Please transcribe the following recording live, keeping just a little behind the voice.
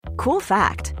Cool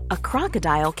fact, a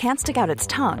crocodile can't stick out its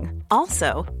tongue.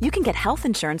 Also, you can get health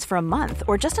insurance for a month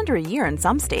or just under a year in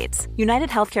some states. United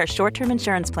Healthcare short-term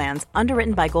insurance plans,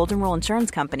 underwritten by Golden Rule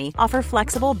Insurance Company, offer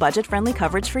flexible, budget-friendly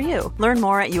coverage for you. Learn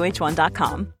more at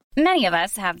uh1.com. Many of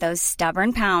us have those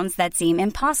stubborn pounds that seem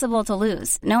impossible to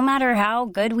lose, no matter how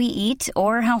good we eat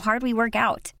or how hard we work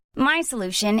out. My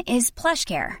solution is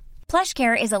PlushCare.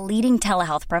 PlushCare is a leading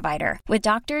telehealth provider with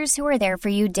doctors who are there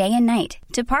for you day and night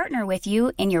to partner with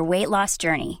you in your weight loss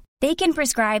journey. They can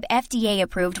prescribe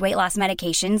FDA-approved weight loss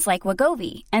medications like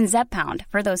Wegovy and Zepbound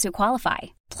for those who qualify.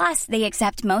 Plus, they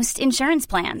accept most insurance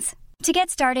plans. To get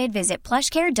started, visit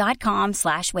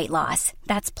plushcare.com/weightloss.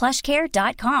 That's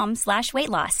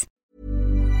plushcare.com/weightloss.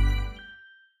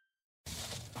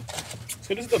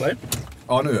 Ska du sitta där?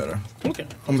 Ja, nu gör det. Okej.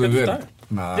 Om du vill.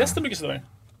 Nej. Gästen brukar sitta där.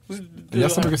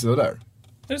 Gästen brukar sitta där.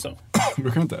 Är det så?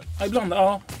 Brukar inte? Ja, ibland.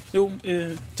 Ja. Jo,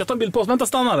 jag tar en bild på oss. Vänta,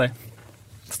 stanna där.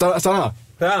 Stanna.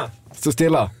 Ja. Stå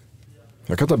stilla.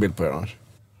 Jag kan ta bild på er annars.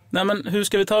 Nej, men hur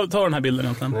ska vi ta den här bilden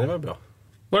egentligen? Nej, det var bra.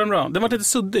 Var den bra? Den var lite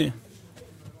suddig.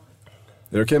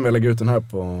 Är det okej om jag lägger ut den här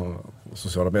på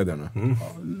sociala medier nu?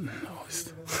 Ja,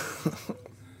 visst.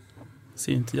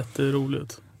 Ser inte jätterolig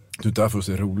ut. Du är där för att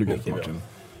se rolig ut, Martin.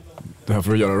 Det här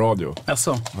för att göra radio.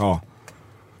 Jaså? Ja.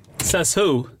 Says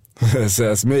who?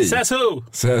 Says me. Says who?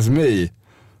 Says me.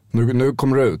 Nu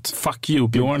kommer det ut. Fuck you,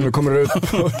 Björn. Nu kommer det ut.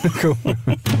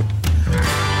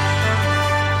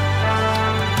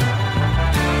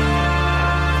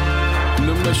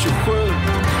 Nummer 27.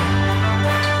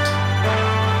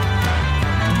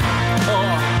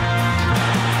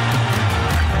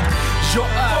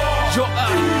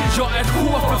 Jag är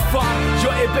H för fan.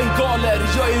 Jag är bengaler,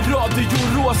 jag är Radio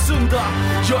Råsunda.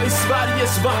 Jag är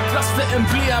Sveriges vackraste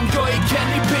emblem. Jag är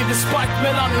Kenny Baby Spark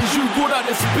mellan en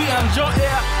djurgårdares ben. Jag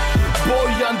är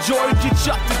Bojan Djordjic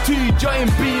attityd. Jag är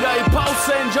en bira i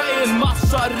pausen, jag är en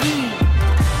massarin.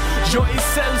 Jag är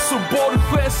Celso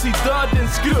Borges i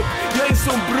dödens grupp. Jag är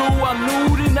som Broa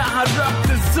Nouri när han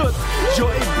rökte sutt.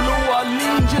 Jag är blåa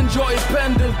linjen, jag är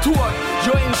pendeltåg.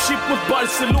 Jag är en chip mot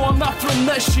Barcelona från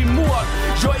Neshimor.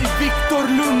 Jag är Viktor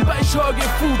Lundbergs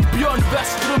högerfot, Björn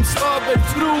Westrums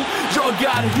övertro. Jag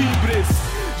är hybris.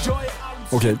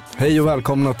 Okej, hej och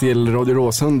välkomna till Radio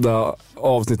Råsunda,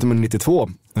 avsnitt nummer 92.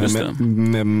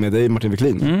 Med dig Martin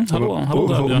Wiklin. Hallå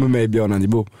och med mig Björn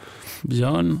Enjebo.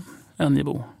 Björn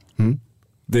Enjebo.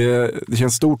 Det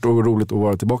känns stort och roligt att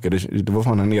vara tillbaka. Det var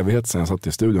fan en evighet sedan jag satt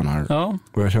i studion här. Ja.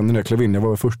 Och jag kände när jag klev in, jag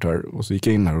var först här och så gick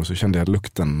jag in här och så kände jag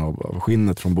lukten av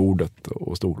skinnet från bordet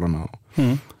och stolarna.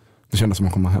 Det kändes som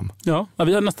att komma hem. Ja,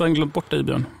 vi har nästan glömt bort dig,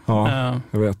 Björn. Ja,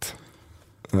 jag vet.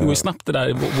 Det går ju snabbt det där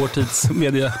i vår tids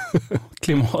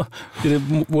medieklimat, i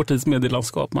vår tids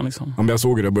medielandskap. Man liksom. Ja, men jag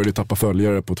såg det, jag började tappa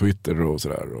följare på Twitter och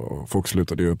sådär. Och folk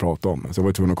slutade ju prata om det. Så jag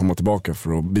var tvungen att komma tillbaka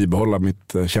för att bibehålla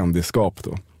mitt kändisskap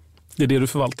då. Det är det du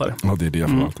förvaltar? Ja, det är det jag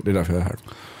förvaltar. Det är därför jag är här.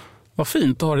 Vad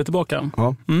fint att ha dig tillbaka.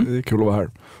 Ja, det är kul att vara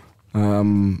här.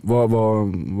 Vad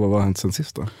har hänt sen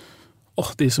sist då?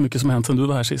 Det är så mycket som har hänt sen du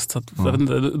var här sist. Så att, jag vet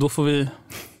inte, då får vi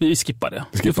skippa det.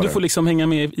 Du får liksom hänga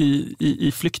med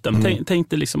i flykten. Tänk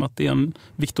dig liksom att det är en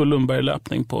Viktor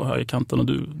Lundberg-löpning på högerkanten och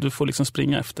du får liksom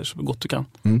springa efter så gott du kan.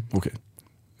 Okej.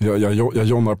 Jag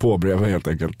jomnar på bredvid helt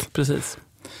enkelt. Precis.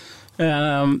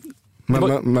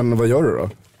 Men vad gör du då?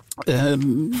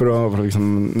 För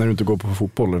liksom, när du inte går på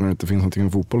fotboll eller när det inte finns någonting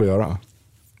med fotboll att göra?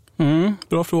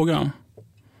 Bra fråga.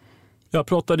 Jag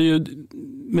pratade ju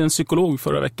med en psykolog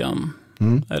förra veckan.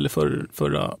 Eller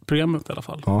förra programmet i alla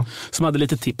fall. Ja. Som hade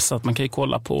lite tips att man kan ju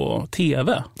kolla på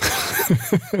tv.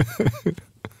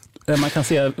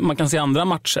 man kan se andra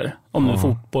matcher om nu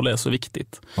fotboll är så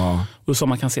viktigt. Ja. Och så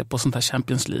man kan se på sånt här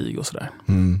Champions League och sådär.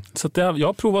 Så att jag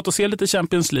har provat att se lite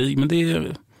Champions League, men det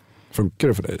är... Funkar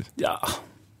det för dig? Ja.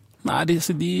 Nej, det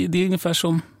är ungefär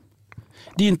som...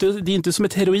 Det är inte som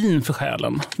ett heroin för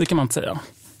själen, det kan man inte säga.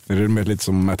 Är det med lite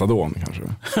som metadon kanske?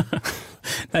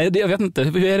 Nej, jag vet inte.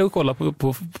 Hur är det att kolla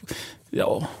på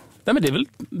ja... Nej, men det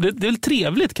är väl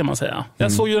trevligt kan man säga.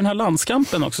 Jag såg ju den här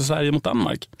landskampen också, Sverige mot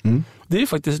Danmark. Det är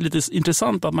faktiskt lite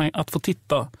intressant att få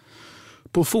titta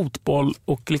på fotboll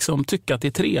och liksom tycka att det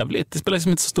är trevligt. Det spelar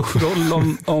liksom inte så stor roll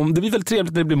om det blir väldigt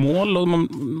trevligt när det blir mål och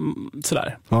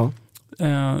sådär. Ja.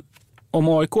 Om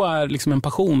AIK är liksom en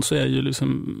passion så är ju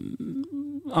liksom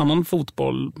annan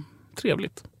fotboll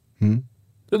trevligt.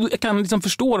 Jag kan liksom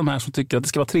förstå de här som tycker att det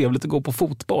ska vara trevligt att gå på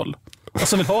fotboll. Och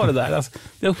som vill ha det där. Alltså,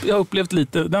 jag har upplevt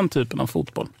lite den typen av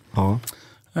fotboll. Ja.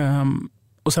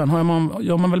 Och sen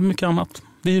gör man väl mycket annat.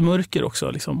 Det är ju mörker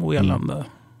också liksom, och elände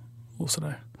och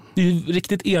sådär. Det är ju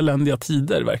riktigt eländiga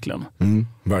tider verkligen.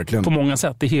 Verkligen. På många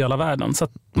sätt i hela världen. Så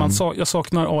att jag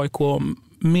saknar AIK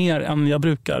mer än jag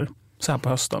brukar så här på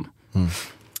hösten.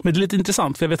 Men det är lite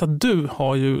intressant, för jag vet att du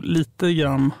har ju lite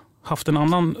grann haft en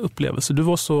annan upplevelse. Du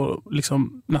var så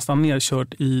liksom nästan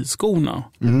nerkört i skorna.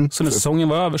 Så när säsongen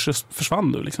var över så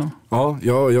försvann du liksom. Ja,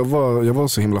 jag var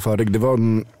så himla färdig. Det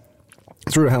var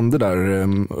jag tror det hände där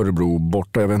Örebro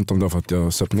borta. Jag vet inte om det var för att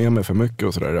jag söp ner mig för mycket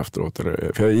och sådär efteråt.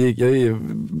 För jag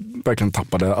verkligen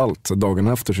tappade allt. Så dagen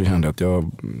efter så kände jag att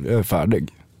jag är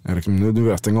färdig. Nu vill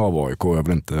jag stänga av AIK och jag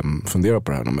vill inte fundera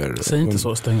på det här någon mer. Säg inte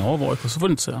så, stänga av AIK, så får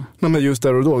du inte säga. Nej, men just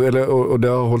där och då, och det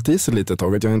har hållit i sig lite ett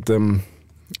tag. Att jag inte...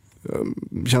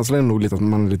 Känslan är nog lite att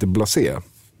man är lite blasé.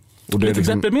 Och det lite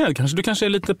liksom, deprimerad kanske? Du kanske är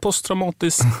lite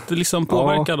posttraumatiskt liksom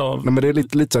påverkad av... Nej, men det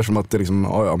är lite så här som att det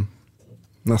liksom,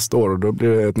 nästa år och då blir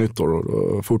det ett nytt år och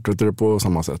då fortsätter det på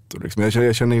samma sätt. Och liksom,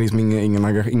 jag känner liksom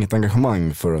inget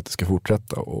engagemang för att det ska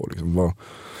fortsätta. Och liksom,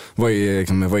 vad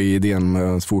är idén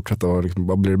med att fortsätta och liksom,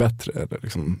 vad blir det bättre? Eller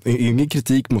liksom, ingen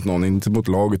kritik mot någon, inte mot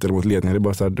laget eller mot ledningen. Det är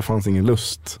bara så här, det fanns ingen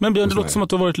lust. Men Björn, det låter som att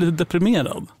du har varit lite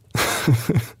deprimerad.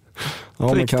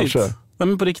 Ja, men kanske. Nej,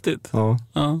 men på riktigt. Ja.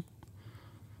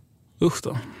 Usch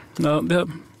då. Ja,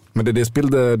 Men det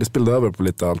spillde över på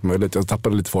lite allt möjligt. Jag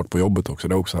tappade lite fart på jobbet också.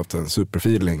 Det har också haft en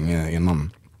superfeeling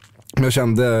innan. Men jag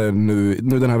kände nu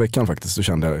den här veckan faktiskt, så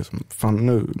kände jag liksom, fan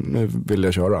nu vill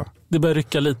jag köra. Det börjar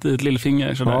rycka lite i ett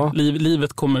lillfinger sådär. Ja.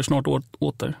 Livet kommer snart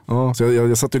åter. Ja, så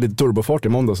jag satte lite turbofart i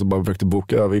måndag så bara försökte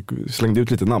boka. Vi slängde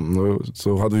ut lite namn och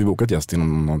så hade vi bokat gäst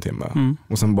inom någon timme.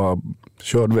 Och sen bara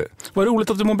körde vi. Vad roligt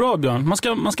att du mår bra, Björn.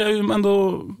 Man ska ju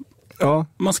ändå... Ja.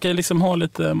 Man ska liksom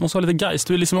måste ha lite geist.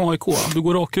 Du är liksom AIK. Du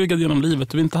går rakryggad genom livet.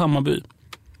 Du är inte Hammarby.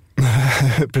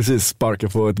 Precis, sparka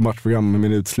på ett matchprogram med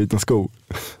min utslitna sko.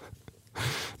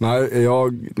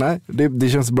 Nej, det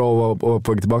känns bra att vara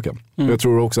på väg tillbaka. Jag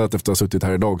tror också att efter att ha suttit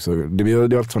här idag så det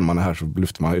är alltid när man är här så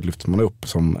lyfter man upp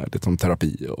som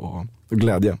terapi och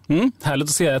glädje. Härligt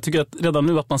att se. Jag tycker att redan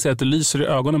nu att man ser att det lyser i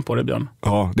ögonen på dig, Björn.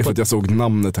 Ja, det är för att jag såg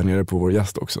namnet här nere på vår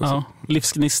gäst också. Ja,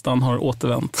 livsgnistan har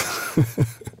återvänt.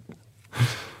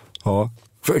 Ja.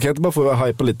 Kan jag inte bara få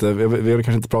hypa lite? Vi har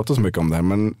kanske inte pratat så mycket om det här,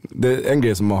 men det är en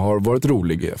grej som har varit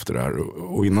rolig efter det här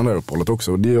och innan det här uppehållet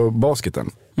också. Det är basketen.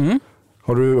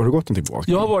 Har du gått någonting på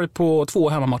basket? Jag har varit på 2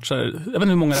 hemmamatcher. Jag vet inte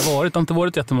hur många det har varit. Det har inte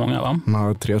varit jättemånga, va?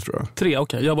 Nej, 3 tror jag. 3,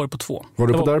 okej. Jag har varit på 2. Var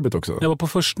du på derbyt också? Jag var på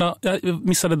första. Jag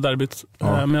missade derbyt.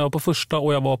 Men jag var på första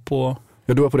och jag var på...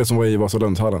 Ja, du var på det som var i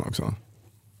Vasalundshallen också.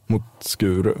 Mot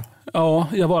Skuru. Ja,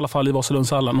 jag var i alla fall i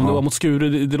Vasalundshallen. Om det var mot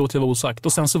Skuru, det låter jag vara osagt.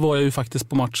 Och sen så var jag ju faktiskt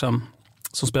på matchen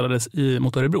som spelades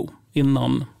mot Örebro.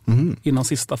 Innan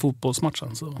sista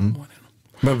fotbollsmatchen. Så var det.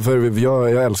 Men för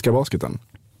jag älskar basketen.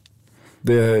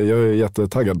 Jag är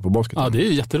jättetaggad på basket. Ja, det är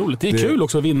ju jätteroligt. Det är kul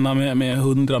också att vinna med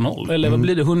 100-0. Eller vad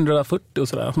blir det? 140 och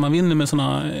sådär. Man vinner med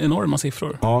såna enorma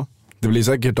siffror. Ja, det blir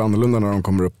säkert annorlunda när de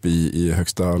kommer upp i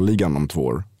högsta ligan om 2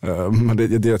 år. Men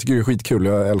jag tycker det är skitkul.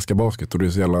 Jag älskar basket och det är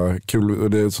så jävla kul. Och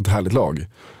det är ett sånt härligt lag.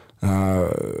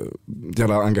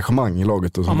 Jävla engagemang i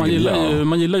laget. Och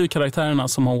man gillar ju karaktärerna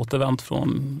som har återvänt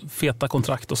från feta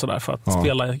kontrakt och sådär för att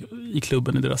spela i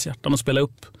klubben i deras hjärtan och spela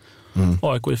upp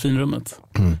AIK i finrummet.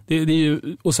 Det är ju,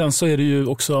 och sen så är det ju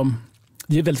också,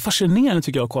 det är väldigt fascinerande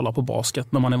tycker jag att kolla på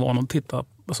basket när man är van att titta,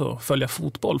 alltså följa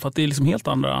fotboll, för att det är liksom helt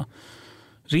andra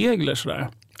regler sådär.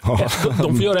 Ja,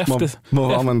 de får göra efter. Man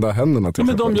får använda händerna till.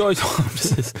 Men de gör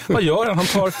precis. Vad gör han?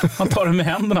 Han tar det med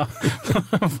händerna.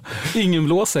 Ingen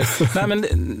blåser.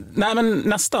 Nej men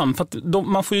nästan. För att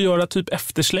man får ju göra typ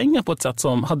efterslänga på ett sätt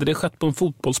som, hade det skett på en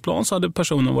fotbollsplan så hade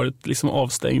personen varit liksom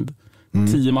avstängd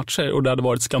 10 matcher och det hade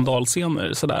varit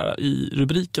skandalscener sådär i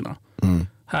rubrikerna.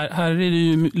 Här är det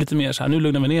ju lite mer så här, nu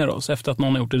lugnar vi ner oss efter att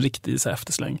någon har gjort en riktig så här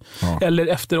eftersläng. Ja. Eller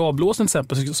efter avblåsen till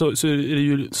exempel så är det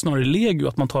ju snarare legio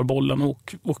att man tar bollen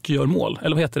och gör mål.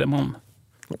 Eller vad heter det?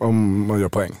 Om man gör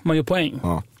poäng. Man gör poäng.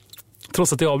 Ja.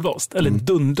 Trots att det är avblåst. Eller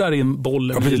dundrar in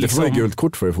bollen. Ja, precis, det får man gult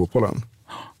kort för i fotbollen.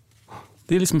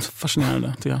 Det är liksom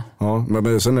fascinerande tycker jag. Ja,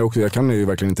 men sen är också, jag kan ju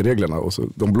verkligen inte reglerna. Och så,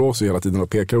 de blåser hela tiden och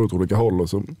pekar åt olika håll. Och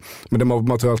så, men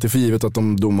man tar alltid för givet att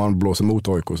om domaren blåser mot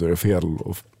AIK så är det fel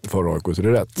och för AIK så är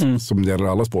det rätt. Som gäller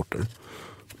alla sporter.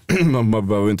 Man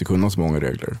behöver inte kunna så många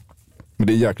regler. Men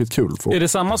det är jäkligt kul. Är det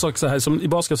samma sak så här som i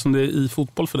basket som det är i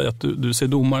fotboll för dig? Att du ser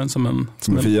domaren som en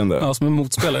fiende? Ja, som en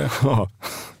motspelare. Ja.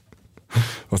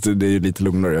 Fast det är ju lite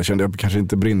lugnare. Jag kände att jag kanske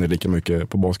inte brinner lika mycket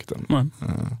på basketen.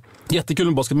 Jättekul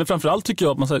med basket, men framförallt tycker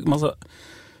jag att man ska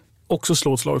också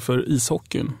slå ett slag för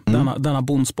ishockeyn. Denna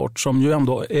bondsport som ju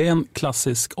ändå är en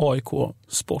klassisk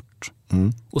AIK-sport.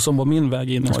 Och som var min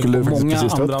väg in i AIK. Många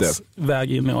andras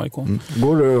väg in i AIK.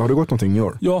 Har du gått någonting i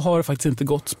år? Jag har faktiskt inte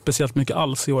gått speciellt mycket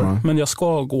alls i år. Men jag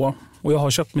ska gå och jag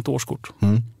har köpt mitt årskort.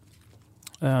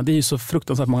 Det är ju så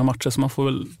fruktansvärt många matcher så man får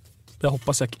väl Jag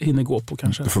hoppas jag hinner gå på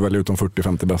kanske. Du får välja ut de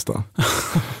 40-50 bästa.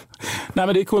 Nej,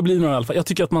 men det kommer bli några i alla fall. Jag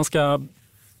tycker att man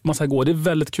ska gå. Det är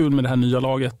väldigt kul med det här nya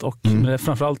laget och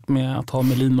framförallt med att ha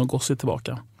Melin och Gossi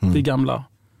tillbaka. Det är gamla,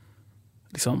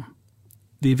 liksom,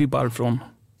 det är vibbar från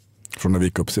när vi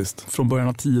gick upp sist. Från början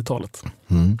av 10-talet.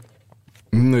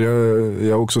 Jag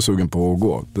är också sugen på att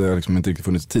gå. Det har liksom inte riktigt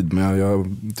funnits tid, men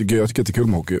jag tycker att det är kul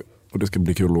med hockey. Och det ska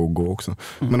bli kul att gå också.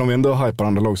 Men om vi ändå hypar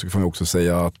andra lag så kan vi också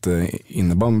säga att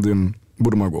innebandyn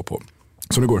borde man gå på.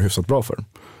 Så det går hyfsat bra för.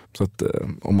 Så att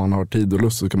om man har tid och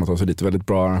lust så kan man ta sig dit. Väldigt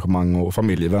bra arrangemang och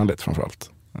familjevänligt framförallt.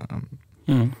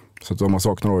 Så att om man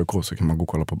saknar AIK så kan man gå och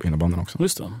kolla på innebandyn också.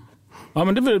 Just det. Ja,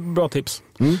 men det var ett bra tips.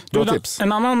 Bra tips.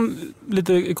 En annan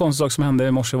lite konstig sak som hände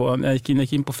i morse var när jag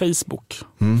gick in på Facebook,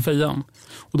 Fejan.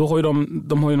 Och då har ju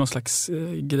de har ju någon slags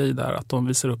grej där att de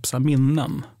visar upp så här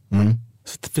minnen.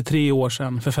 För 3 år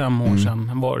sedan, för 5 år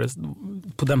sedan var det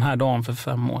på den här dagen för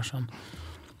 5 år sedan.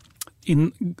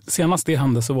 Senast det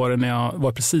hände så var det när jag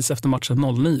var precis efter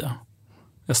matchen 09.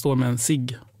 Jag står med en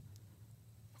cigg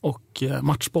och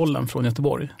matchbollen från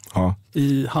Göteborg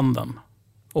i handen.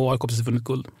 Och AIK precis vunnit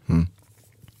guld.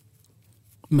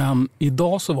 Men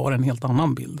idag så var det en helt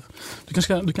annan bild.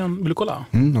 Vill du kolla?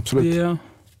 Absolut.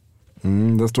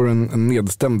 Där står en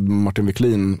nedstämd Martin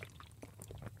Wiklin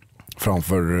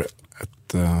framför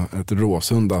ett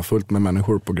Råsunda fullt med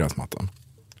människor på gräsmattan.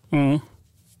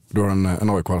 Du har en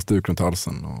AIK-halsduk runt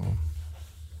halsen. Och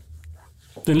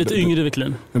det är en lite yngre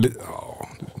Wiklin.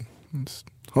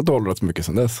 Har inte hållit så mycket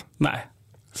sedan dess. Nej.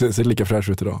 Ser lika fräsch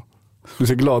ut idag. Du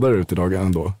ser gladare ut idag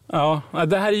ändå. Ja,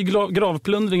 det här är ju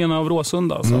gravplundringen av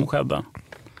Råsunda som skedde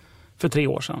för 3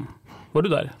 år sedan. Var du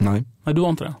där? Nej, du var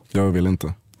inte det? Jag vill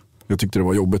inte. Jag tyckte det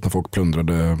var jobbigt när folk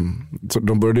plundrade. Så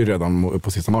de började ju redan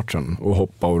på sista matchen och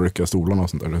hoppa och rycka stolarna och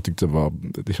sånt där. Jag tyckte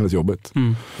det kändes jobbigt.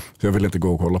 Så jag ville inte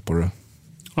gå och kolla på det.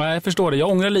 Ja, jag förstår det. Jag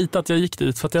ångrar lite att jag gick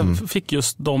dit för att jag fick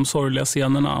just de sorgliga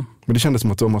scenerna. Men det kändes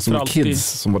som att det var massor med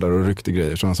kids som var där och ryckte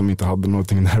grejer. Sådana som inte hade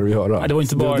någonting där att göra. Nej, det var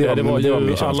inte bara det var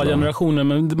ju alla generationer.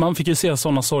 Men man fick ju se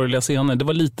sådana sorgliga scener. Det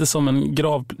var lite som en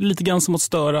grav, lite grann som att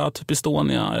störa typ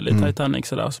Estonia eller Titanic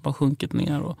sådär, som har sjunkit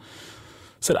ner och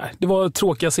sådär. Det var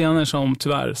tråkiga scener som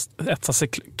tyvärr etsade sig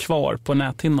kvar på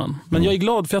näthinnan. Men jag är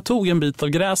glad för jag tog en bit av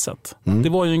gräset. Det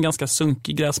var ju en ganska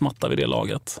sunkig gräsmatta vid det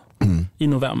laget i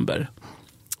november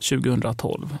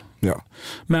 2012. Ja.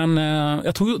 Men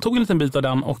jag tog en liten bit av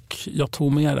den och jag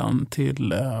tog med den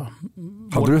till...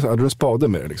 Hade du en spade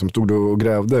med dig? Liksom? Stod du och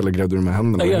grävde eller grävde du med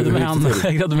händerna? Jag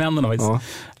grävde med händerna faktiskt.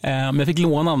 Men jag fick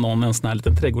låna av någon en sån här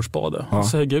liten trädgårdsspade.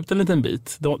 Så högg jag ut en liten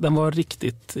bit. Den var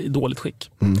riktigt i dåligt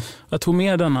skick. Jag tog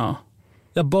med denna.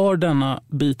 Jag bar denna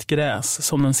bit gräs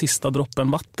som den sista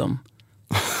droppen vatten.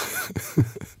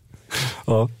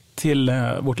 Till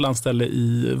vårt landställe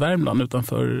i Värmland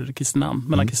utanför Kristinehamn,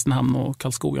 mellan Kristinehamn och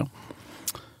Karlskoga.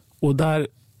 Och där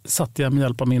satte jag med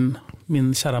hjälp av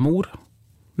min kära mor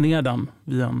ner den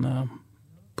vid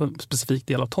på en specifik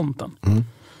del av tomten.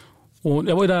 Och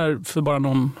jag var ju där för bara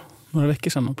några veckor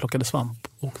sedan och plockade svamp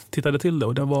och tittade till det.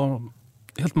 Och det var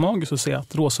helt magiskt att se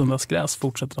att Råsundas gräs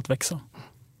fortsätter att växa.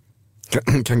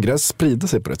 Kan gräs sprida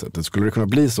sig på det sättet? Skulle det kunna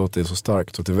bli så att det är så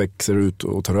starkt så att det växer ut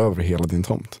och tar över hela din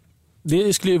tomt?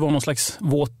 Det skulle ju vara någon slags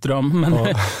våt dröm, men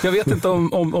jag vet inte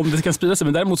om det kan sprida sig.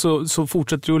 Men däremot så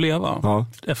fortsätter det att leva.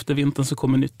 Efter vintern så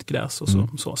kommer nytt gräs och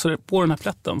så. Så på den här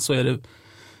plätten så är det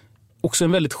också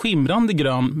en väldigt skimrande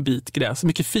grön bit gräs.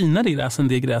 Mycket finare gräs än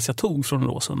det gräs jag tog från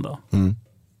Råsunda.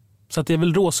 Så att det är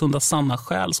väl Råsundas sanna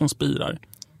själ som spirar.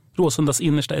 Råsundas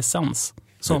innersta essens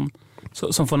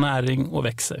som får näring och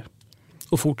växer.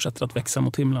 Och fortsätter att växa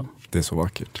mot himlen. Det är så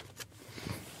vackert.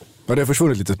 Ja, det har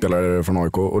försvunnit lite spelare från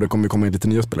AIK och det kommer komma in lite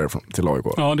nya spelare till AIK.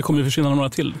 Ja, det kommer ju försvinna några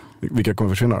till. Vilka kommer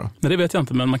försvinna då? Nej, det vet jag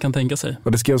inte, men man kan tänka sig.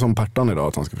 Ja, det skrevs om Pertan idag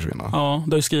att han ska försvinna. Ja,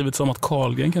 det har ju skrivits om att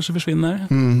Karlgren kanske försvinner.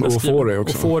 Och Fåri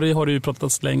också. Och Fåri har det ju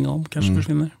pratats länge om, kanske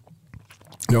försvinner.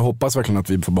 Jag hoppas verkligen att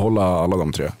vi får behålla alla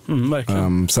de 3.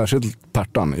 Verkligen. Särskilt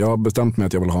Pertan. Jag har bestämt mig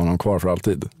att jag vill ha honom kvar för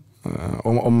alltid.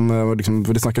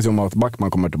 För det snackas ju om att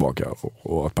Backman kommer tillbaka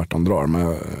och att Pertan drar.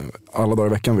 Men alla dagar i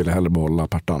veckan vill jag hellre behålla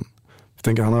Pertan. Jag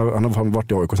tänker, han har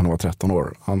varit i AIK sedan han var 13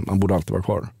 år. Han borde alltid vara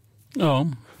kvar. Ja.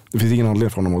 Det finns ingen anledning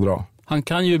för honom att dra. Han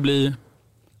kan ju bli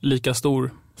lika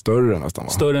stor. Större nästan,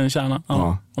 va? Större än Kärna,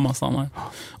 om han stannar.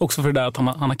 Också för det där att han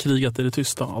har krigat i det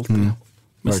tysta alltid.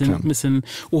 Med sin,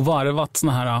 och varvat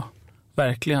såna här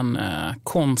verkligen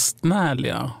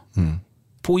konstnärliga,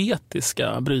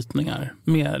 poetiska brytningar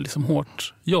med liksom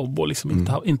hårt jobb och liksom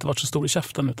inte varit så stor i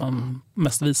käften utan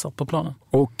mest visat på planen.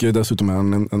 Och dessutom är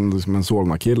han en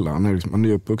Solna-kille. Han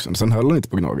är uppvuxen. Sen höll han inte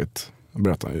på Gnaget,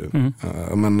 berättar han ju.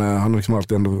 Men han är liksom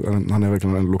alltid han är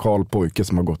verkligen en lokal pojke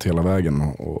som har gått hela vägen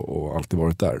och alltid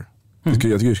varit där. Jag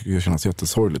tycker det skulle kännas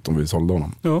jättesorgligt om vi sålde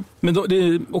honom. Ja. Men då, det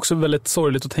är också väldigt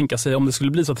sorgligt att tänka sig om det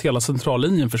skulle bli så att hela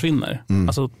centrallinjen försvinner.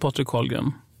 Alltså Patrik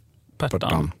Karlgren,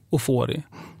 Pertan och Fori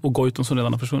och Goitom som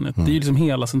redan har försvunnit. Det är ju liksom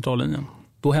hela centrallinjen.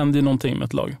 Då händer ju någonting med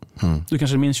ett lag. Du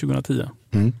kanske minns 2010.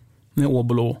 När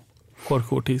Åbolo, Jorge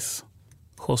Ortiz,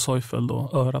 Jose Heufeld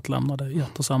och Örat lämnade i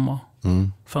ett och samma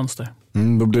fönster.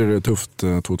 Då blir det tufft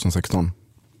 2016.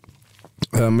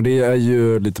 Men det är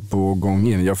ju lite på gång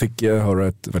in. Jag fick höra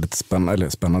ett väldigt spännande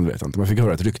vet jag inte. Jag fick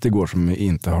höra ett rykte igår som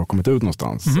inte har kommit ut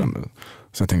någonstans.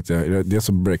 Så jag tänkte, det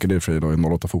så breakade det för idag i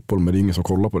 08 fotboll, men det är ingen som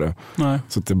kollar på det. Nej.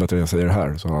 Så det är bättre att jag säger det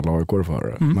här så alla AIK får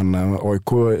höra det. Men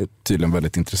AIK är tydligen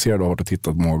väldigt intresserad och har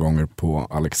tittat många gånger på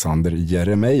Alexander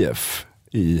Jeremejeff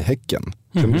i Häcken.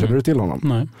 Känner du till honom?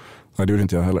 Nej, det gjorde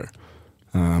inte jag heller.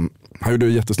 Han gjorde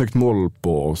ett jättesnyggt mål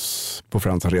på oss på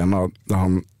Friends Arena där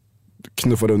han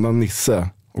knuffade undan Nisse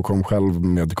och kom själv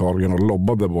med Karlgren och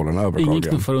lobbade bollen över Karlgren. Ingen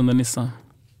knuffar under Nisse.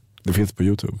 Det finns på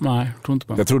YouTube. Nej, tror inte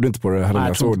på det. Jag trodde inte på det heller när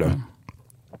jag såg det.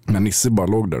 Men Nisse bara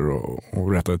låg där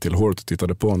och rättade till håret och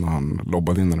tittade på när han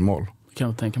lobbade in den i mål. Det kan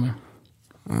jag tänka mig.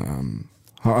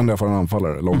 Han är i alla fall en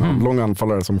anfallare. Lång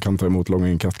anfallare som kan ta emot långa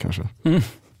inkast kanske.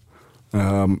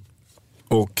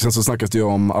 Och sen så snackas det ju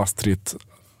om Astrid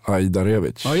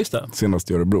Ajdarevic. Ja, just det.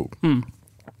 Senast i Örebro.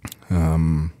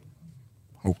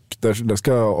 Och där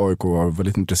ska AIK vara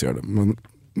väldigt intresserade. Men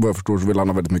vad jag förstår så vill han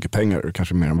ha väldigt mycket pengar.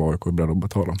 Kanske mer än vad AIK är beredd att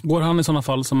betala. Går han i sådana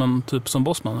fall som en typ som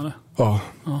Bosman eller? Ja.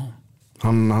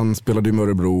 Han spelade ju med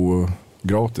Örebro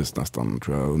gratis nästan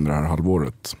tror jag under det här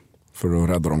halvåret. För att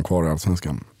rädda dem kvar i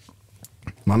Allsvenskan.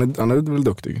 Men han är väl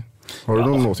duktig. Har du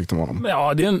någon åsikt om honom?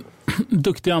 Ja, det är en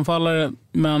duktig anfallare.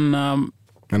 Men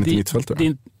inte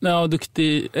mittfältare? Ja,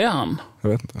 duktig är han. Jag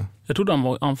vet inte. Jag trodde han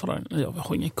var anfallare. Jag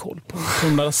har ingen koll på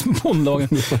de där smålagen.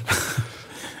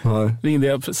 Ringde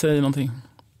jag säger någonting.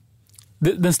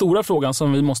 Den stora frågan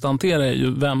som vi måste hantera är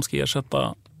ju vem ska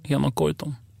ersätta Henok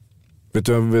Goitom. Vill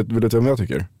du vem jag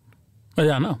tycker? Ja,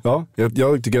 gärna. Ja,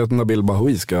 jag tycker att Nabil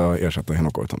Bahoui ska ersätta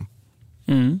Henok Goitom.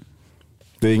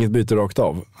 Det är inget byte rakt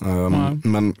av.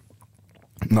 Men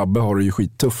Nabbe har det ju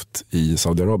skittufft i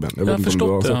Saudiarabien. Jag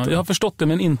har förstått det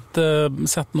men inte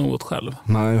sett något själv.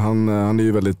 Nej, han är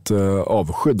ju väldigt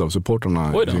avskydd av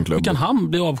supporterna i sin klubb. Hur kan han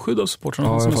bli avskydd av supporterna?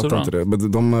 Ja, jag fattar inte det.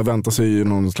 Men de väntar sig ju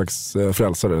någon slags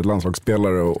frälsare,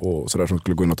 landslagsspelare och sådär som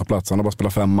skulle gå in och ta plats. Han har bara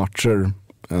spelat 5 matcher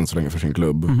än så länge för sin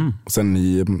klubb. Och sen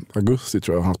i augusti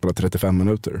tror jag han spelat 35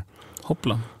 minuter.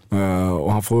 Hoppla.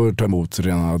 Och han får ta emot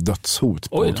rena dödshot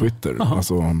på Twitter.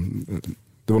 Alltså,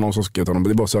 det var någon som skrev till honom, det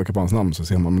är bara att söka på hans namn så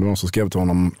ser man, men det var någon som skrev till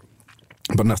honom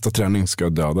på nästa träning ska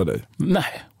jag döda dig. Nej,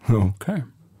 okay.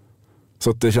 Så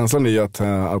att känslan är ju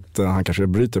att han kanske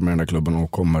bryter med den där klubben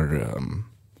och kommer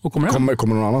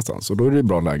någon annanstans. Och då är det ett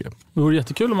bra läge. Det vore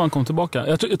jättekul om han kom tillbaka.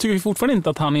 Jag tycker fortfarande inte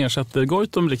att han ersätter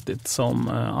Goitom riktigt som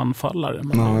anfallare.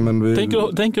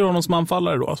 Tänker du honom som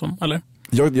anfallare då? Eller?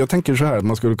 Jag tänker så här att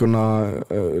man skulle kunna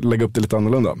lägga upp det lite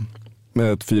annorlunda.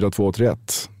 Med ett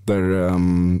 4-2-3-1.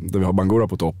 Där vi har Bangura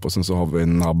på topp och sen så har vi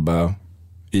Nabbe,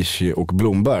 Ishi och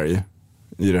Blomberg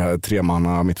i det här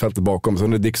 3-manna mittfältet bakom.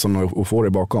 Sen är det Dixon och Fori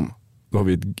bakom. Då har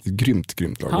vi ett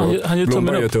grymt lag. Han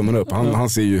gör tummen upp. Han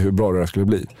ser ju hur bra det här skulle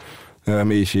bli.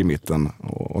 Med Ishi i mitten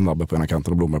och Nabbe på ena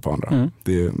kanten och Blomberg på andra.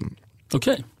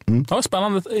 Okej. Ja,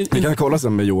 spännande. Vi kan kolla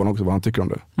sen med Johan också vad han tycker om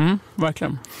det.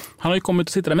 Verkligen. Han har ju kommit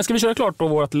och sitta där. Men ska vi köra klart då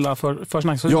vårt lilla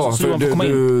försnack? Ja,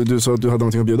 för du sa att du hade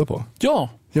någonting att bjuda på. Ja.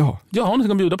 Jag har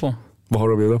någonting att bjuda på. Vad har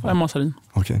du att bjuda på? En massarin.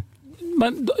 Okej.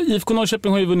 Men IFK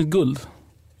Norrköping har ju vunnit guld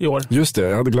i år. Just det,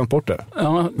 jag hade glömt bort det.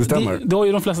 Ja, det stämmer. Det har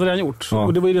ju de flesta redan gjort. Ja.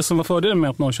 Och det var ju det som var fördelen med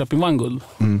att Norrköping vann guld.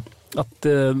 Att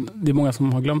det är många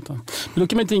som har glömt det. Men då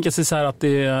kan man ju tänka sig så här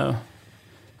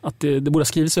att det borde ha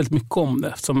skrivits väldigt mycket om det.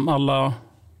 Eftersom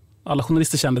alla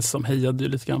journalister kändes som hejade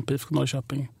lite grann på IFK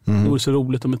Norrköping. Det vore så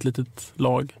roligt om ett litet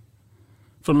lag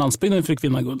från landsbygden fick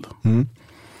vinna guld.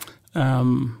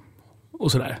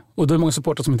 Och sådär. Och det är många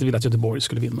supportrar som inte vill att Göteborg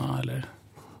skulle vinna eller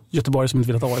Göteborg som inte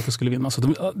vill att AIK skulle vinna.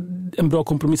 Så en bra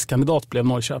kompromisskandidat blev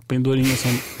Norrköping. Då är det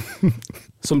ingen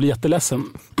som blir jätteledsen.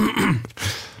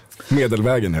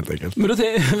 Medelvägen helt enkelt. Men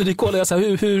då kollar jag så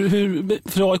här,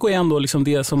 för AIK är ändå liksom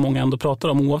det som många ändå pratar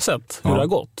om oavsett hur det har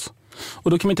gått.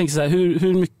 Och då kan man tänka så här,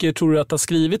 hur mycket tror du att det har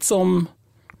skrivits om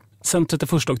sen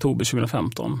 31 oktober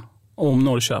 2015 om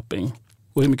Norrköping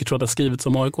Och hur mycket tror du att det har skrivits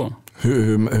om AIK?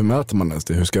 Hur mäter man ens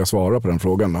det? Hur ska jag svara på den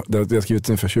frågan? Det har skrivits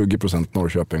ungefär 20%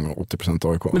 Norrköping och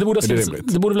 80% AIK. Men det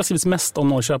borde väl ha skrivits mest om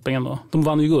Norrköping ändå. De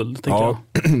vann ju guld, tänker jag.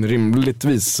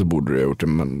 Rimligtvis så borde det ha gjort det,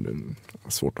 men det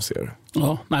är svårt att se det.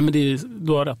 Ja, nej, men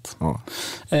du har rätt. Ja.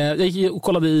 Jag gick och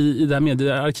kollade i det här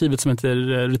mediearkivet som heter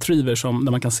Retriever,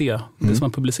 där man kan se det som har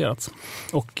publicerats.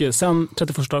 Och sen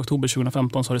 31 oktober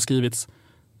 2015 så har det skrivits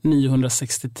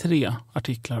 963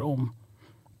 artiklar om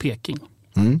Peking.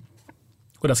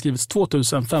 Och det har skrivits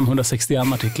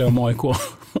 2561 artiklar om AIK.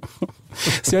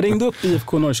 Så jag ringde upp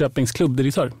IFK Norrköpings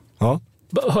klubbdirektör. Ja.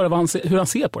 Höra hur han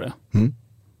ser på det.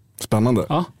 Spännande.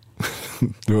 Ja.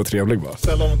 Du var trevlig, va?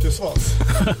 Ställa honom till svars.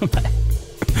 Nej.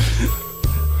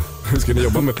 Hur ska ni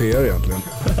jobba med PR egentligen?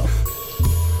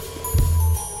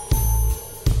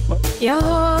 Jag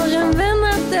har en vän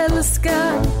att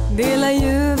älska, dela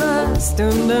ljuva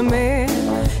stunder med.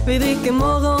 Vi dricker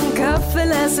morgonkaffe,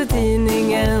 läser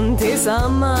tidningen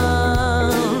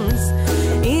tillsammans.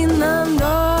 Innan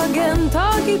dagen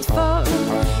tagit fart,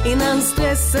 innan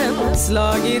stressen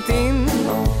slagit in,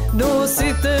 då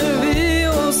sitter vi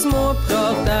och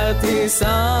småpratar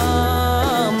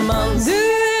tillsammans. Du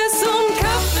är som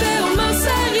kaffe och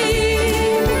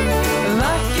massarin,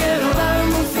 vacker och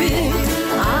varm och fin.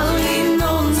 Aldrig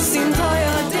någonsin tar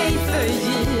jag dig för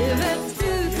givet.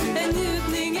 Du är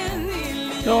njutningen i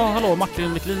livet. Ja, hallå,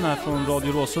 Martin Wiklin här från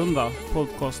Radio Råsunda,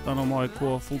 podcasten om AIK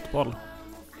fotboll.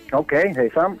 Okej,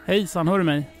 hejsan. Hejsan, hör du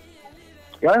mig?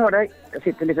 Ja, jag hör dig. Jag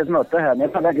sitter i ett litet möte här, men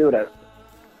jag tar väg ur där.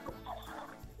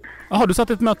 Jaha, du satt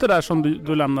i ett möte där som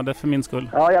du lämnade för min skull?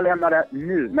 Ja, jag lämnar det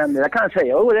nu, men jag kan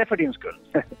säga, det är för din skull.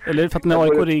 Eller för att när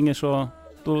AIK ringer så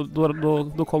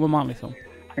då kommer man liksom.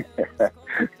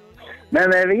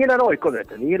 Men vi gillar AIK, vet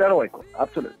du. Vi gillar AIK,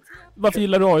 absolut. Varför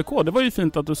gillar du AIK? Det var ju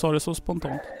fint att du sa det så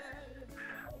spontant.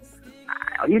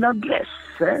 Jag gillar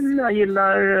Blessen, jag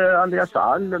gillar Andreas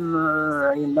Alm,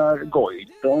 jag gillar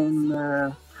Goitom,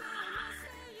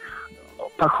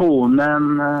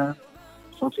 passionen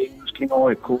som finns kring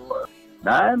AIK.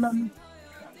 Nej, men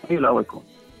jag gillar AIK.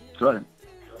 Så är det.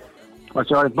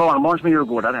 Alltså, jag har ett barnbarn som är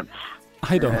djurgårdare.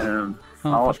 Hej då.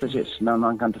 Ja, precis. Men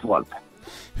man kan inte få allt.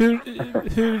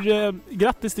 Hur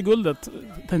grattis till guldet,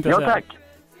 tänkte jag säga. Ja, tack.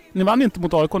 Ni vann inte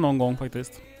mot AIK någon gång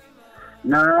faktiskt.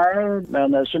 Nej,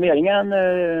 men summeringen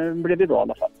blev ju bra i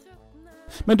alla fall.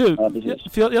 Men du, Ja,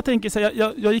 för jag tänker säga,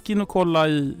 jag gick in och kollade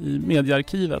i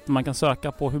mediearkivet. Man kan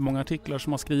söka på hur många artiklar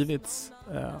som har skrivits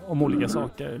om olika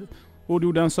saker. Och du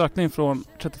gjorde en sökning från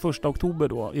 31 oktober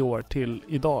då, i år till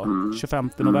idag, 25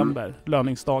 november,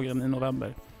 löningsdagen i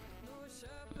november.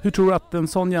 Hur tror du att en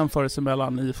sån jämförelse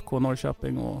mellan IFK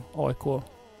Norrköping och AIK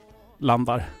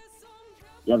landar?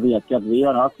 Jag vet ju att vi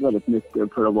har haft väldigt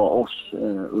mycket för att vara oss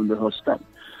under hösten.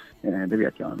 Det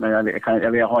vet jag.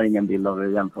 Men jag har ingen bild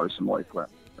av jämförelse med AIK.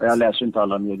 Jag läser inte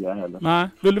alla medier heller. Nej.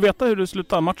 Vill du veta hur du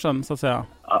slutar matchen, så att säga?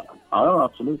 Ja,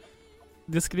 absolut.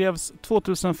 Det skrevs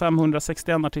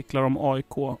 2561 artiklar om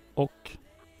AIK och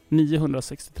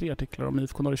 963 artiklar om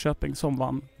IFK Norrköping som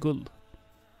vann guld.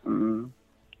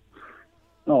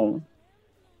 Ja.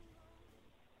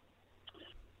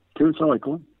 Kul för AIK.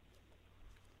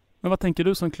 Men vad tänker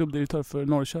du som klubbdirektör för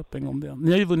Norrköping om det?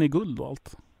 Ni har ju vunnit guld och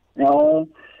allt. Ja,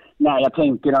 nej, jag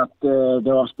tänker att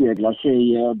det avspeglar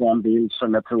sig i den bild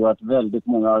som jag tror att väldigt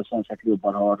många svenska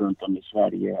klubbar har runt om i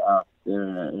Sverige, att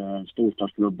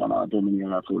storstadsklubbarna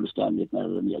dominerar fullständigt när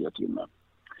det är mediatimme.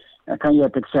 Jag kan ge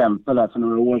ett exempel här. För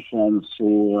några år sedan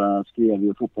så skrev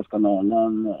ju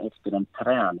Fotbollskanalen efter en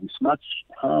träningsmatch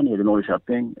här nere i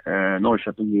Norrköping,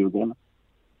 Norrköping-Djurgården,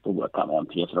 då kan det vara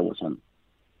 3-4 år sedan.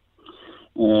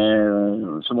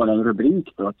 Så var det en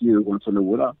rubrik då att Djurgården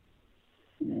förlorade.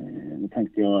 Nu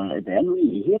tänkte jag, är det en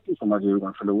nyhet som att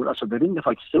Djurgården förlorar? Så det ringde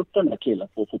faktiskt upp den där killen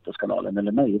på Fotbollskanalen,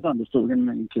 eller mejlen. Det stod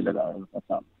en kille där.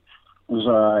 Och så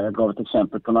jag gav ett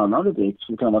exempel på en annan rubrik,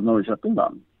 så det kan vara att Norrköping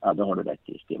vann. Ja, det har du rätt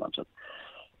i, Steven.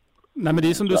 Nej, men det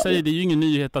är som du säger, det är ju ingen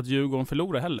nyhet att Djurgården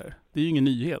förlorar heller. Det är ju ingen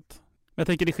nyhet. Men jag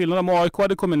tänker det är skillnad om AIK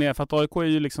hade kommit ner, för att AIK är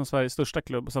ju liksom Sveriges största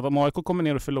klubb. Så att om AIK kommer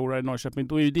ner och förlorar i Norrköping,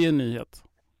 då är ju det en nyhet.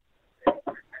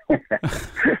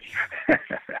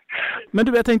 Men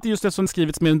du, jag tänkte just det som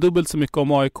skrivits mer än dubbelt så mycket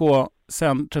om AIK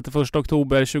sen 31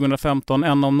 oktober 2015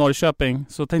 än om Norrköping.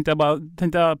 Så tänkte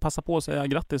jag passa på att säga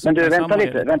grattis. Men du,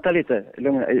 vänta lite.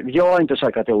 Jag har inte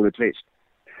sagt att det är orättvist.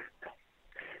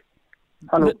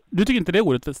 Hallå? Du tycker inte det är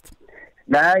orättvist?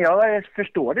 Nej, jag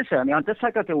förstår det sen. Jag har inte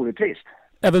sagt att det är orättvist.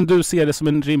 Även du ser det som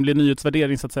en rimlig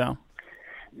nyhetsvärdering, så att säga?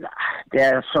 Nej,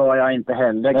 det sa jag inte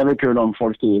heller. Det är väl kul om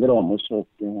folk skriver om oss. Och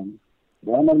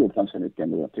det har man gjort ganska mycket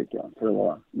ändå, tycker jag. För att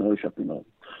vara Norrköping då.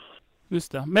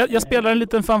 Just det. Men jag spelar en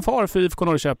liten fanfar för IFK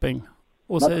Norrköping.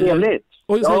 Och Vad trevligt.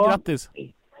 säger grattis.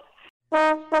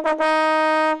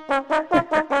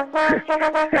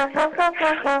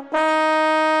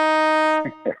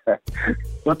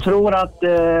 Jag tror att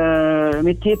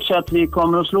mitt tips är att vi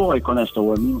kommer att slå AIK nästa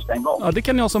år minst en gång. Ja, det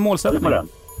kan ni ha som målsättning. På den.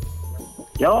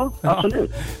 Ja,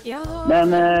 absolut. Men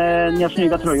ni har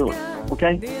snygga tröjor.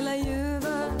 Okej?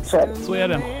 Så är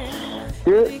det.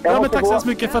 Du, Ja, men tack så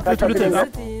mycket för att vi tog dig tid. Ja.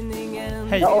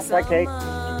 Hej. Ja, tack, hej.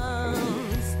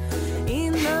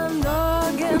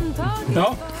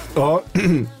 Ja. Ja.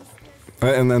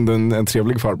 En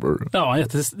trevlig farbror. Ja,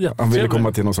 Han ville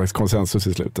komma till någon slags konsensus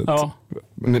i slutet. Ja.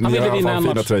 Ni Han ville vinna en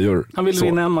fina match. tröjor. Han ville Så.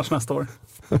 vinna en match nästa år.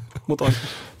 Mot AIK.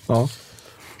 Ja.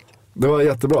 Det var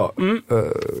jättebra.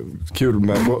 Kul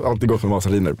med, alltid gott med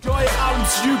Vasaliner.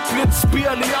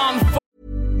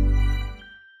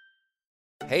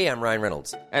 Hey, I'm Ryan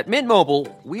Reynolds. At Mint Mobile,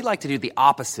 we like to do the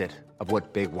opposite of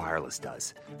what Big Wireless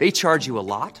does. They charge you a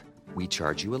lot, we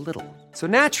charge you a little. So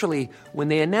naturally, when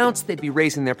they announced they'd be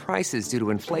raising their prices due to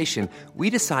inflation, we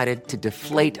decided to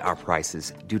deflate our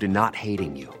prices due to not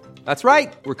hating you. That's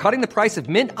right. We're cutting the price of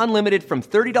Mint Unlimited from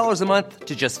 $30 a month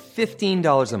to just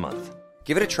 $15 a month.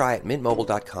 Give it a try at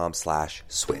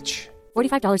mintmobile.com/switch.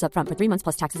 $45 up front for 3 months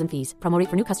plus taxes and fees. Promo rate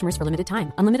for new customers for limited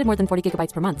time. Unlimited more than 40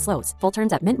 gigabytes per month. Slows full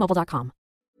terms at mintmobile.com.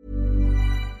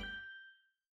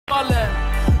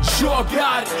 Jag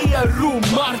är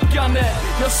Euro-markande.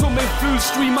 Jag som en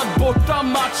fullstreamad borta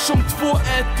match som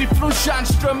 2-1 ifrån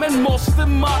Tjärnströmen måste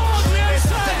match.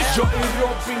 Jag är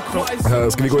Robin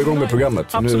Quaison. Ska vi gå igång med programmet?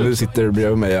 Nu sitter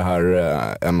bredvid mig här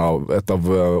ett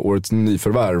av årets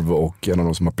nyförvärv och en av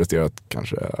de som har presterat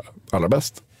kanske allra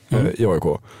bäst i AIK.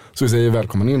 Så vi säger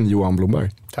välkommen in Johan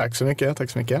Blomberg. Tack så mycket, tack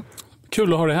så mycket.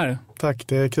 Kul att ha dig här. Tack,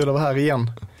 det är kul att vara här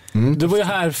igen. Du var ju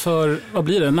här för, vad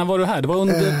blir det? När var du här? Det var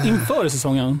inför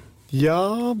säsongen.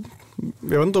 Ja,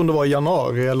 jag vet inte om det var i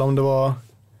januari eller om det var...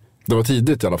 Det var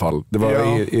tidigt i alla fall. Det var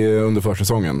under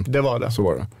försäsongen. Det var det. Så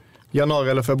var det. Januari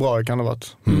eller februari kan det ha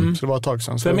varit. Så det var ett tag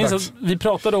sedan. Så jag minns att vi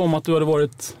pratade om att du hade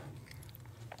varit...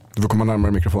 Du får komma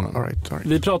närmare mikrofonen. All right.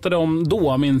 Vi pratade om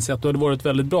då, minns jag, att du hade varit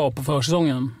väldigt bra på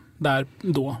försäsongen. Där,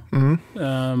 då.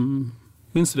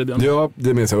 Minns du det, Björn? Ja,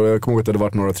 det minns jag. Jag kommer ihåg att det hade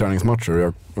varit några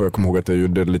träningsmatcher. Jag kommer ihåg att jag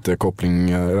gjorde lite koppling.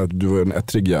 Du var en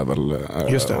ettrig jävel.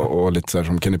 Just det. Och lite så här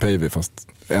som Kenny Pavey, fast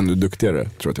ännu duktigare,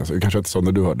 tror jag. Jag kanske inte sa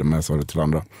när du hörde, men jag sa det till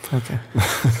andra. Okay.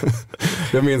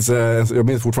 jag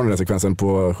minns fortfarande den sekvensen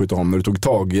på Skytteholm när du tog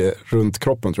tag runt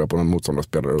kroppen, tror jag, på en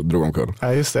motståndarspelare och drog omkull.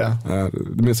 Ja, just det.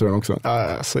 Du minns den också? Ja,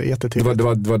 så jättetydligt. Det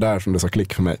var där som det sa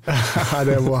klick för mig. Ja,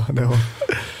 det var.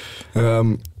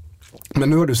 Men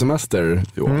nu har du semester,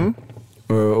 Johan.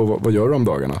 Och vad gör du om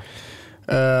dagarna?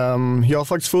 Jag har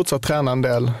faktiskt fortsatt träna en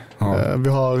del. Vi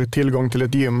har tillgång till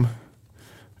ett gym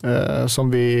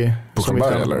som vi... På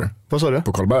Karlberg eller? Vad sa du?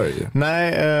 På Karlberg?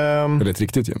 Nej. Eller ett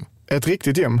riktigt gym? Ett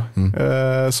riktigt gym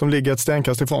som ligger ett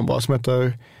stenkast ifrån bara, som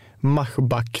heter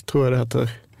Machback, tror jag det heter.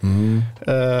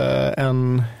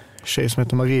 En tjej som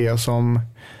heter Maria som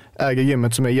äger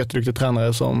gymmet, som är jätteduktig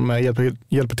tränare, som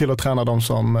hjälper till att träna dem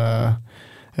som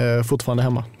fortfarande är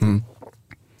hemma.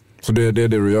 Så det är det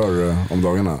du gör om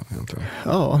dagarna egentligen?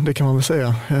 Ja, det kan man väl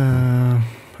säga.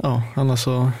 Annars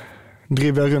så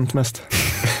driver jag runt mest.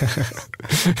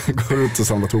 Går ut och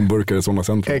samlar tomburkar i sådana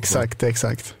centrum.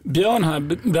 Exakt. Björn här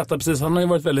berättade precis, han har ju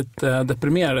varit väldigt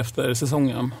deprimerad efter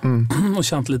säsongen. Och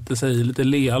känt lite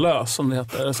lealös, som det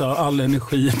heter. Alltså, all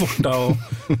energi är borta och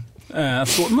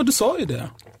men du sa ju det.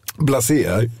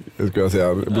 Blasé, skulle jag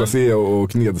säga. Blasé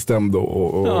och nedstämd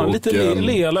och lite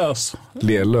lealös.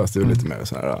 Lealös, det är lite mer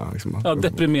så här liksom.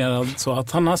 Deprimerad, så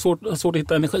att han har svårt att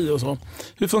hitta energi och så.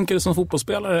 Hur funkar det som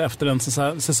fotbollsspelare efter en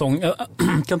säsong? Jag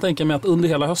kan tänka mig att under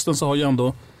hela hösten så har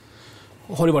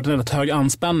det varit en rätt hög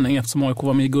anspänning, eftersom AIK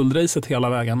var med i guldracet hela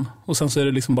vägen. Och sen så är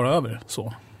det liksom bara över.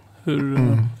 Så.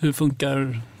 Hur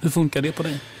funkar det på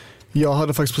dig? Jag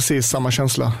hade faktiskt precis samma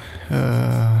känsla.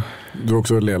 Du är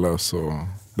också lealös och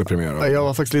deprimerad? Jag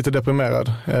var faktiskt lite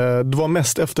deprimerad. Det var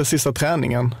mest efter sista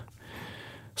träningen.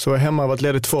 Så jag hemma, varit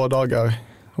ledig 2 dagar.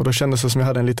 Och då kändes det som jag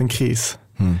hade en liten kris.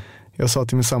 Jag sa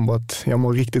till min sambo att jag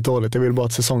mår riktigt dåligt. Jag vill bara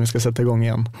att säsongen ska sätta igång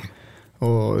igen.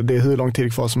 Och det är hur lång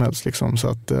tid kvar som helst liksom. Så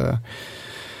att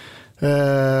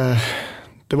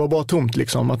det var bara tomt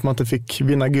liksom. Att man inte fick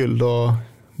vinna guld och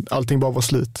allting bara var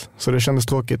slut. Så det kändes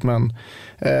tråkigt, men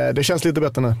det känns lite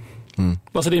bättre nu.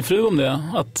 Vad säger din fru om det?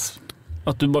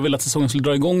 Att du bara vill att säsongen skulle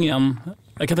dra igång igen?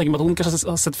 Jag kan tänka mig att hon kanske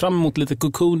har sett fram emot lite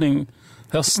cocooning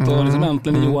höst och liksom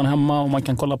äntligen är Johan hemma och man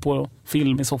kan kolla på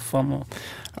film i soffan och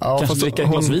kanske dricka ett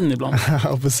glas vin ibland.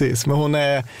 Ja, precis. Men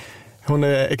hon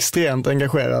är extremt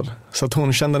engagerad, så att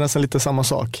hon kände nästan lite samma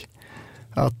sak.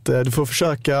 Att du får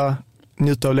försöka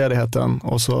njuta av ledigheten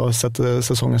och så sätter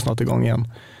säsongen snart igång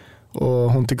igen.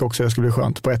 Och hon tycker också att det ska bli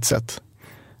skönt på ett sätt.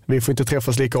 Vi får inte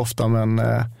träffas lika ofta, men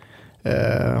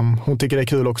hon tycker det är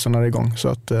kul också när det är igång. Så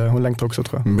att hon längtar också,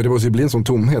 tror jag. Men det måste ju bli en sån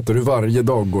tomhet där du varje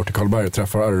dag går till Karlberg och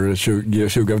träffar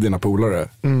 20 av dina polare.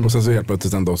 Och sen så helt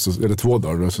plötsligt en dag, eller 2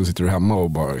 dagar, och så sitter du hemma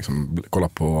och bara liksom kollar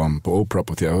på Oprah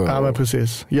på tv. Ja, men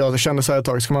precis. Jag kände så här ett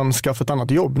tag, ska man skaffa ett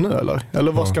annat jobb nu eller?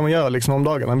 Eller vad ska man göra liksom om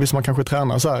dagarna? Visst, man kanske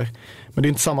tränar så här. Men det är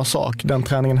inte samma sak, den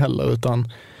träningen heller,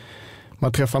 utan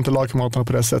man träffar inte lagkamraterna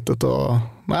på det sättet. Och,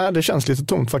 nej, det känns lite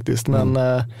tomt faktiskt. Men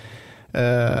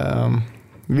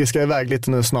vi ska iväg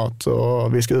lite nu snart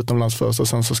och vi ska utomlands först och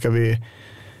sen så ska vi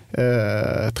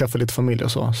träffa lite familj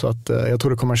och så. Så att, jag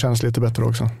tror det kommer kännas lite bättre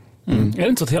också. Är det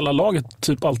inte så att hela laget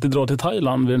typ alltid drar till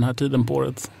Thailand vid den här tiden på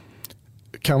året?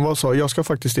 Kan vara så. Jag ska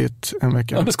faktiskt dit en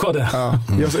vecka. Ja, det ska det. Ja.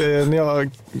 När jag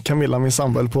Camilla, min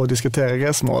sambo, på att diskutera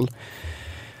resmål,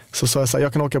 så sa jag så här,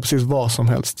 jag kan åka precis vad som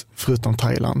helst förutom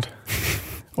Thailand.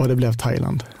 Och det blev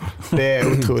Thailand. Det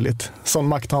är otroligt. Sån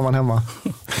makt har man hemma.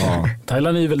 Ja.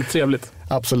 Thailand är ju väldigt trevligt.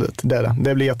 Absolut, det är det.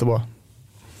 Det blir jättebra.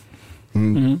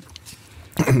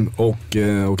 Och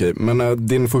okej, men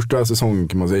din första säsong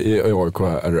kan man säga i AIK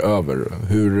är över.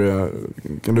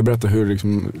 Kan du berätta hur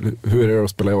är det att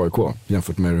spela i AIK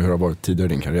jämfört med hur det har varit tidigare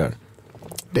i din karriär?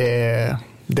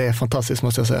 Det är fantastiskt,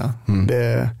 måste jag säga.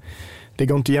 Det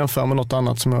går inte att jämföra med något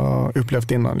annat som jag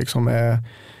upplevt innan, liksom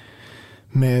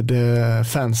med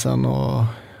fansen och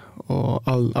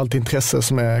allt intresse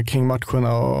som är kring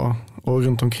matcherna och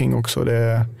runt omkring också.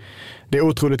 Det är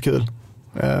otroligt kul.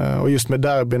 Och just med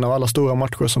derbyn och alla stora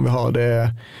matcher som vi har,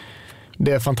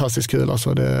 det är fantastiskt kul.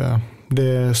 Alltså det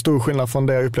är stor skillnad från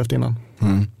det jag upplevt innan.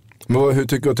 Men vad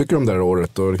tycker du om det här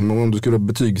året? Och liksom, om du skulle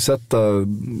betygsätta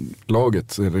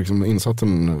laget, eller liksom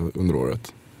insatsen under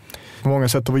året? På många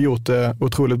sätt har vi gjort det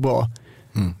otroligt bra.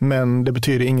 Men det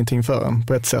betyder ingenting för en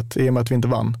på ett sätt, i och med att vi inte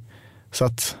vann. Så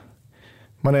att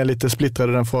man är lite splittrad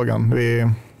i den frågan.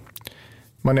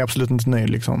 Man är absolut inte nöjd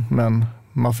liksom, men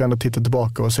man får ändå titta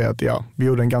tillbaka och säga att ja, vi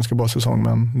gjorde en ganska bra säsong,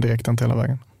 men det räckte inte hela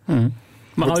vägen.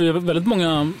 Man har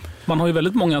ju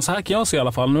väldigt många, så här kan jag se i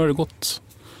alla fall, nu har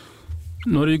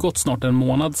det ju gått snart en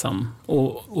månad sedan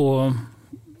och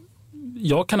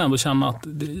jag kan ändå känna att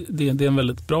det är en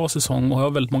väldigt bra säsong och jag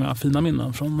har väldigt många fina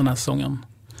minnen från den här säsongen.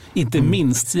 Inte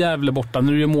minst Gävle borta,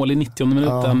 nu är det mål i 90:e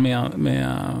minuten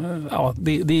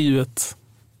det är ju ett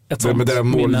sånt med det där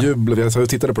måljublet, jag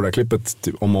tittade på det här klippet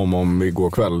typ, om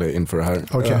igår kväll inför det här.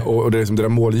 Okay. Och det är liksom det där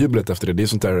måljublet efter det är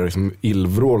sånt där liksom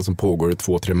illvrål som pågår i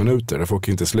 2-3 minuter där folk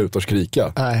inte slutar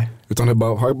skrika. Nej. Utan det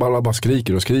bara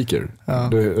skriker och skriker. Ja.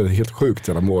 Det är helt sjukt,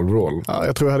 jävla målvrål. Ja,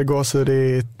 jag tror jag hade gåshud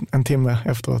i en timme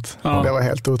efteråt. Ja. Det var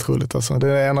helt otroligt alltså. Det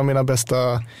är en av mina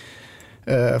bästa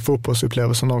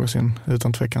fotbollsupplevelser någonsin,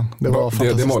 utan tvekan. Det var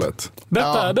fantastiskt. Det målet.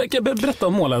 Berätta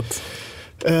om målet.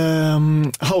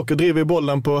 Hauke driver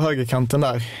bollen på högerkanten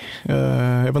där.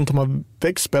 Jag vet inte om han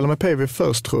växtspelar med Päivi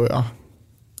först, tror jag.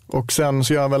 Och sen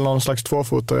så gör jag väl någon slags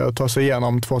tvåfotare. Jag tar sig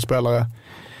igenom 2 spelare,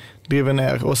 driver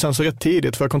ner. Och sen så rätt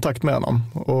tidigt får jag kontakt med honom.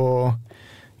 Och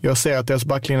jag ser att deras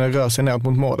backlinje rör sig ner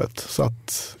mot målet. Så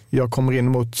att jag kommer in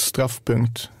mot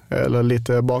straffpunkt, eller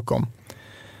lite bakom.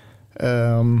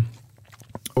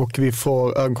 Och vi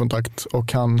får ögonkontakt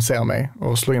och han ser mig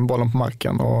och slår in bollen på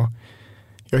marken. Och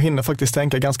jag hinner faktiskt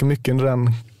tänka ganska mycket under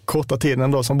den korta tiden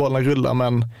ändå som bollen rullar,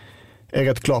 men är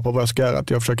rätt klar på vad jag ska göra. Att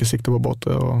jag försöker sikta på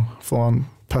bortre och få en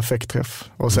perfekt träff.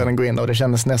 Och sedan gå in, och det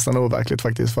kändes nästan overkligt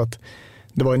faktiskt, för att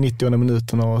det var i 90:e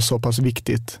minuten och så pass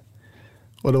viktigt.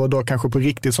 Och det var då kanske på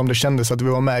riktigt som det kändes att vi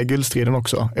var med i guldstriden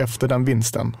också efter den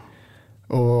vinsten.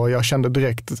 Och jag kände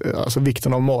direkt alltså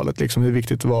vikten av målet, liksom, hur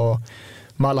viktigt det var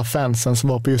med alla fansen som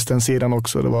var på just den sidan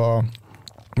också.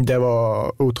 Det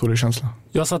var otrolig känsla.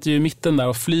 Jag satt ju i mitten där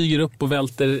och flyger upp och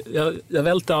välter. Jag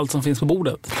välter allt som finns på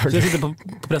bordet. Så jag sitter på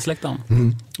pressläktaren.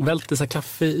 Välter så här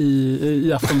kaffe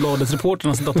i Aftonbladets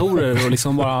reporternas datorer och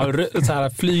liksom bara så här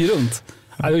flyger runt.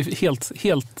 Det är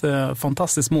helt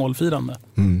fantastiskt målfirande.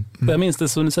 Jag minns det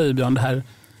som du säger, Björn, det här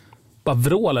bara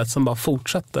vrålet som bara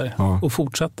fortsätter och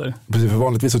fortsätter. Precis, för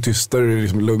vanligtvis så tystar det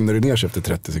liksom, lugnar det ner sig efter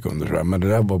 30 sekunder sådär. Men det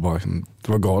där var bara,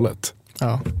 det var galet.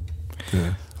 Ja.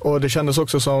 Och det kändes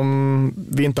också som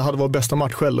vi inte hade vår bästa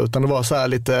match själv, utan det var så här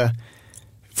lite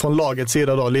från lagets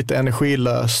sida då, lite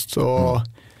energilöst, och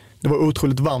det var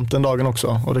otroligt varmt den dagen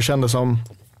också, och det kändes som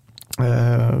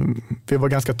vi var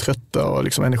ganska trötta och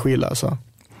liksom energilösa.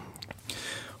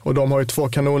 Och de har ju 2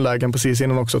 kanonlägen precis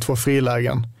innan också, 2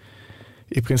 frilägen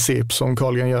i princip, som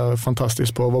Carlgren gör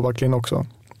fantastiskt på vår backlinje också.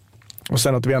 Och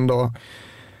sen att vi ändå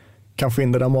kan få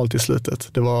in det där målet i slutet.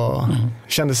 Det var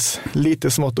kändes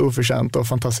lite smått oförtjänt och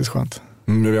fantastiskt skönt.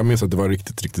 Jag minns att det var en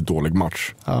riktigt dålig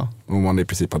match. Ja. Och man i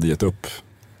princip hade gett upp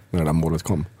när det där målet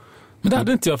kom. Men det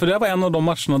hade inte jag, för det var en av de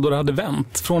matcherna då det hade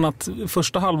vänt. Från att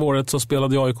första halvåret så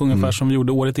spelade jag ungefär som vi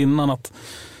gjorde året innan, att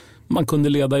man kunde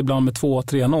leda ibland med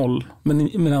 2-3-0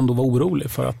 men ändå var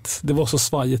orolig för att det var så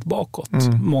svajigt bakåt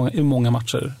i många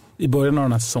matcher i början av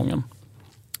den här säsongen.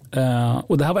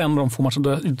 Och det här var en av de få matcher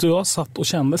där jag satt och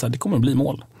kände så här, det kommer att bli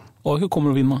mål. Och hur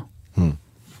kommer att vinna?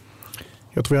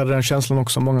 Jag tror vi hade den känslan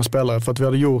också, många spelare, för att vi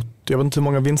hade gjort, jag vet inte hur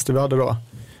många vinster vi hade då,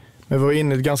 men vi var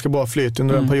inne i ett ganska bra flyt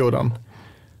under den perioden.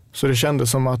 Så det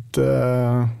kändes som att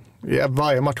i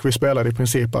varje match vi spelade i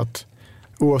princip, att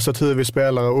oavsett hur vi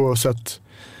spelar och oavsett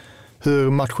hur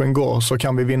matchen går så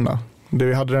kan vi vinna.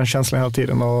 Vi hade den känslan hela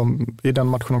tiden, och i den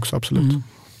matchen också, absolut.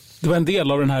 Det var en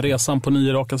del av den här resan på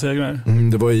 9 raka segrar.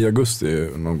 Det var i augusti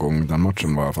någon gång den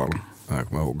matchen var i alla fall. Jag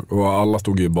kommer ihåg. Och alla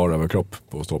stod ju bara över kropp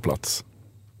på ståplats.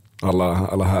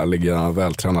 Alla härliga,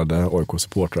 vältränade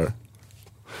AIK-supportrar.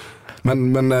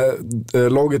 Men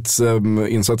lagets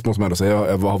insats måste man ändå säga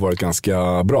har varit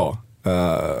ganska bra.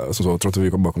 Så trots att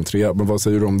vi kom bakom 3. Men vad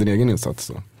säger du om din egen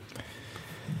insats då?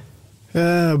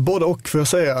 Både och, får jag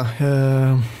säga.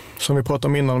 Som vi pratade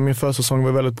om innan, min försäsong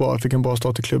var väldigt bra. Jag fick en bra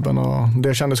start i klubben och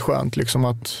det kändes skönt liksom,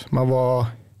 att man var,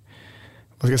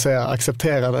 vad ska jag säga,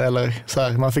 accepterad, eller så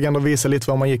här. Man fick ändå visa lite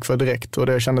vad man gick för direkt, och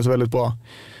det kändes väldigt bra.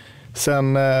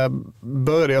 Sen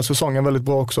började jag säsongen väldigt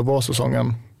bra också,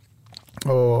 vårsäsongen.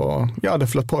 Och ja, det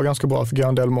flöt på ganska bra, fick göra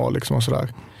en del mål liksom och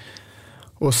sådär.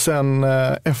 Och sen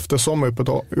efter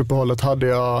sommaruppehållet hade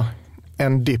jag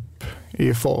en dipp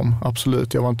i form,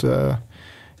 absolut.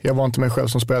 Jag var inte mig själv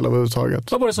som spelare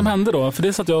överhuvudtaget. Vad var det som hände då? För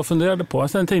det satt jag och funderade på.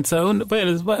 Jag tänkte så här,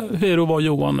 hur är det att vara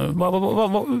Johan nu?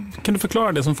 Kan du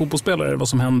förklara det som fotbollsspelare, vad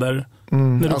som händer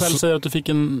när du själv säger att du fick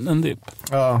en dipp?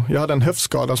 Ja, jag hade en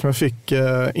höftskada som jag fick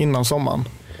innan sommaren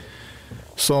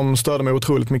som störde mig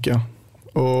otroligt mycket.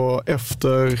 Och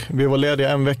vi var lediga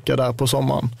en vecka där på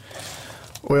sommaren.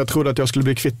 Och jag trodde att jag skulle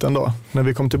bli kvitt ändå när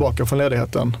vi kom tillbaka från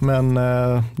ledigheten. Men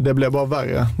det blev bara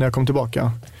värre när jag kom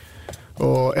tillbaka.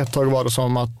 Och ett tag var det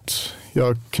som att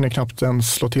jag kunde knappt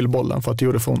ens slå till bollen för att det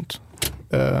gjorde för ont.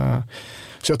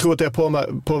 Så jag tror att det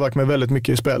påverkar mig väldigt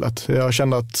mycket i spelet. Jag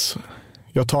kände att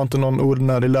jag tar inte någon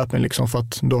onödig löpning liksom, för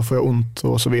att då får jag ont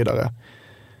och så vidare.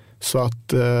 Så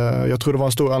att jag tror det var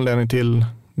en stor anledning till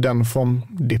den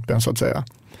formdippen så att säga.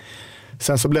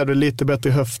 Sen så blev det lite bättre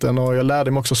i höften och jag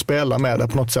lärde mig också spela med det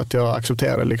på något sätt. Jag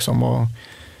accepterade liksom, och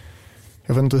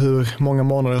jag vet inte hur många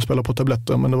månader jag spelade på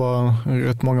tabletter, men det var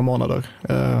rätt många månader.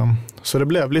 Så det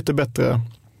blev lite bättre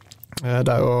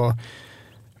där, och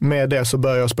med det så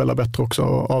började jag spela bättre också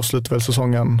och avslutade väl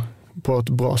säsongen på ett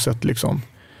bra sätt liksom.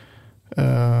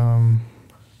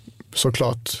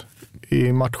 Såklart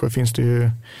i matcher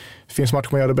finns matcher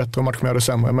man gör det bättre och matcher man gör det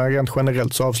sämre, men rent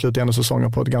generellt så avslutade jag ändå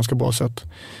säsongen på ett ganska bra sätt.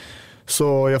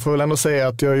 Så jag får väl ändå säga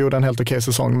att jag gjorde en helt okej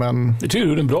säsong, men... Jag tycker du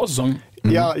gjorde en bra säsong.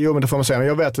 Ja, jo, men det får man säga. Men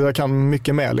jag vet att jag kan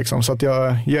mycket mer liksom, så att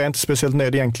jag är inte speciellt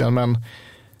nöjd egentligen, men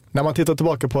när man tittar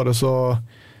tillbaka på det så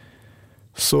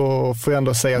får jag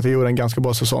ändå säga att jag gjorde en ganska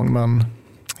bra säsong, men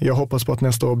jag hoppas på att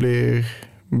nästa år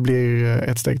blir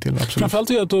ett steg till. Absolut. Framförallt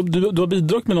är att du har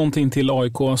bidragit med någonting till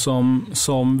AIK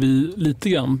som vi lite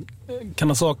grann kan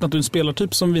ha saknat, en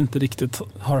spelartyp som vi inte riktigt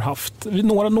har haft.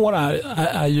 Några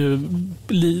är ju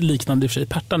liknande i och för sig.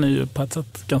 Pertan är ju på ett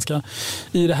sätt ganska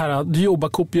i det här, du jobbar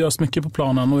kopiöst mycket på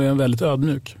planen och är väldigt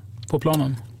ödmjuk på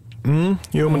planen.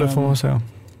 Jo, men det får man säga.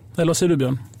 Eller vad säger du,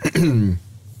 Björn?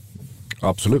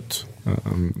 Absolut.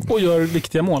 Och gör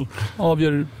viktiga mål.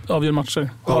 Avgör matcher.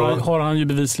 Har han ju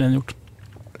bevisligen gjort.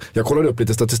 Jag kollade upp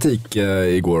lite statistik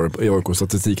igår i AIKs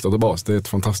statistikdatabas. Det är ett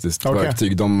fantastiskt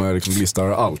verktyg. De liksom listar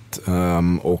allt.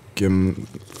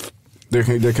 Det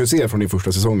kan jag se från din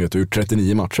första säsong att du har gjort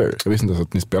 39 matcher. Jag visste inte ens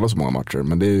att ni spelar så många matcher.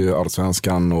 Men det är ju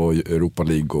Allsvenskan och Europa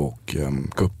League och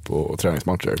cup och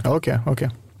träningsmatcher. Okej.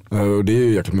 Det är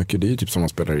ju jäkligt mycket. Det är ju typ som man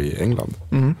spelar i England.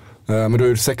 Men du har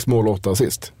ju 6 mål och 8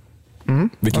 assist.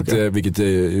 Vilket är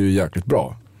ju jäkligt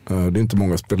bra. Det är inte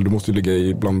många spel. Du måste ju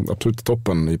ligga bland absolut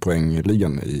toppen i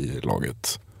poängligan i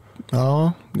laget.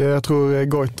 Ja, jag tror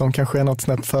Goitom kanske är något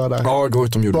snett för där. Ja,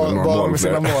 Goitom gjorde några bara mål. Med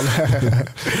sina mål.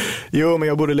 Jo, men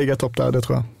jag borde ligga topp där, det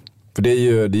tror jag. För det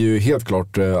är ju helt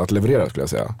klart att leverera, skulle jag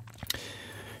säga.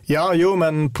 Ja, jo,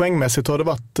 men poängmässigt har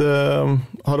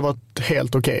det varit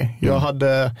helt okej. Jag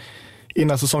hade,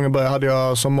 innan säsongen började, hade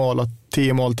jag som mål att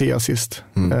 10 mål, 10 assist.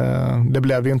 Det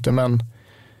blev ju inte, men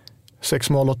 6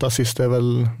 mål, 8 assist är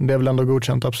väl ändå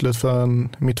godkänt absolut för en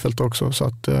mittfält också. Så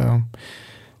att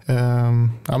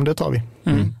ja, men det tar vi.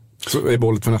 Så är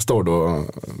målet för nästa år då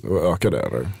ökar det,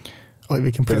 eller? Oj,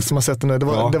 vilken press som har sett det nu. Det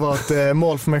var ett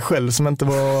mål för mig själv som inte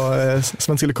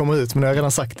skulle komma ut, men jag har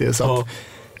redan sagt det. Så att,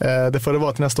 det får det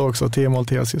vara till nästa år också, 10 mål,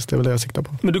 10 assist, det är väl det jag siktar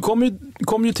på. Men du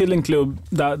kom ju till en klubb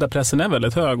där pressen är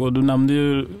väldigt hög, och du nämnde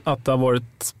ju att det har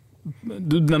varit,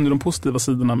 du nämnde de positiva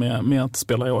sidorna med att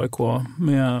spela i AIK,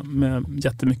 med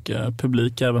jättemycket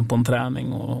publik även på en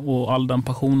träning och all den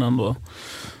passionen då.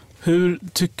 Hur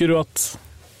tycker du att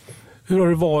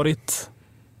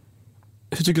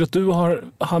du har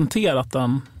hanterat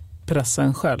den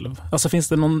pressen själv? Alltså finns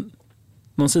det någon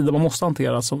sida man måste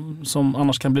hantera som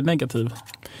annars kan bli negativ?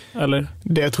 Eller?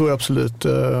 Det tror jag absolut.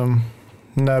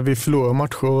 När vi förlorar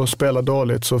matcher och spelar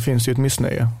dåligt så finns det ju ett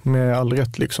missnöje med all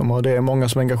rätt liksom. Och det är många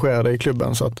som är engagerade i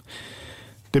klubben, så att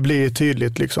det blir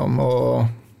tydligt liksom.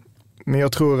 Men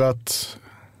jag tror att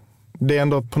det är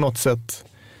ändå på något sätt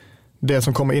det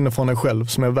som kommer inifrån en själv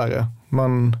som är värre.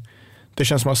 Det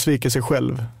känns som att man sviker sig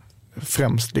själv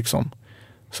främst liksom.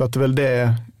 Så att det är väl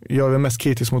det jag är mest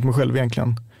kritisk mot mig själv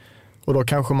egentligen. Och då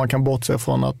kanske man kan bortse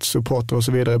från att supporter och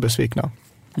så vidare är besvikna.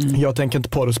 Jag tänker inte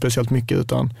på det speciellt mycket,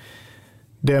 utan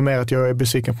det är mer att jag är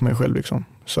besviken på mig själv liksom.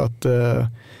 Så att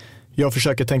jag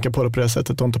försöker tänka på det på det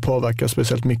sättet och inte påverka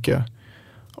speciellt mycket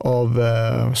av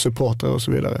supporter och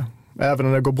så vidare. Även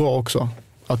om det går bra också.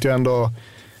 Att jag ändå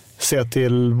ser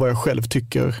till vad jag själv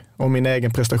tycker om min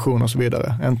egen prestation och så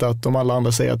vidare. Inte att de alla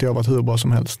andra säger att jag har varit hur bra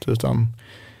som helst, utan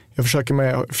jag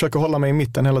försöker hålla mig i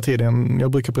mitten hela tiden.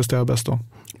 Jag brukar prestera bäst då.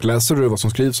 Läser du vad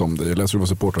som skrivs om dig? Läser du vad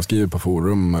supportrar skriver på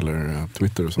forum eller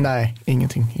Twitter och så? Nej,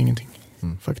 ingenting.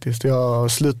 Faktiskt.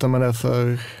 Jag slutade med det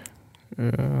för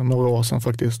några år sedan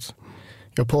faktiskt.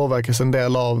 Jag påverkas en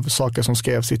del av saker som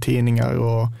skrevs i tidningar,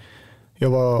 och jag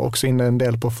var också inne en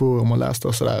del på forum och läste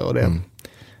och sådär. Och det,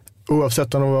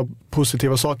 oavsett om det var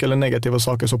positiva saker eller negativa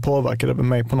saker, så påverkade det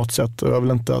mig på något sätt. Och jag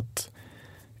vill inte att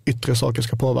yttre saker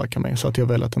ska påverka mig, så att jag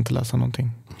väljer att inte läsa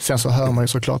någonting. Sen så hör man ju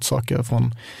såklart saker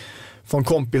från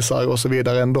kompisar och så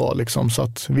vidare ändå liksom, så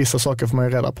att vissa saker får man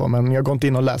ju reda på, men jag går inte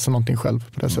in och läser någonting själv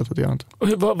på det sättet. Jag inte.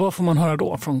 Och vad får man höra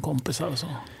då från kompisar och så?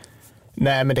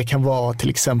 Nej, men det kan vara till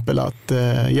exempel att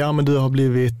men du har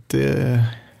blivit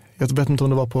jag vet inte om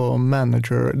det var på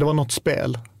Manager, det var något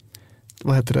spel.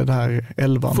 Vad heter det här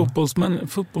 11?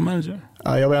 Fotbollmanager?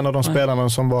 Ja, jag var en av de spelarna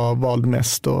som var vald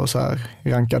mest och så här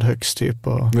rankad högst typ.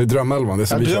 Men Drömelvan, det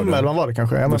som vi körde. Drömelvan var det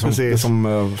kanske. Ja, det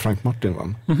som Frank Martin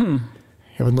vann.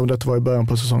 Jag vet inte om det var i början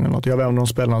på säsongen eller något. Jag var en av de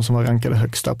spelarna som var rankade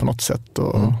högst där på något sätt.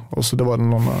 Och så det var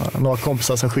några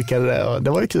kompisar som skickade det, och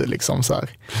det var ju kul liksom så här.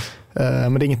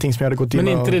 Men det är ingenting som jag hade gått in och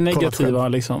kollat. Men inte det negativa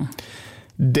själv. liksom?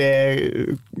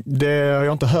 Det har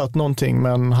jag inte hört någonting,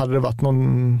 men hade det varit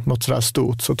något sådär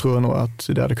stort så tror jag nog att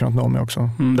det hade kunnat nå mig också.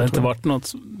 Det har inte varit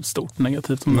något stort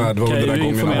negativt. Nej, det var den där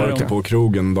gången han var på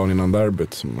krogen dagen innan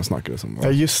derbyt som man snackade om. Ja,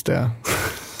 just det.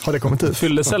 Har det kommit ut?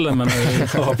 Fyllde cellen med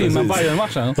innan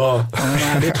Bayern-matchen? Ja.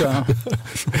 Nej, det tror jag.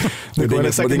 Det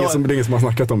är ingen som har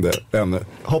snackat om det ännu.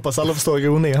 Hoppas alla förstår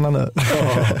ironierna nu.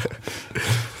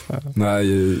 Nej,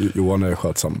 Johan är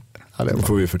skötsam. Det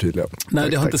får vi förtydliga. Nej,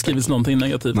 det har inte skrivits någonting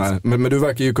negativt. Nej, men du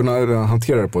verkar ju kunna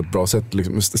hantera det på ett bra sätt.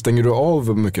 Liksom, stänger du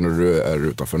av mycket när du är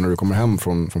utanför? När du kommer hem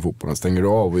från fotbollen, stänger du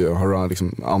av och har du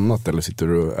liksom annat,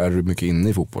 eller är du mycket inne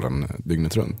i fotbollen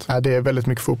dygnet runt? Ja, det är väldigt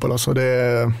mycket fotboll. Alltså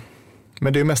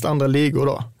men det är mest andra ligor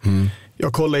då.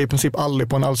 Jag kollar i princip aldrig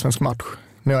på en allsvensk match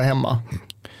när jag är hemma.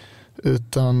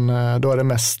 Utan då är det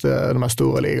mest de här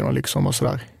stora ligorna liksom och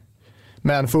sådär.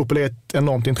 Men fotboll är ett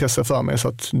enormt intresse för mig, så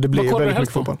att det blir väldigt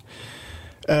mycket fotboll.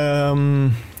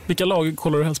 Vilka lag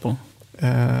kollar du helst på?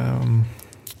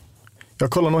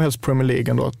 Jag kollar nog helst Premier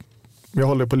League ändå. Jag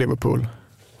håller på Liverpool.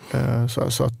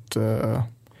 Så att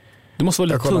det måste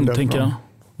vara lite tungt, tänker jag.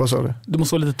 Vad sa du? Det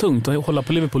måste vara lite tungt att hålla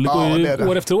på Liverpool. Det går ju det.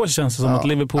 År efter år känns det som att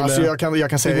Liverpool alltså jag kan säga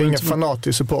att jag är ingen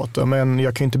fanatisk supporter, men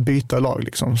jag kan inte byta lag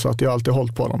liksom, så att jag har alltid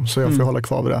hållit på dem, så jag får hålla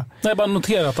kvar vid det. Jag har bara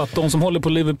noterat att de som håller på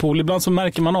Liverpool, ibland så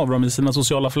märker man av dem i sina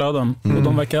sociala flöden och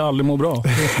de verkar aldrig må bra.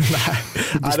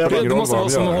 Det måste vara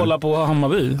som att hålla på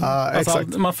Hammarby. Exakt.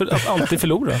 Att alltid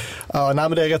förlora. Nej,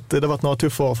 men det är rätt. Det har varit några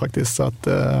tuffa år faktiskt, så att,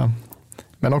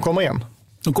 men de kommer igen.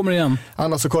 De kommer igen.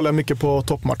 Annars så kollar jag mycket på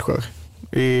toppmatcher.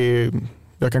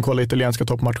 Jag kan kolla italienska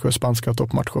toppmatcher, spanska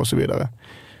toppmatcher och så vidare.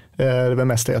 Det är väl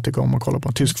mest det jag tycker om att kolla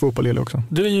på. Tysk fotboll gillar också.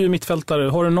 Du är ju mittfältare.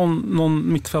 Har du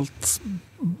någon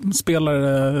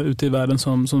mittfältspelare ute i världen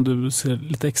som du ser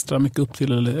lite extra mycket upp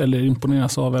till eller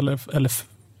imponeras av eller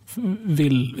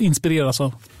vill inspireras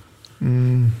av?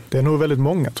 Det är nog väldigt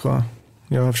många, tror jag.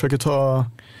 Jag försöker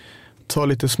ta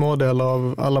lite smådelar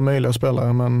av alla möjliga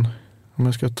spelare, men om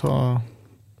jag ska ta...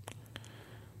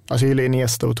 Alltså jag gillar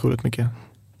Iniesta otroligt mycket.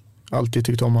 Alltid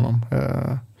tyckt om honom.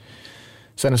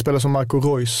 Sen en spelare som Marco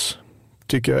Reus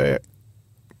tycker jag är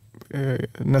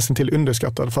nästan till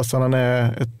underskattad fast han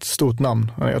är ett stort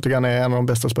namn. Jag tycker han är en av de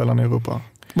bästa spelarna i Europa.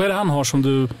 Vad är det han har som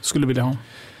du skulle vilja ha?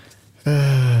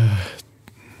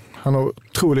 Han har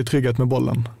otroligt trygghet med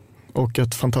bollen och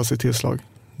ett fantastiskt tillslag.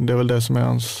 Det är väl det som är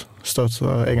hans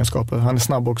största egenskaper. Han är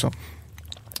snabb också.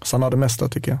 Så han har det mesta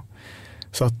tycker jag.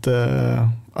 Så att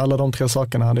alla de 3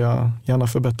 sakerna hade jag gärna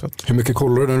förbättrat. Hur mycket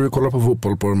kollar du när du kollar på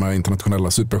fotboll på de här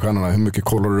internationella superstjärnorna? Hur mycket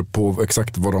kollar du på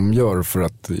exakt vad de gör för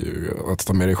att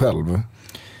ta med dig själv?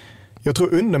 Jag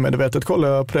tror undermedvetet kollar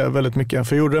jag på det väldigt mycket.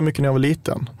 För jag gjorde det mycket när jag var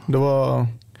liten.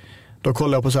 Då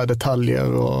kollade jag på så här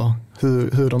detaljer och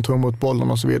hur de tog emot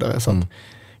bollen och så vidare. Så att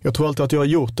jag tror alltid att jag har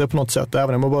gjort det på något sätt.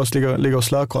 Även om jag bara ligger och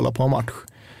slökollar på en match.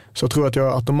 Så jag tror att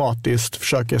jag automatiskt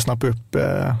försöker snappa upp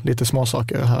lite små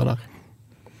saker här och där.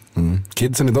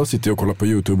 Kidsen idag sitter ju och kollar på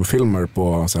YouTube-filmer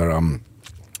på så här,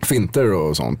 finter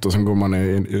och sånt. Och sen går man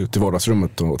ut i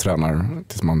vardagsrummet och tränar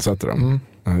tills man sätter dem.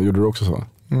 Gjorde du också så?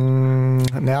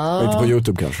 Inte på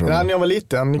YouTube kanske? Nej, när jag var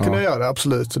liten kunde jag göra det,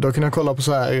 absolut. Då kunde jag kolla på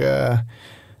så här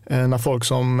när folk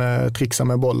som trixade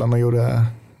med bollen och gjorde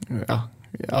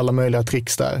alla möjliga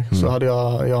tricks där. Så hade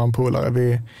jag en polare.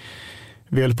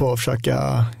 Vi höll på att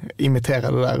försöka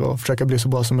imitera det där och försöka bli så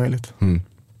bra som möjligt.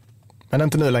 Men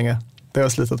inte nu längre. Det har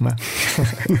jag slutat med.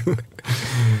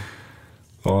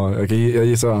 Ja, jag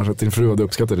gissar annars att din fru hade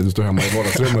uppskattat det. Du står hemma i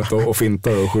vardagsrummet och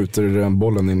fintar och skjuter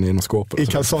bollen in i skåpet. I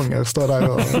kalsonger står där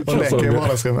och leker i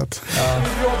vardagsrummet.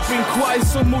 Robin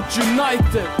Quaison mot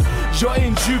United. Jag är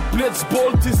en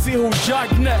djupledsboll till CH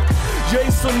Jagne. Jag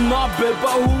är som Nabbe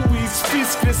Bahois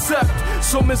fiskrecept.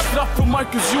 Som en straff från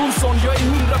Marcus Jonsson. Jag är 100%.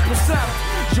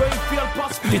 Jag är fel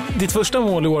pass. Ditt första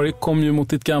mål i år kom ju mot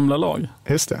ditt gamla lag.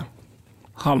 Just det.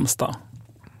 Halmstad.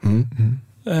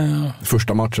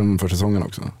 Första matchen för säsongen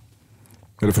också.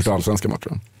 Eller första allsvenska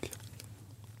matchen.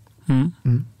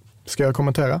 Ska jag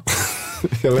kommentera?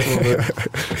 Jag vet inte.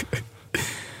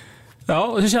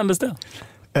 Ja, hur kändes det?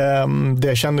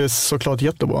 Det kändes såklart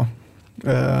jättebra.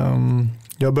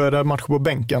 Jag började matchen på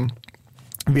bänken.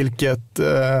 Vilket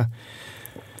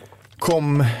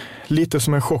kom lite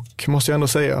som en chock, måste jag ändå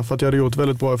säga. För att jag hade gjort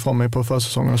väldigt bra ifrån mig på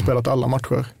försäsongen och spelat alla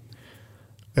matcher.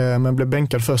 Men blev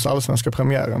bänkad första allsvenska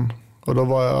premiären. Och då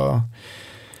var jag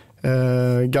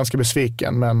ganska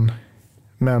besviken.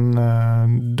 Men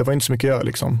det var inte så mycket att göra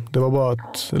liksom. Det var bara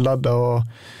att ladda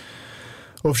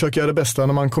och försöka göra det bästa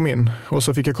när man kom in. Och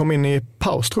så fick jag komma in i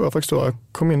paus tror jag faktiskt då. Jag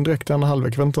kom in direkt i andra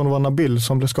halvlek. Jag vet inte om det var Nabil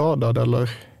som blev skadad eller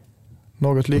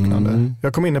något liknande.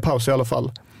 Jag kom in i paus i alla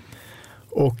fall.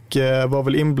 Och var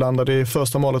väl inblandad i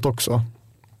första målet också.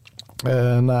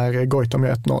 När Goitom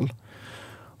gör 1-0.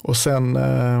 Och sen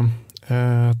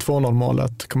 2-0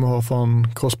 målet kommer jag ihåg från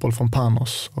crossboll från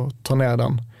Panos. Och tar ner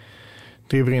den.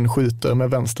 Driver in, skjuter med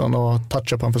vänstern och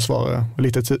touchar på en försvarare.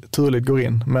 Lite turligt går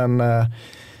in. Men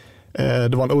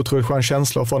det var en otroligt skön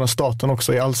känsla att få den starten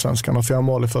också i allsvenskan och få göra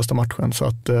mål i första matchen. Så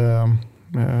att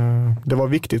det var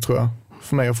viktigt tror jag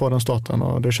för mig att få den starten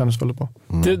och det kändes väldigt bra.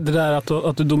 Det där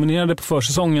att du dominerade på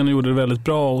försäsongen och gjorde det väldigt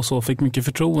bra och så fick mycket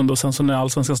förtroende och sen så när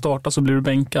allsvenskan startade så blir du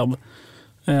bänkad.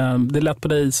 Det lät på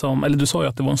dig som, eller du sa ju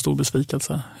att det var en stor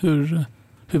besvikelse. Hur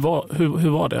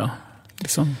var det?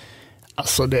 Liksom?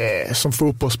 Alltså som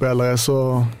fotbollsspelare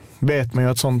så vet man ju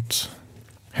att sånt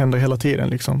händer hela tiden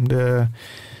liksom.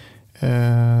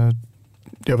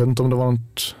 Jag vet inte om det var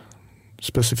något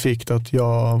specifikt att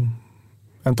jag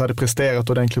inte hade presterat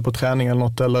ordentligt på träning eller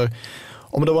något, eller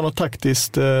om det var något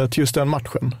taktiskt till just den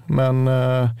matchen. Men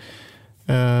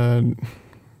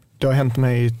det har hänt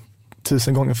mig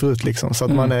 1000 gånger förut liksom, så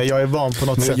att jag är van på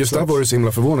något sätt. Just där var det så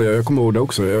himla förvånande. Jag kommer ihåg det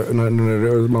också.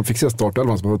 När man fick se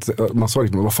startelvan så man sa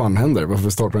liksom, vad fan händer? Varför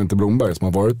startar inte Blomberg som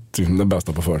har varit liksom den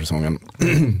bästa på försäsongen?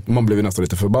 Man blev nästan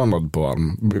lite förbannad på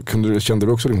honom. Kände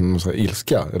du också liksom så här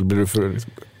ilska? Eller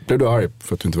blev du arg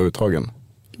för att du inte var uttagen?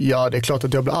 Ja, det är klart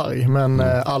att jag blev arg. Men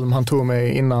Alm han tog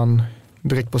mig innan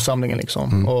direkt på samlingen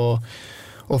liksom.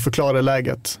 Och förklarade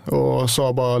läget. Och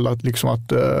sa bara liksom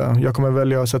att jag kommer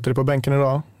välja att sätta dig på bänken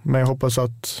idag. Men jag hoppas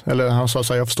att, eller han sa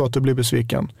så här, jag förstår att du blir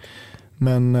besviken.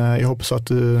 Men jag hoppas att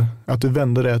du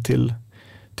vänder det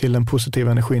till en positiv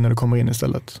energi när du kommer in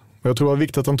istället. Och jag tror det var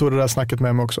viktigt att han tog det där snacket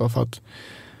med mig också. För att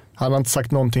han har inte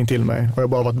sagt någonting till mig. Och jag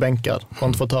bara varit bänkad. Och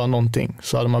inte fått höra någonting.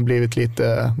 Så hade man blivit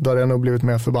då hade jag nog blivit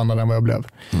mer förbannad än vad jag blev.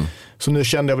 Så nu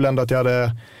kände jag väl ändå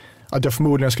att jag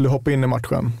förmodligen skulle hoppa in i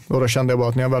matchen. Och då kände jag bara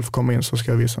att när jag väl får komma in så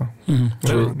ska jag visa.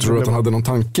 Tror du att han hade någon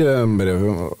tanke med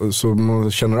det? Så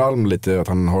man känner Alm lite att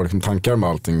han har liksom tankar med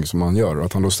allting som han gör. Och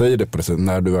att han då säger det på det sättet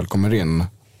när du väl kommer in.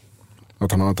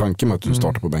 Att han har en tanke med att du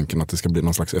startar på bänken. Att det ska bli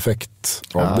någon slags effekt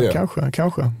av det.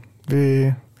 Kanske.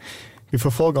 Vi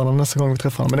får fråga honom nästa gång vi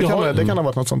träffar honom. Men det kan ha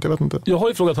varit något sånt, jag vet inte. Jag har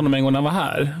ju frågat honom en gång när han var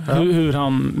här. Hur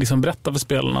han liksom berättar för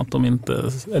spelarna att de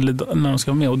inte, eller när de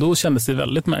ska vara med. Och då kändes det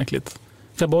väldigt märkligt.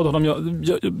 För jag bad honom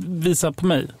visa på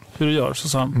mig hur du gör. Så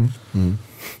sa han,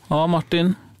 ja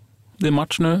Martin, det är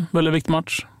match nu, väldigt viktig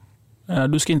match.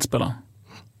 Du ska inte spela.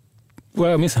 Och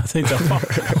jag minns att jag tänkte,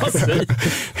 vad säger?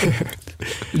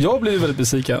 Jag blev väldigt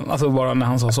besviken, alltså bara när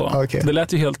han sa så. Okay. Det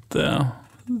lät ju helt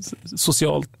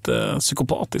socialt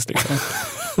psykopatiskt liksom.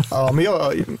 Ja, men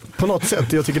på något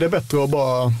sätt, jag tycker det är bättre att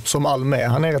bara som Alme,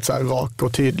 han är rätt så här rak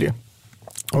och tydlig.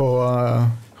 Och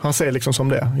han säger liksom som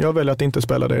det. Jag väljer att inte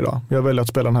spela det idag. Jag väljer att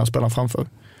spela den här spelaren framför.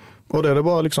 Och det är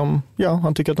bara liksom,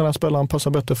 han tycker att den här spelaren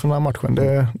passar bättre för den här matchen.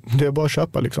 Det är bara att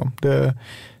köpa liksom. Det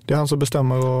är han som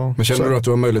bestämmer. Och men känner du att du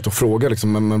har möjlighet att fråga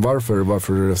liksom, men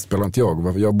varför spelar inte jag?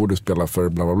 Varför jag borde spela för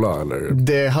bla bla bla? Eller?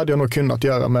 Det hade jag nog kunnat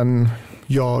göra, men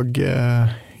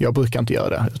jag brukar inte göra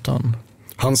det. Utan...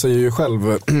 Han säger ju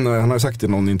själv, han har sagt i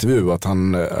någon intervju att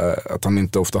han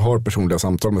inte ofta har personliga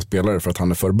samtal med spelare för att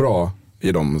han är för bra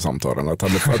i de samtalen, att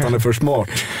han är för smart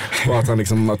och att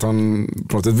han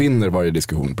på något sätt vinner varje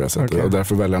diskussion på det sättet. Okay. Och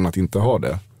därför väljer han att inte ha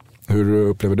det. Hur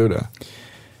upplever du det?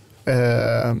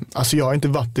 Alltså jag har inte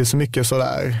varit i så mycket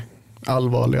sådär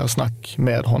allvarliga snack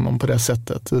med honom på det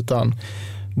sättet, utan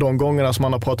de gångerna som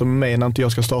han har pratat med mig när inte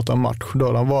jag ska starta en match, då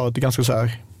har han varit ganska så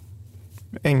här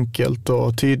enkelt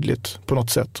och tydligt på något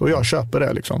sätt, och jag köper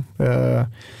det liksom.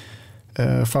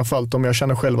 Framförallt om jag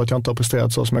känner själv att jag inte har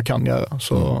presterat så som jag kan göra,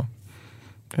 så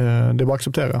det är bara att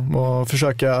acceptera och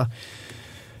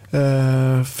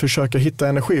försöka hitta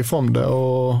energi från det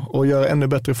och göra ännu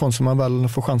bättre ifrån så man väl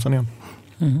får chansen igen.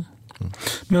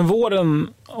 Men våren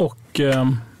och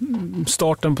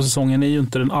starten på säsongen är ju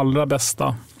inte den allra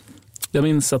bästa. Jag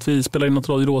minns att vi spelade in något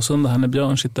Radio Råsunda här när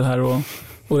Björn sitter här och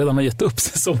redan har gett upp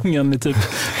säsongen i typ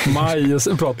maj och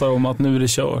sen pratar om att nu är det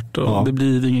kört och det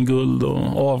blir ingen guld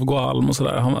och avgå Alm och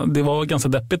sådär. Det var ganska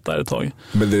deppigt där ett tag.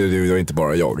 Men det var inte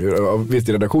bara jag. Visst,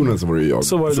 i redaktionen så var det ju jag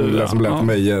som lät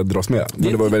mig dras med.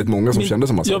 Men det var väldigt många som kände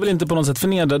samma sak. Jag vill inte på något sätt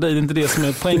förnedra dig, det är inte det som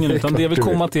är poängen, utan det jag vill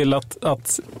komma till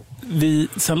att vi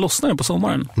sen lossnade på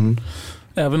sommaren.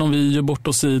 Även om vi gör bort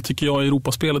oss i, tycker jag, i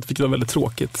Europaspelet, vilket var väldigt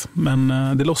tråkigt. Men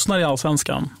det lossnar i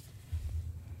Allsvenskan.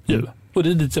 Och det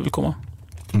är dit jag vill komma.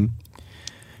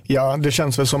 Ja, det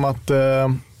känns väl som att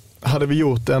hade vi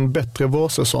gjort en bättre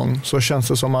vårsäsong, så känns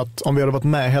det som att om vi hade varit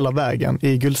med hela vägen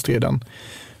i guldstriden,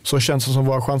 så känns det som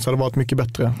våra chanser hade varit mycket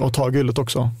bättre att ta guldet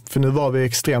också. För nu var vi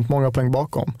extremt många poäng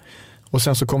bakom. Och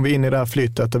sen så kom vi in i det här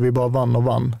flytet där vi bara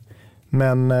vann.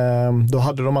 Men då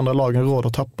hade de andra lagen råd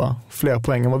att tappa fler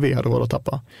poäng än vad vi hade råd att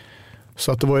tappa.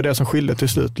 Så att det var ju det som skilde till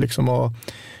slut liksom. Och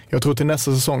jag tror till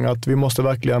nästa säsong att vi måste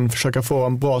verkligen försöka få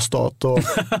en bra start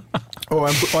och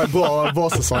en bra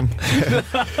vårsäsong.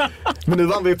 Men nu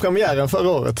vann vi premiären förra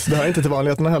året. Det har inte till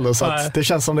vanligheterna heller. Så att det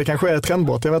känns som det kanske är ett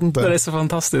trendbrott, jag vet inte. Det är så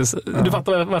fantastiskt. Du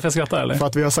fattar varför jag skrattar, eller? För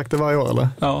att vi har sagt det varje år, eller?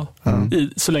 Ja,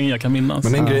 så länge jag kan minnas.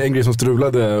 Men en grej som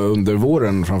strulade under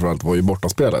våren framförallt var ju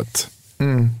bortaspelet.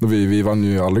 Vi vann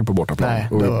ju aldrig på bortaplan. Nej,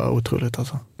 det var otroligt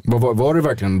alltså. Var det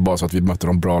verkligen bara så att vi mötte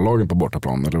de bra lagen på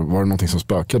bortaplan, eller var det någonting som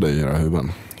spökade i era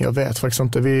huvuden? Jag vet faktiskt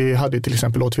inte. Vi hade ju till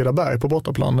exempel Åtvidaberg på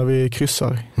bortaplan när vi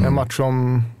kryssar. En match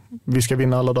som vi ska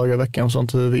vinna alla dagar i veckan, och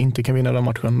sånt vi inte kan vinna den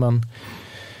matchen. Men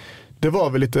det var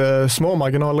väl lite små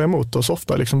marginaler emot oss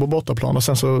ofta liksom på bortaplan, och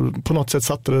sen så på något sätt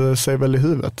satte det sig väl i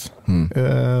huvudet.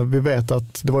 Vi vet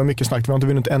att det var mycket snack. Vi har inte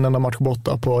vunnit en enda match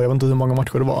borta på, jag vet inte hur många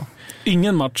matcher det var.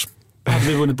 Ingen match hade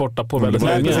vi vunnit borta på väldigt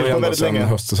länge. Det var väldigt länge.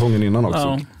 Höstsäsongen innan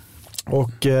också.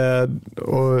 Ja.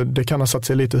 Och det kan ha satt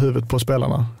sig lite i huvudet på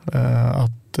spelarna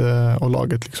och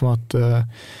laget liksom, att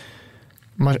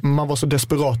man var så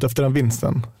desperat efter den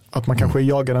vinsten att man kanske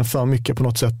jagade den för mycket på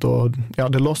något sätt, och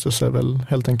det låste sig väl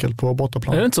helt enkelt på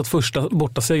bortaplan. Är det inte så att första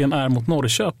bortasegern är mot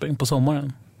Norrköping på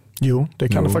sommaren? Jo, det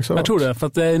kan det faktiskt vara. Jag tror det, för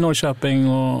att det är Norrköping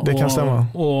det kan stämma.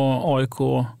 Och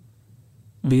AIK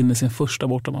vinner sin första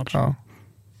bortamatch. Ja.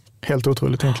 Helt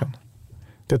otroligt egentligen.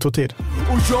 Det tog tid.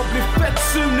 Och jag blir fett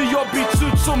sur när jag byts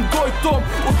ut som Goitom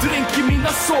och dränker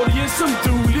mina sorger som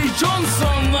Dooley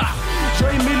Johnson. Jag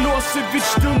är Milosevic,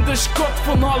 dunderskott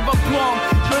från halva plan.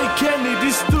 Jag är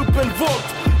Kennedys dubbelvolt.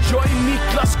 Jag är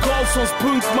Niklas Karlssons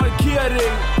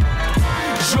punktmarkering.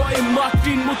 Jag är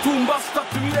Martin Mutumbas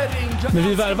tatuering. Men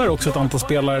vi värvar också ett antal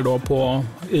spelare då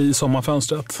i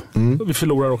sommarfönstret. Vi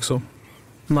förlorar också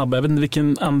Nabbe. Jag vet inte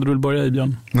vilken ände du vill börja i,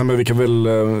 Björn. Nej, men vi kan väl,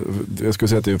 jag skulle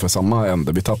säga att det är ungefär samma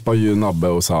ände. Vi tappar ju Nabbe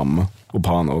och Sam och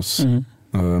Panos.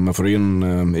 Men får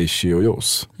in Ishi och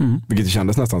Jos. Vilket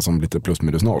kändes nästan som lite plus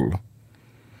minus noll.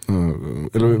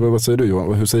 Eller vad säger du,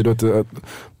 Johan? Hur säger du att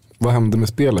vad hände med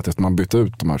spelet efter man bytte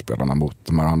ut de här spelarna mot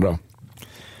de här andra?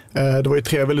 Det var ju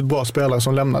 3 väldigt bra spelare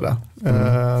som lämnade.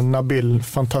 Nabil,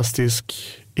 fantastisk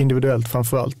individuellt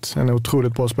framförallt. En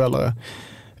otroligt bra spelare.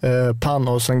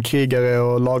 Panos, en krigare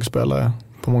och lagspelare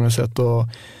på många sätt. Och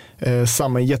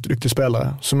Sam, en jätteduktig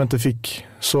spelare som inte fick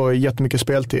så jättemycket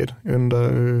speltid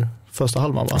under första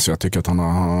halvan. Va? Alltså jag tycker att han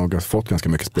har fått ganska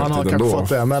mycket speltid. Han har kanske fått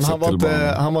det, men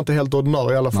han var inte helt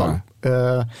ordinarie i alla fall.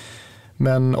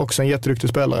 Men också en jätteduktig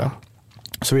spelare.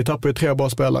 Så vi tappade 3 bra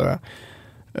spelare.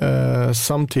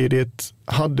 Samtidigt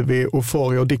hade vi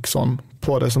Ofori och Dixon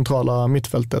på det centrala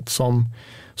mittfältet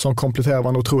som kompletterar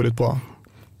varandra otroligt bra.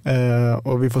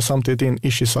 Och vi får samtidigt in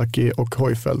Ishizaki och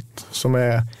Højfeldt som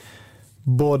är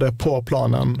både på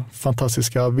planen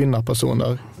fantastiska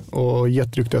vinnarpersoner och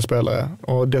jätteduktiga spelare.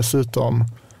 Och dessutom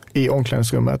i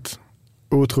omklädningsrummet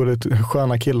otroligt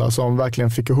sköna killar som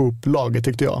verkligen fick ihop laget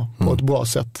tyckte jag på ett bra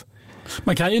sätt.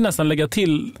 Man kan ju nästan lägga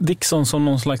till Dixon som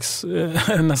någon slags,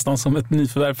 nästan som ett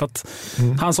nyförvärv för att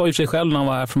han sa ju för sig själv när han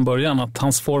var här från början att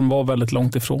hans form var väldigt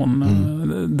långt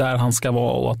ifrån där han ska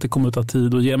vara och att det kommer att ta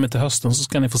tid och ge mig till hösten så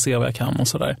ska ni få se vad jag kan och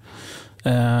sådär.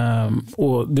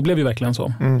 Och det blev ju verkligen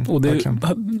så. Och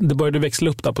det började växla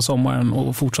upp där på sommaren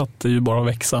och fortsatte ju bara att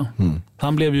växa.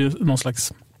 Han blev ju någon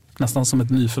slags, nästan som ett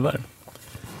nyförvärv.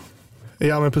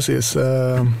 Ja men precis.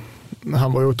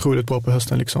 Han var ju otroligt bra på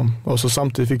hösten liksom. Och så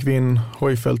samtidigt fick vi in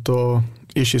Højfeldt och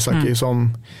Ishizaki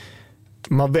som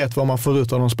man vet vad man får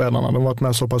ut av de spelarna. De har varit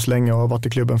med så pass länge och har varit i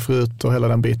klubben förut och hela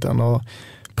den biten och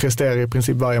presterar i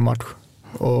princip varje match.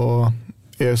 Och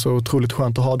det är så otroligt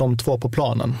skönt att ha de 2 på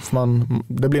planen. För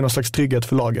det blir någon slags trygghet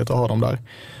för laget att ha dem där.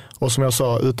 Och som jag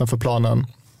sa, utanför planen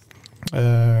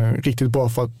riktigt bra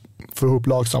för att få ihop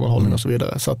lagsammanhållning och så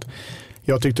vidare. Så att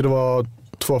jag tyckte det var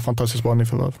 2 fantastiskt bra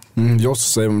nyförvärv.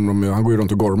 Joss han går ju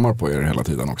runt och gormar på er hela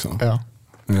tiden också. Ja.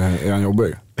 Är han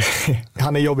jobbig?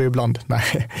 Han är jobbig ibland.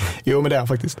 Nej. Jo men det är han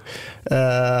faktiskt.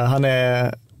 Han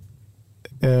är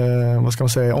vad ska man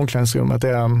säga, omklädningsrummet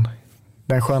är han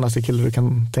den skönaste killen du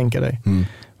kan tänka dig.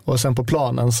 Och sen på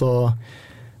planen så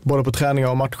både på träningar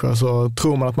och matcher så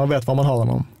tror man att man vet vad man har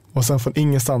honom. Och sen från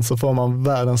ingenstans så får man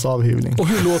världens avhyvling. Och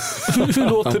hur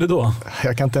låter det då?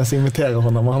 Jag kan inte ens imitera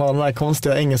honom. Han har den här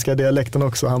konstiga engelska dialekten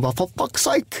också. Han bara, for fuck's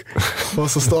sake!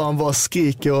 Och så står han bara och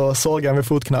skriker och sågar med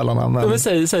fotknallarna. Men... Jag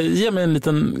vill säga, ge mig en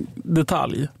liten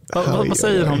detalj. Vad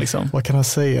säger han liksom? Vad kan han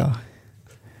säga?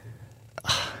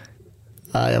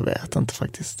 Nej, jag vet inte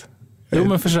faktiskt. Jo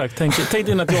men försök, tänk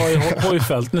in att jag är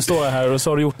Højfeldt. Nu står jag här och så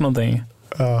har du gjort någonting.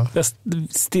 Jag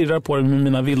stirrar på det med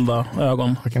mina vilda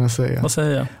ögon. Vad kan jag säga? Vad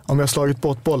säger jag? Om jag har slagit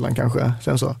bort bollen kanske.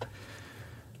 Sen så.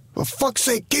 For fuck's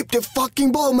sake, keep the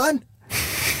fucking ball man!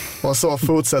 Och så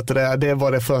fortsätter det. Det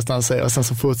var det första han säger. Och sen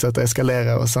så fortsätter det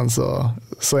eskalera. Och sen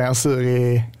så är han sur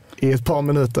i ett par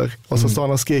minuter. Och så står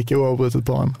han och skriker oavbrutet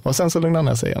på honom. Och sen så lugnar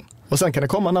han sig igen. Och sen kan det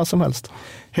komma när som helst.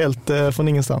 Helt från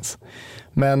ingenstans.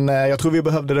 Men jag tror vi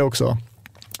behövde det också.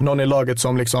 Någon i laget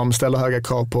som liksom ställer höga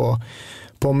krav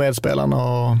på medspelarna.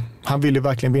 Och han vill ju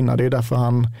verkligen vinna. Det är därför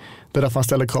han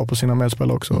ställer krav på sina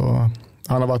medspelare också. Och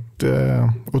han har varit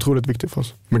otroligt viktig för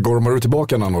oss. Men gormar du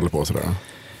tillbaka när han håller på sådär?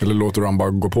 Eller låter du han bara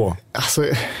gå på? Alltså,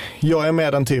 jag är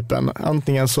med den typen.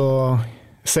 Antingen så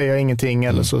säger jag ingenting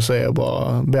eller så säger jag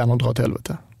bara be han dra till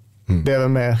helvete. Det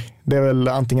är väl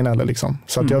antingen eller liksom.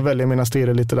 Så att jag väljer mina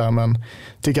strider lite där, men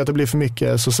tycker att det blir för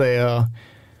mycket så säger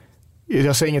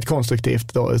jag säger inget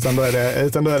konstruktivt då, utan då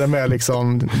är det mer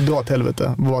liksom dra till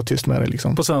helvete, var tyst med det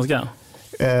liksom. På svenska?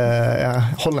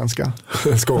 Holländska.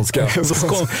 Skånska.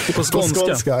 På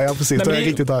skånska. Ja precis, det är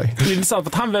riktigt arg. Det är intressant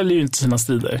att han väljer ju inte sina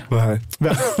strider. Nej.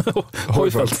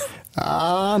 Højfeldt.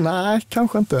 Nej,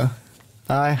 kanske inte.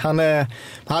 Nej, han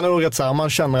är nog rätt så här, man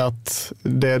känner att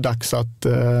det är dags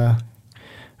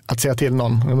att säga till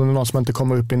någon som inte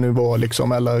kommer upp i nivå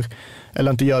liksom, eller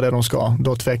inte gör det de ska,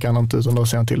 då tvekar han inte utan då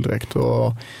säger han till direkt.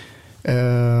 Och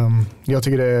jag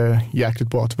tycker det är jäkligt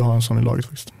bra att vi har en sån i laget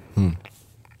faktiskt.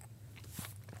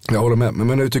 Jag håller med,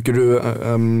 men hur tycker du,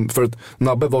 för att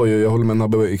Nabbe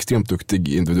var extremt duktig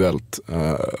individuellt,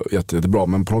 jättebra,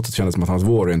 men på något sätt kändes det som att hans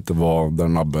vår inte var där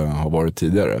Nabbe har varit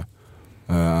tidigare.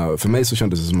 För mig så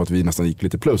kändes det som att vi nästan gick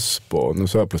lite plus på, nu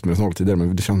sa jag plus minus noll tidigare,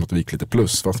 men det kändes som att vi gick lite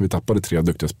plus, fast vi tappade 3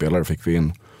 duktiga spelare fick vi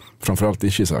in framförallt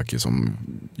Ishizaki som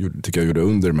tycker jag gjorde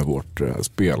under med vårt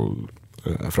spel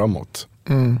framåt.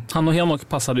 Han och Henok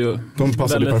passade ju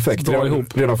perfekt bra ihop.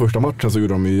 Redan första matchen så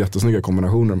gjorde de ju jättesnygga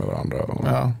kombinationer med varandra.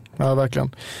 Ja,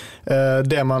 verkligen.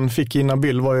 Det man fick in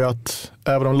Nabil var ju att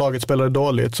även om laget spelade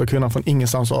dåligt så kunde han från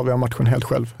ingenstans avgöra matchen helt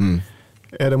själv.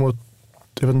 Är det mot,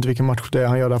 jag vet inte vilken match det är,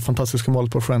 han gör det fantastiska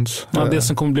målet på Friends. Ja, det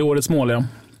som kommer bli årets mål, ja.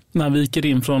 När han viker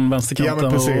in från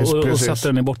vänsterkanten och sätter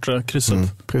den i bortre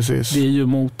krysset. Precis. Det är ju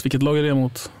mot, vilket lag är det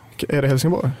mot? Är det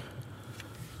Helsingborg?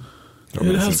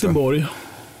 Är det Helsingborg?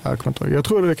 Jag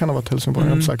tror det kan ha varit Helsingborg,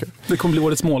 jag är inte säker. Det kommer bli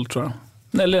årets mål, tror jag.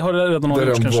 Eller har det redan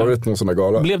avgjorts kanske? Det har varit någon sån där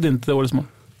gala. Blev det inte årets mål?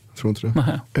 Jag tror inte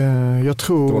det. Jag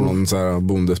tror... Det var någon så här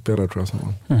bondespelare, tror jag, som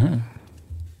var.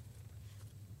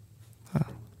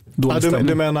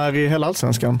 Du menar i hela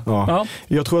allsvenskan? Ja.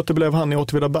 Jag tror att det blev han i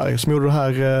Åtvidaberg som gjorde det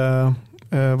här,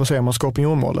 vad säger man,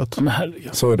 skorpionmålet.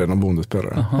 Så är det, någon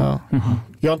bondespelare. Ja.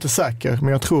 Jag är inte säker,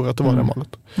 men jag tror att det var det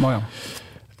målet. Ja.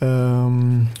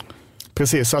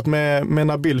 Precis, så att med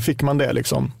Nabil fick man det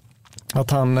liksom.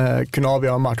 Att han kunde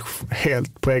avgöra match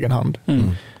helt på egen hand.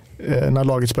 När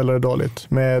laget spelade dåligt.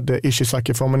 Med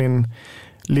Ishizaki får man in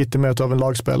lite mer av en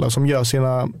lagspelare som gör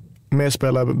sina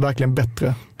medspelare verkligen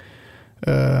bättre.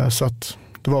 Så att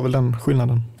det var väl den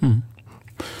skillnaden.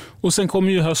 Och sen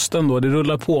kommer ju hösten då, det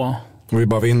rullar på. Och vi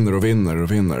bara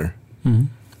vinner.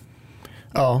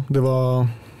 Ja, det var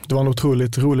en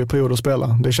otroligt rolig period att spela.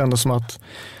 Det kändes som att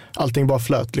allting bara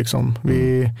flöt liksom.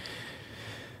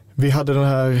 Vi hade den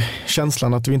här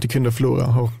känslan att vi inte kunde förlora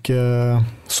och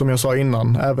som jag sa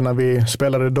innan, även när vi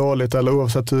spelade dåligt eller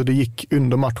oavsett hur det gick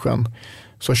under matchen,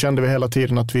 så kände vi hela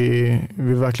tiden att vi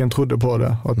verkligen trodde på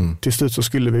det och till slut så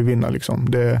skulle vi vinna liksom.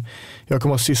 Jag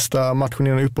kommer ihåg sista matchen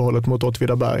innan uppehållet mot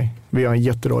Åtvidaberg. Vi har en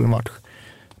jättedålig match.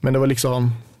 Men det var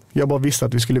liksom, jag bara visste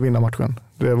att vi skulle vinna matchen.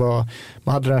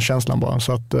 Man hade den här känslan bara,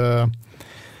 så att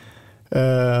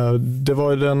det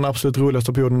var den absolut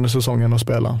roligaste perioden under säsongen att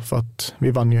spela, för att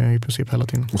vi vann ju i princip hela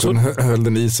tiden. Och sen höll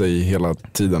den i sig hela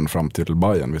tiden fram till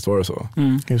Bayern, visst var det så?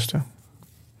 Just det.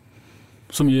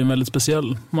 Som ju är en väldigt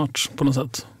speciell match på något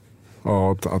sätt.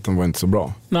 Ja, att den var inte så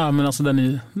bra. Nej, men alltså den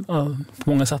är på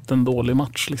många sätt en dålig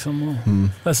match liksom.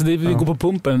 Alltså vi går på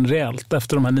pumpen rejält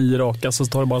efter de här 9 raka, så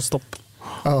tar det bara stopp.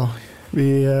 Ja,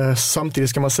 samtidigt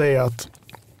ska man säga att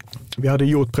vi hade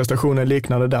gjort prestationer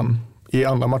liknande den i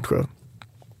andra matcher.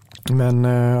 Men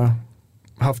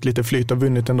haft lite flyt och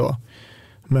vunnit ändå.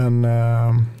 Men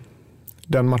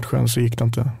den matchen så gick det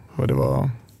inte. Och det var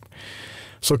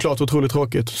såklart otroligt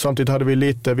tråkigt. Samtidigt hade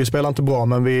vi spelade inte bra,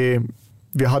 men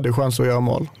vi hade chans att göra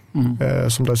mål.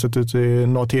 Som det har sett ut i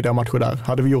några tidigare matcher där.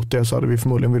 Hade vi gjort det så hade vi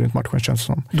förmodligen vunnit matchen, känns det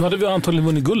som. Då hade vi antagligen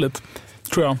vunnit guldet,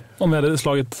 tror jag, om vi hade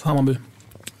slagit Hammarby.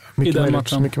 Mycket i den möjligt,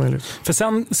 matchen. mycket möjligt. För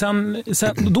sen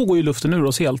då går ju luften ur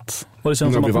oss helt. Och det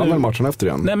känns som vi att vann matchen efter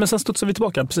igen. Nej, men sen studsade vi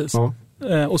tillbaka, precis. Ja.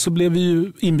 Och så blev vi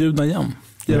ju inbjudna igen.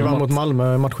 Vi vann mot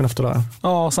Malmö matchen efter det.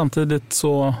 Ja, samtidigt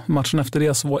så matchen efter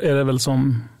det så är det väl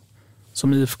som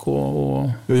IFK och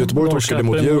Göteborg torskade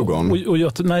mot Djurgården.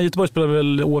 Nej, Göteborg spelade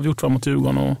väl oavgjort mot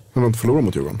Djurgården. Och men de inte förlorade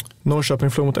mot Djurgården?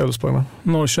 Norrköping förlorade mot Elfsborg.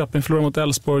 Norrköping förlorade mot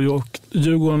Elfsborg och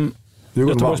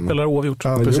Göteborg spelar oavgjort.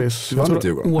 Ja, precis. Jag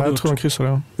tror de kryssade.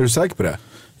 Ja. Är du säker på det?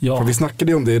 Ja. För vi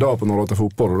snackade ju om det idag på 08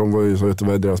 fotboll och de var ju så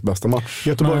Göteborg deras bästa match.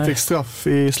 Göteborg fick straff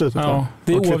i slutet. Ja,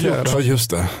 det är oavgjort. Ja,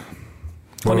 just det.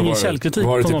 Har ni ingen källkritik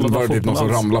var det på 08 fotboll? Var det typ någon som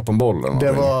alls? ramlade på en boll?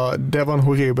 Det var en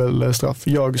horribel straff.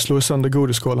 Jag slog sönder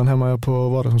godisskålen hemma på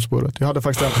vardagsrumsbordet. Jag hade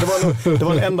faktiskt det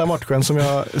var den enda matchen som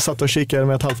jag satt och kikade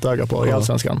med ett halvt öga på i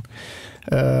Allsvenskan.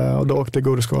 Och då åkte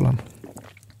godisskålen.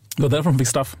 Det var därför de fick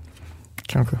straff.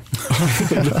 Kanske.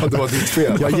 Det var ditt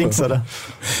fel. Jag jinxade.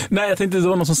 Nej, jag tänkte det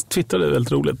var någon som twittrade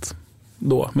väldigt roligt.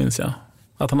 Då minns jag.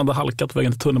 Att han hade halkat på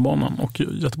vägen till tunnelbanan och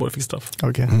Göteborg fick straff.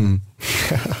 Okej.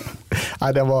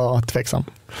 Nej, den var tveksam.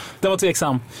 Den var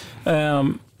tveksam.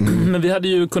 Men vi hade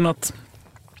ju kunnat...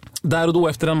 Där och då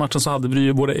efter den matchen så hade vi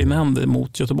ju både in händer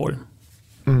mot Göteborg.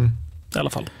 I alla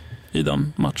fall. I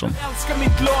den matchen. Jag älskar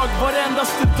mitt lag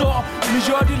varendaste dag. Men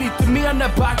gör det lite mer när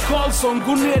Bert Karlsson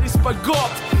går ner i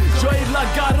spagat. Jag är La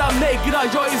Garra Negra,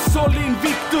 jag är Sol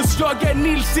Invictus, jag är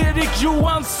Nils-Erik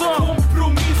Johansson.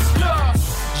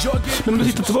 Kompromisslös. Men om du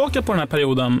tittar tillbaka på den här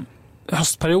perioden,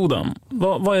 höstperioden,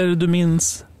 vad är det du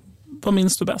minns? Vad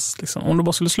minns du bäst? Liksom? Om du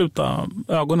bara skulle sluta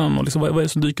ögonen och liksom, vad är det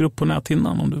som dyker upp på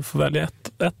näthinnan om du får välja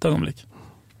ett ögonblick?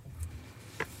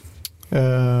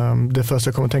 Det första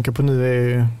jag kommer att tänka på nu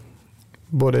är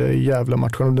både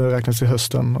Gävle-matchen, om det räknas i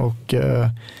hösten, och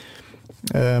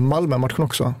Malmö-matchen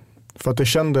också. För att det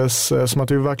kändes som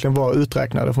att vi verkligen var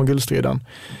uträknade från guldstriden.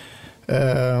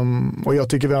 Och jag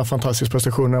tycker vi har en fantastisk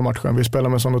prestation i den matchen. Vi spelar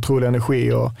med sån otrolig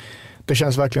energi och det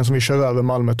känns verkligen som vi kör över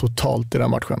Malmö totalt i den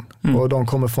matchen. Och de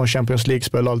kommer från Champions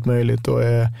League-spel och allt möjligt och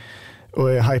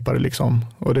är hypade liksom.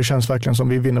 Och det känns verkligen som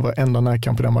vi vinner varenda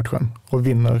närkamp i den matchen. Och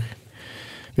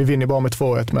vi vinner bara med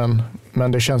 2-1,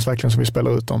 men det känns verkligen som vi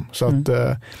spelar ut dem. Så,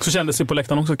 så kändes det på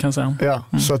läktaren också, kan jag säga.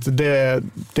 Ja, så att det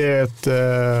är ett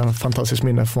fantastiskt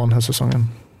minne från höstsäsongen.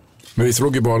 Men vi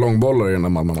slog ju bara långbollar i den där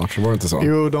Malmö-matchen, var det inte så?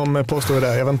 Jo, de påstår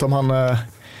det. Jag vet inte om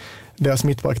deras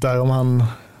mittback där, om han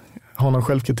har någon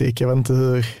självkritik. Jag vet inte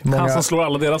hur många... Han som slår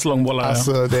alla deras långbollar.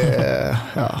 Alltså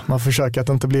man försöker att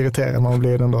inte bli irriterad, man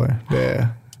blir det ändå.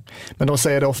 Men de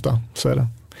säger det ofta, så är det.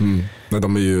 Nej,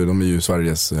 de är ju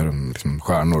Sveriges liksom,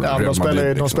 stjärnor. Ja,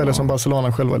 de spelar som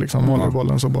Barcelona själva liksom, håller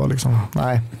bollen så bra liksom.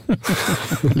 Nej,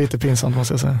 lite pinsamt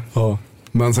måste jag säga. Ja.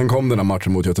 Men sen kom den här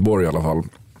matchen mot Göteborg i alla fall,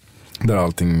 där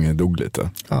allting dog lite.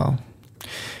 Ja.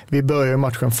 Vi börjar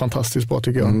matchen fantastiskt bra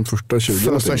tycker jag.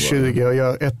 Första 20 och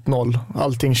gör 1-0.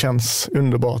 Allting känns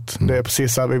underbart. Det är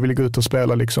precis så här vi vill gå ut och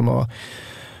spela liksom.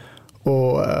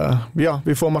 Och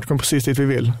vi får matchen precis dit vi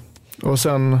vill. Och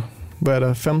sen börjar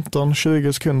det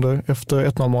 15-20 sekunder efter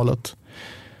 1-0-målet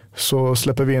så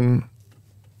släpper vi in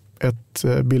ett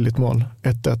billigt mål,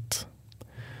 1-1.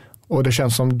 Och det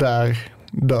känns som där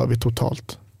dör vi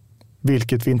totalt.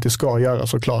 Vilket vi inte ska göra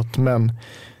såklart, men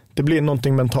det blir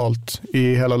någonting mentalt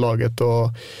i hela laget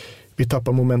och vi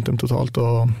tappar momentum totalt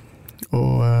och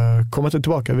kommer inte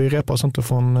tillbaka. Vi repar oss inte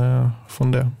från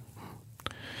det.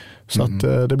 Så att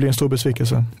det blir en stor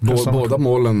besvikelse.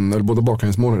 Båda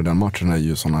bakgrundsmålen i den matchen är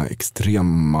ju sådana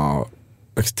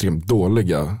extremt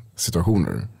dåliga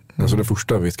situationer. Alltså det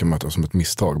första vi ska möta som ett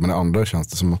misstag, men det andra känns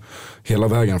det som hela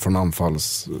vägen från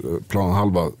anfallsplan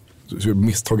halva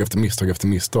misstag efter misstag efter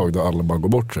misstag där alla bara går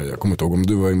bort sig. Jag kommer inte ihåg om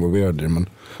du var involverad i det, men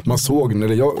man såg, när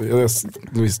jag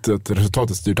visste att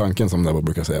resultatet styr tanken som det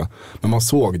brukar säga, men man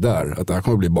såg där att det här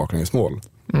kommer bli baklängesmål.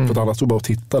 För att alla stod bara och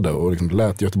tittade och liksom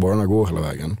lät göteborgarna gå hela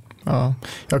vägen. Ja,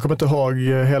 jag kommer inte ihåg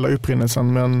hela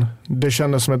upprinnelsen, men det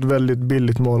kändes som ett väldigt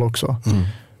billigt mål också.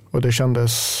 Och det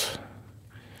kändes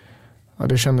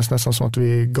nästan som att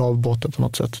vi gav bort det på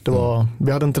något sätt.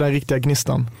 Vi hade inte den riktiga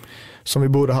gnistan som vi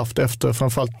borde haft efter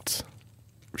framförallt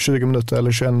 20 minuter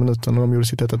eller 21 minuter när de gjorde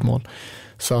sitt 1-1-mål.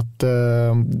 Så att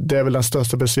det är väl den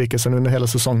största besvikelsen under hela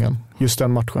säsongen, just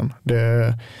den matchen. Det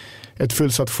är ett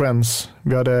fullsatt Friends.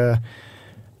 Vi hade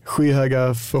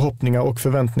skyhöga förhoppningar och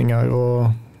förväntningar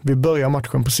och vi börjar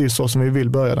matchen precis så som vi vill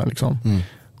börja den liksom.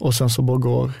 Och sen så bara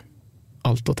går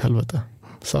allt åt helvete.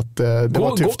 Så att det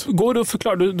var tufft. Går det att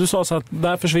förklara, du sa så att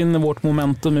där försvinner vårt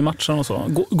momentum i matchen och så.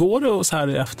 Går det så här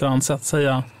i efterhand att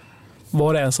säga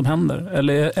vad det är som händer?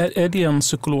 Eller är det en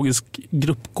psykologisk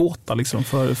gruppgåta liksom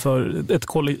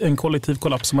för en kollektiv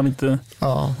kollaps som man inte...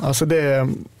 Ja, alltså det är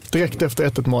direkt efter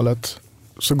 1-1-målet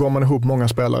så går man ihop många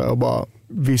spelare och bara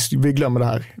vi glömmer det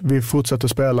här. Vi fortsätter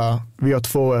spela, vi har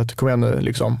 2-1, kom igen nu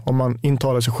liksom. Om man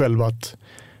intalar sig själv att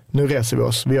nu reser vi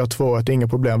oss, vi har 2-1, inga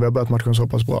problem, vi har börjat matchen så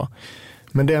pass bra.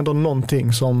 Men det är ändå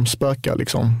någonting som spökar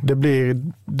liksom.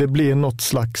 Det blir något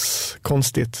slags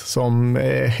konstigt som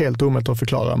är helt omöjligt att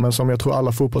förklara, men som jag tror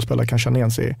alla fotbollsspelare kan känna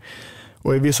igen sig i.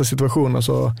 Och i vissa situationer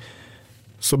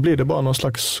så blir det bara någon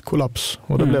slags kollaps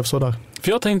och det blev så där. För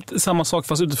jag har tänkt samma sak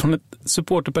fast utifrån ett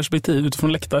supporterperspektiv,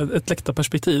 utifrån ett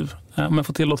läktarperspektiv, om jag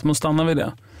får tillåta mig att stanna vid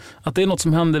det. Att det är något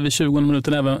som händer vid 20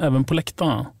 minuter även på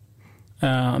läktarna.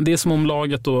 Det är som om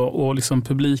laget och liksom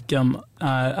publiken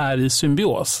är i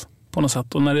symbios på något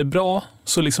sätt. Och när det är bra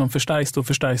så liksom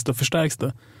förstärks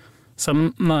det.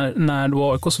 Sen när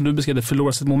då AIK, som du beskrev det,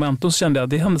 förlorar sitt momentum, så kände jag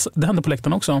att det hände på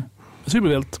läktarna också. Jag tror det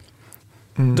blev helt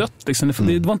dött. Liksom.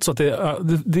 Det var inte så att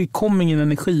det kom ingen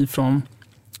energi från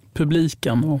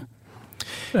publiken. Och,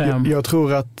 jag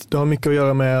tror att det har mycket att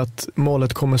göra med att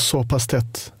målet kommer så pass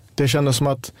tätt. Det kändes som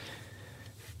att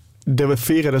det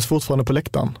firades fortfarande på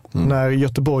läktaren när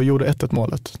Göteborg gjorde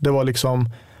 1-1-målet. Det var liksom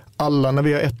alla, när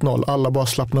vi har 1-0, alla bara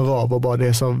slappnar av och bara det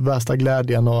är så värsta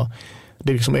glädjen och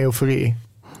det är liksom eufori.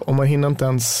 Och man hinner inte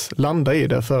ens landa i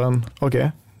det förrän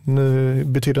nu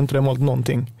betyder inte det målet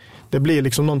någonting. Det blir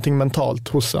liksom någonting mentalt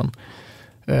hos en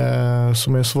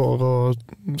som är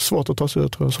svårt att ta sig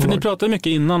ut. För ni pratade mycket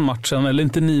innan matchen, eller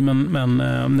inte ni, men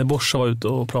när Borsa var ute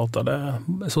och pratade,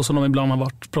 så som de ibland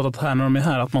har pratat här när de är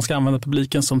här, att man ska använda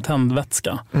publiken som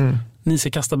tändvätska. Ni ska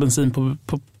kasta bensin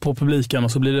på publiken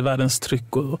och så blir det världens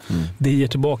tryck och det ger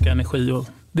tillbaka energi. Och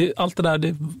allt det där,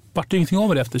 det vart ju ingenting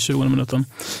av det efter 20 minuter.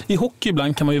 I hockey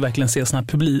ibland kan man ju verkligen se såna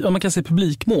här man kan se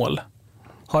publikmål.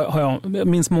 Jag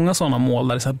minns många sådana mål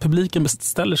där det så här, publiken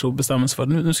bestämmer sig för att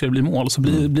nu ska det bli mål. Och så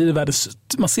blir det världens,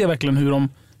 man ser verkligen hur de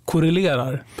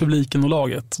korrelerar, publiken och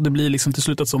laget. Det blir liksom till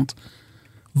slut ett sånt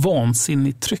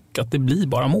vansinnigt tryck att det blir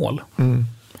bara mål.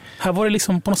 Här var det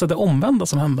liksom på något sätt det omvända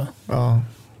som hände. Ja,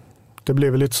 det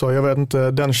blev lite så. Jag vet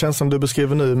inte, den känslan du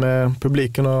beskriver nu med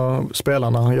publiken och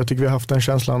spelarna, jag tycker vi har haft den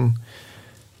känslan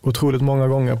otroligt många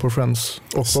gånger på Friends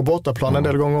och på bortaplan en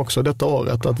del gånger också detta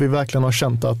året, att vi verkligen har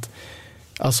känt att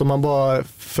alltså man bara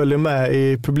följer med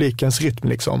i publikens rytm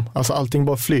liksom. Alltså allting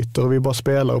bara flyter och vi bara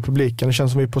spelar och publiken, det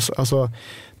känns som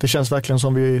det känns verkligen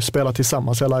som vi spelar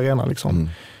tillsammans hela arenan liksom.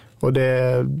 Och det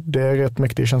är rätt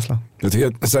mäktig känsla. Jag tycker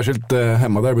att särskilt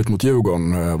hemmaderbyt mot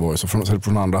Djurgården var så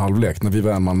från andra halvlek när vi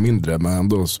var en man mindre, men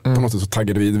ändå på något sätt så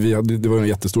taggade det var en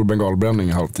jättestor bengalbränning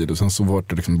i halvtid och sen så var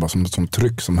det liksom bara som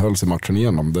tryck som hölls i matchen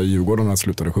igenom där Djurgården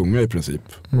slutade sjunga i princip.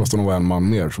 Fast de var en man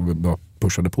mer så vi bara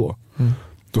pushade på.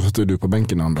 Då satt du på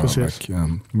bänken i andra halvlek.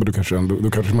 Men då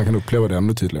kanske man kan uppleva det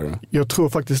ännu tydligare. Jag tror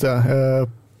faktiskt det.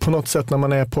 På något sätt när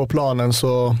man är på planen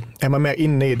så är man mer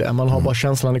inne i det. Man har bara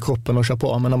känslan i kroppen och kör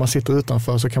på. Men när man sitter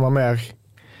utanför så kan man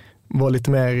vara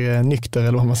lite mer nykter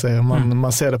eller vad man säger.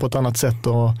 Man ser det på ett annat sätt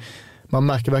och man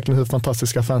märker verkligen hur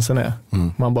fantastiska fansen är.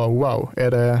 Man bara wow,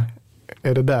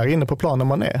 är det där inne på planen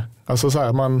man är? Alltså så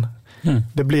här,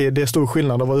 det är stor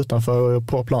skillnad att vara utanför och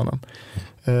på planen.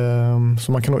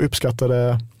 Så man kan nog uppskatta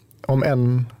det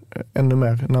ännu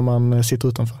mer när man sitter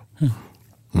utanför.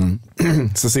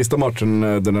 Så sista matchen,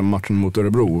 den här matchen mot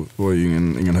Örebro var ju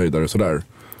ingen höjdare sådär.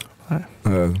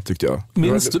 Tyckte jag.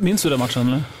 Minns du den matchen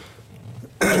eller?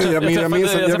 Jag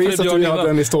minns att du hade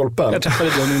den i stolpen. Jag träffade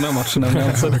Björn innan matchen.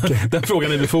 Så den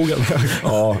frågan är befogad.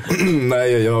 Ja,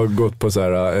 nej, jag har gått på så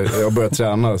här. Jag har börjat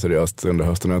träna seriöst under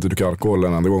hösten. Jag har inte druckit alkohol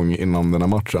en enda gång innan den här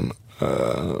matchen.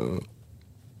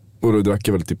 Och då drack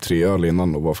jag väl typ 3 öl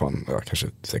innan och var fan, kanske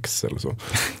 6 eller så.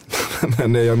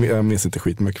 Men jag minns inte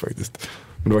skitmycket faktiskt.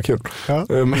 Men det var kul. Ja.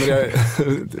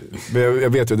 Men jag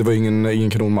vet ju att det var ingen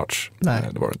kanonmatch. Nej.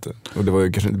 Det var det inte. Och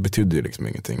det betydde ju liksom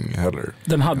ingenting heller.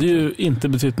 Den hade ju inte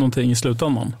betytt någonting i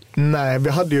slutändan. Nej, vi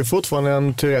hade ju fortfarande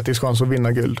en teoretisk chans att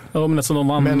vinna guld. Ja, men eftersom de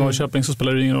vann Norrköping så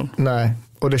spelar det ingen roll. Nej,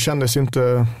 och det kändes ju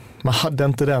inte, man hade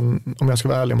inte den, om jag ska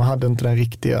vara ärlig, man hade inte den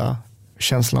riktiga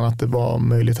känslan att det var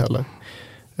möjligt heller.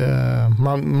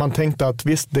 Man tänkte att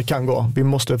visst, det kan gå. Vi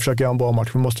måste försöka göra en bra match,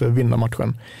 vi måste vinna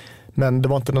matchen. Men det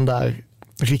var inte den där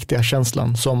riktiga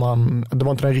känslan det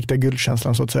var inte den riktiga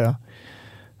guldkänslan så att säga.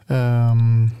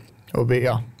 Och vi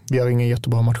gör ingen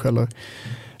jättebra match heller.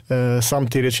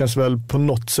 Samtidigt känns det väl på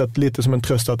något sätt lite som en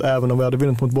tröst att även om vi hade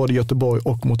vunnit mot både Göteborg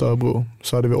och mot Örebro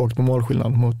så hade vi åkt på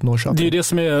målskillnad mot Norrköping. Det är ju det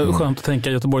som är skönt att tänka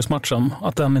i Göteborgsmatchen,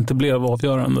 att den inte blev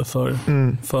avgörande för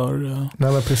Nej,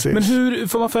 men precis. Men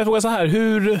får man fråga så här,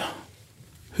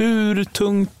 hur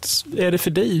tungt är det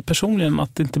för dig personligen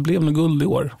att det inte blev något guld i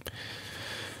år?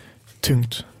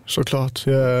 Tungt, såklart.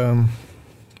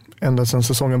 Ända sedan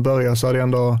säsongen började så hade jag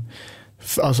ändå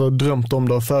drömt om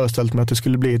det och föreställt mig att det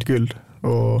skulle bli ett guld.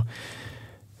 Och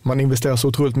man investerar så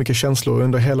otroligt mycket känslor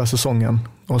under hela säsongen.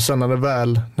 Och sen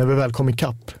när vi väl kom i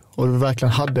kapp och vi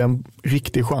verkligen hade en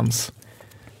riktig chans,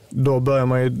 då börjar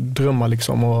man ju drömma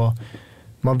liksom, och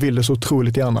man vill det så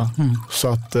otroligt gärna. Så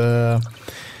att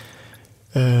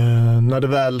när det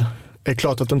väl är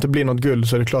klart att det inte blir något guld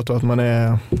så är det klart att man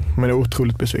är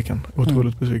otroligt besviken.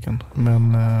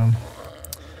 Men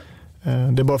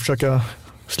det är bara att försöka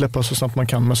släppa så snabbt man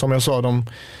kan. Men som jag sa, de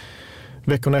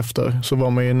veckorna efter så var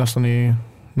man ju nästan i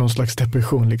någon slags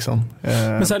depression liksom.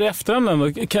 Men så här i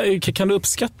efterhand, kan du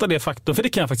uppskatta det faktum, för det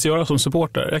kan jag faktiskt göra som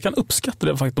supporter. Jag kan uppskatta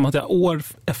det faktum att jag år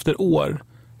efter år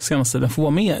senaste tiden får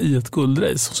vara med i ett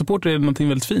guldrace. Som supporter är det någonting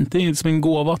väldigt fint. Det är som en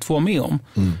gåva att få vara med om.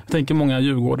 Jag tänker många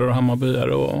Djurgårdar och Hammarbyar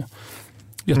och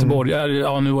Göteborg.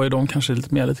 Nu var ju de kanske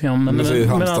lite grann. Men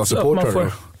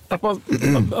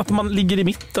att man ligger i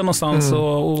mitten någonstans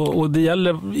och det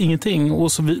gäller ingenting.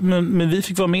 Och så men vi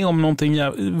fick vara med om någonting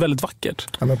väldigt vackert.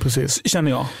 Ja, men precis.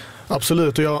 Känner jag.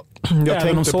 Absolut. Och jag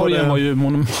även om sorgen var ju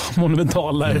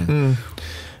monumental där.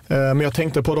 Men jag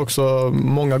tänkte på det också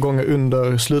många gånger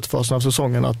under slutfasen av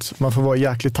säsongen, att man får vara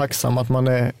jäkligt tacksam att man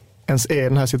ens är i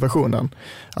den här situationen.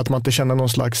 Att man inte känner någon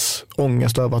slags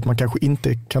ångest över att man kanske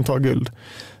inte kan ta guld.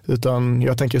 Utan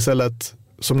jag tänker istället,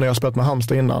 som när jag spelat med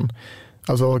Halmstad innan,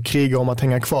 alltså kriga om att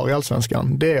hänga kvar i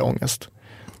Allsvenskan, det är ångest.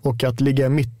 Och att ligga i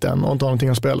mitten och inte ha någonting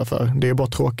att spela för, det är bara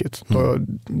tråkigt.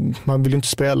 Man vill ju inte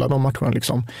spela de matcherna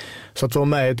liksom. Så att vara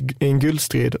med i en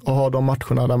guldstrid och ha de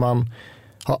matcherna där man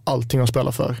har allting att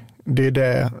spela för, det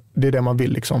är det man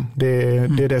vill liksom. Det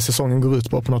är det säsongen går ut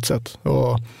på något sätt.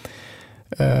 Och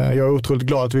jag är otroligt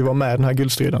glad att vi var med i den här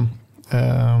guldstriden.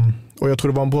 Och jag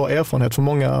tror det var en bra erfarenhet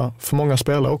för många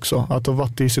spelare också att ha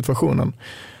varit i situationen.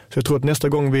 Så jag tror att nästa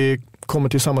gång vi kommer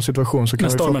till samma situation så kan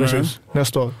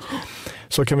nästa år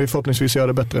så kan vi förhoppningsvis göra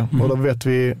det bättre. Och då vet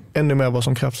vi ännu mer vad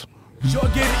som krävs. Jag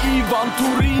är Ivan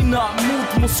Torina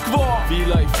mot Moskva.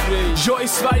 Vila i fred. Jag är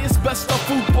Sveriges bästa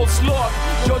fotbollslag.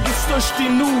 Jag är störst i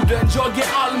Norden. Jag är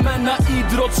allmänna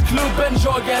idrottsklubben.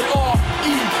 Jag är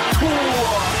AIK.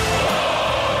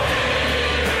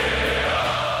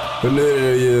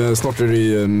 Men snart är det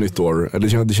ju nytt år. Det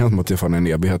känns som att det fan är en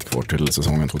evighet kvar till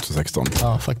säsongen 2016.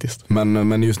 Ja, faktiskt.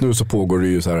 Men just nu så pågår det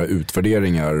ju så här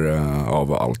utvärderingar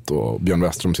av allt. Och Björn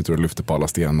Westrom sitter och lyfter på alla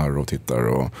stenar och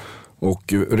tittar.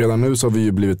 Och redan nu så har vi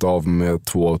ju blivit av med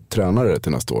 2 tränare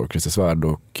till nästa år, Christer Svärd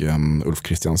och Ulf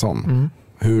Kristiansson.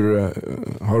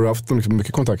 Har du haft liksom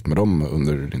mycket kontakt med dem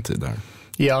under din tid där?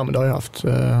 Ja, men det har jag haft.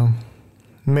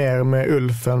 Mer med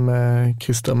Ulf än med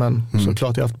Christer, men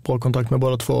såklart jag har haft bra kontakt med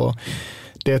båda 2.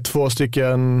 Det är 2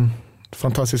 stycken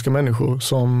fantastiska människor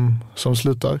som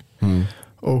slutar.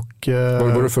 Och,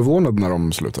 var du förvånad när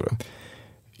de slutade?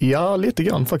 Ja, lite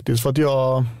grann faktiskt. För att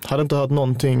jag hade inte hört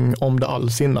någonting om det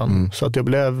alls innan. Så att jag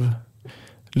blev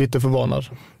lite förvånad,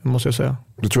 måste jag säga.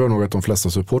 Det tror jag nog att de flesta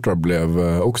supportrar blev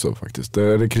också faktiskt.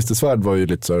 Christer Svärd var ju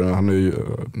lite så här, han är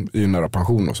ju nära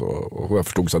pension och så. Och jag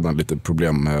förstod så att han hade lite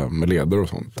problem med leder och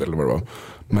sånt, eller vad det var.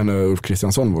 Men Ulf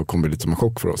Kristiansson kom lite som en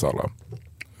chock för oss alla.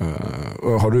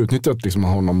 Har du utnyttjat liksom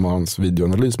honom och hans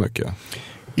videoanalys mycket?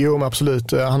 Jo, men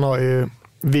absolut. Han har ju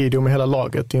video med hela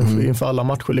laget inför alla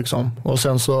matcher liksom. Och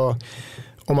sen så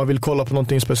om man vill kolla på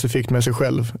någonting specifikt med sig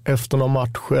själv efter någon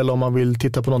match, eller om man vill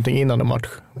titta på någonting innan en match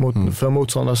för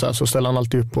motståndare så ställer han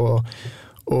alltid upp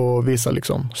och visar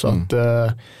liksom. Så att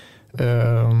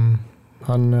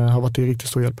han har varit till riktigt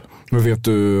stor hjälp. Men vet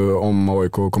du om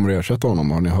AIK kommer att ersätta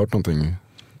honom? Har ni hört någonting?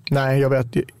 Nej, jag vet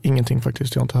ingenting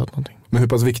faktiskt. Jag har inte hört någonting. Men hur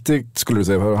pass viktigt skulle du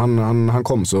säga? Han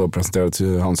kom så presenterades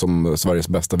han som Sveriges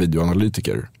bästa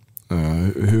videoanalytiker.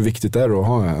 Hur viktigt är det att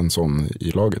ha en sån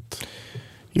i laget?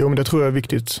 Jo, men det tror jag är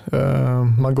viktigt.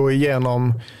 Man går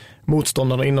igenom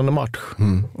motståndarna innan en match.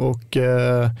 Och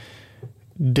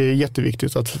det är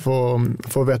jätteviktigt att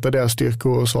få veta deras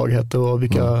styrkor och svagheter och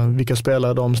vilka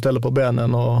spelare de ställer på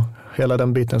benen och hela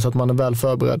den biten, så att man är väl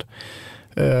förberedd.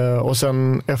 Och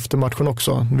sen efter matchen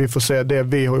också, vi får se det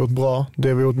vi har gjort bra, det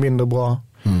vi har gjort mindre bra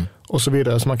och så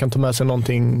vidare, så man kan ta med sig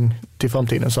någonting till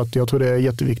framtiden. Så att jag tror det är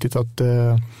jätteviktigt att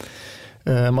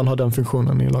man har den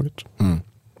funktionen i laget.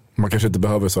 Man kanske inte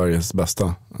behöver Sveriges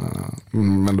bästa,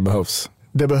 men det behövs.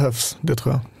 Det behövs, det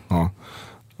tror jag. Ja.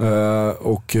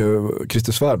 Och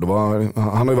Christer Svärd,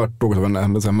 han har ju varit något av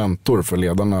en mentor för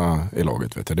ledarna i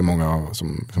laget. Vet jag. Det är många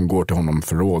som går till honom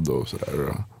för råd och sådär.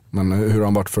 Men hur har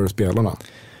han varit för spelarna?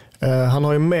 Han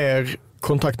har ju mer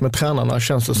kontakt med tränarna,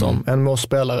 känns det som, än med oss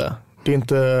spelare. Det är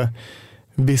inte,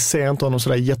 vi ser inte honom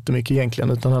sådär jättemycket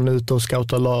egentligen, utan han är ute och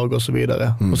scoutar lag och så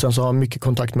vidare. Och sen så har han mycket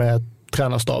kontakt med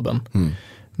tränarstaben.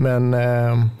 Men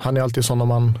han är alltid sån, om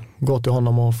man går till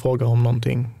honom och frågar om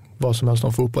någonting, vad som helst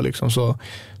om fotboll liksom,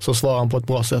 så svarar han på ett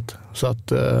bra sätt. Så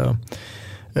att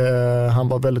han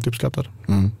var väldigt uppskattad.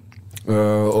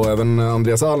 Och även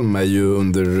Andreas Alm är ju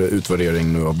under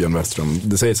utvärdering nu av Björn Westström.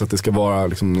 Det sägs att det ska vara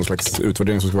liksom någon slags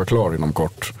utvärdering som ska vara klar inom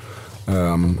kort.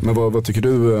 Men vad tycker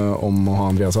du om att ha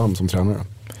Andreas Alm som tränare?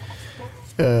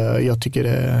 Jag tycker det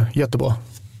är jättebra.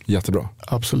 Jättebra?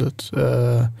 Absolut.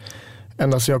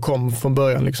 Ända sedan jag kom från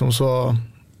början liksom, så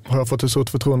har jag fått ett stort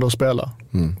förtroende att spela.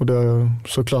 Och det är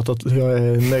såklart att jag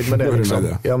är nöjd med det. Liksom.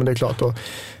 Ja, men det är klart. Och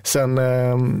sen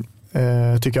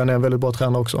tycker jag han är en väldigt bra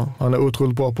tränare också. Han är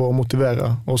otroligt bra på att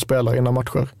motivera och spela innan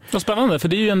matcher. Vad spännande, för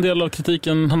det är ju en del av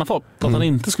kritiken han har fått. Att han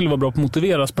inte skulle vara bra på att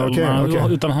motivera spelarna.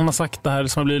 Okay. Utan han har sagt det här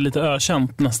som har blivit lite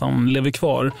ökänt, nästan lever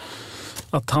kvar.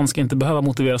 Att han ska inte behöva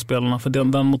motivera spelarna, för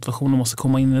den motivationen måste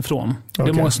komma inifrån. Det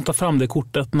är många som tar fram det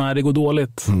kortet när det går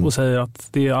dåligt och säger att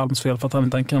det är Alms fel för att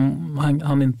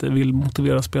han inte vill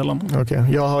motivera spelarna.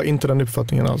 Okay. Jag har inte den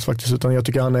uppfattningen alls faktiskt, utan jag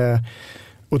tycker han är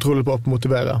otroligt bra på att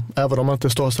motivera. Även om man inte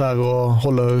står så här och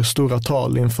håller stora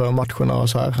tal inför matcherna och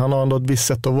så här. Han har ändå ett visst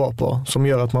sätt att vara på som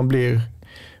gör att man blir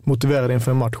motiverad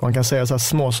inför en match. Han kan säga så här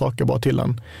små saker bara till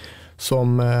en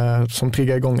som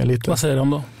triggar igång en lite. Vad säger de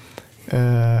då?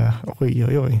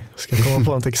 Oj. Ska jag komma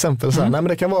på ett exempel? Så här. Nej, men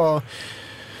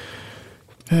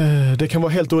det kan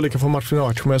vara helt olika från match till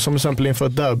match. Men som exempel inför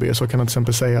ett derby så kan jag till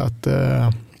exempel säga att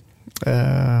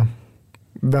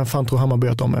vem fan tror Hammarby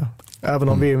att de är? Även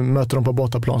om vi möter dem på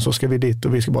bortaplan så ska vi dit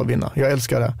och vi ska bara vinna. Jag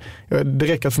älskar det. Det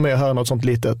räcker för mig att höra något sånt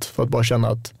litet för att bara känna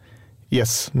att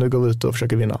yes, nu går vi ut och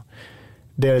försöker vinna.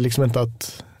 Det är liksom inte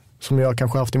att, som jag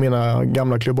kanske haft i mina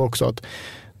gamla klubbar också, att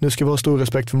nu ska vi ha stor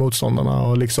respekt för motståndarna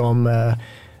och liksom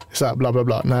så här bla bla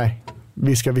bla. Nej,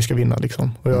 vi ska vinna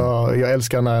liksom. Och jag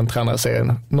älskar när en tränare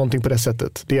säger någonting på det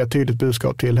sättet. Det är ett tydligt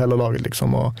budskap till hela laget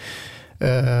liksom. Och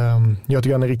jag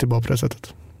tycker han är riktigt bra på det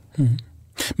sättet.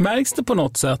 Märks det på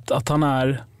något sätt att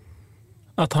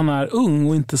han är ung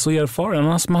och inte så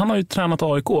erfaren? Han har ju tränat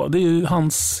AIK. Det är ju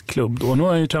hans klubb då. Nu har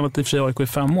han ju tränat i och för sig AIK i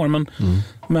 5 år.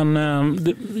 Men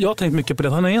jag har tänkt mycket på det.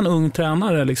 Han är en ung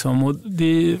tränare liksom. Och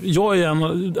jag är en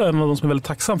av de som är väldigt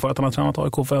tacksam för att han har tränat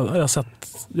AIK. För jag har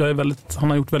sett, han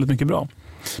har gjort väldigt mycket bra.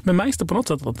 Men märks det på något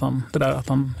sätt att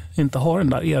han inte har den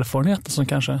där erfarenheten som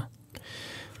kanske...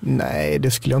 Nej,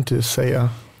 det skulle jag inte säga.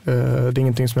 Det är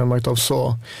ingenting som jag har märkt av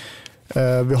så.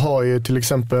 Vi har ju till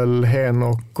exempel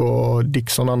Henok och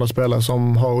Dixon och andra spelare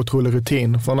som har otrolig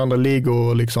rutin från andra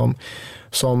ligor liksom,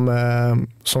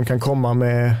 som kan komma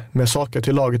med saker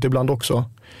till laget ibland också.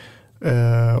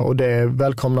 Och det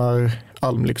välkomnar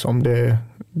Alm liksom.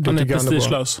 Han är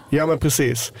prestigelös. Ja, men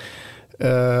precis.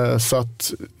 Så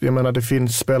att jag menar, det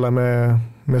finns spelare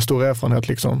med stor erfarenhet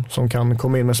liksom, som kan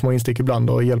komma in med små instick ibland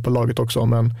och hjälpa laget också,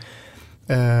 men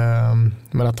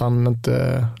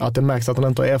att det märks att han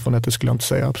inte har erfarenhet, det skulle jag inte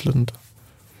säga, absolut inte.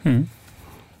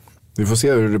 Vi får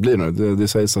se hur det blir nu. Det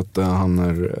sägs att han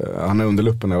är under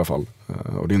luppen i alla fall.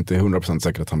 Och det är inte 100%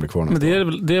 säkert att han blir kvar. Men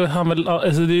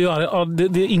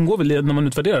det ingår väl när man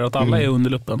utvärderar att alla är under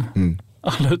luppen.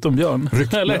 Alla utom Björn.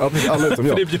 Alla utom jag.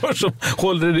 För det är Björn som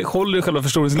håller i själva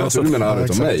förstoringsglaset. Jag menar alla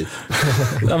utom mig.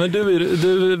 Ja, men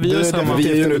vi gör samma.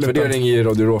 Vi är ju en utvärdering i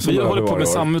Radio Rosa. Vi håller på med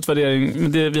samma utvärdering.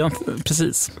 Men vi har inte,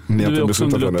 precis. Du är också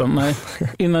under luppen. Nej.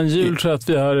 Innan jul tror jag att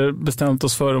vi har bestämt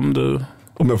oss för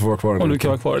om jag får vara kvar. Om du kan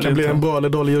vara kvar. Det blir en bra eller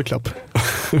dålig julklapp.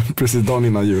 Precis, dagen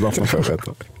innan julafton får jag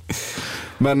veta.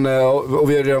 Men och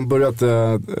vi har redan börjat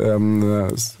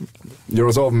göra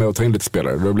oss av med att ta in lite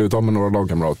spelare. Vi har blivit av med några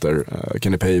lagkamrater.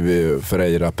 Kenny Pavey,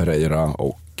 Pereira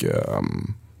och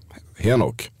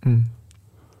Henok.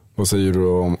 Vad säger du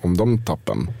om de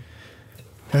tappen?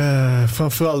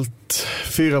 Framförallt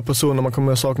 4 personer man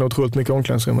kommer att sakna otroligt mycket i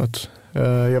omklädningsrummet.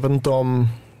 Jag vet inte om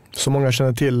så många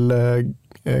känner till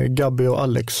Gabby och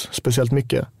Alex speciellt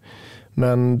mycket.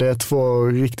 Men det är 2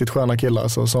 riktigt sköna killar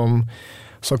alltså, som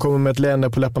kommer med ett leende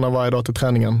på läpparna varje dag till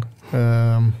träningen.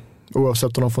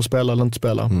 Oavsett om de får spela eller inte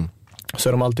spela. Så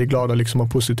är de alltid glada liksom,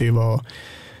 och positiva och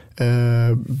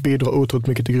bidrar otroligt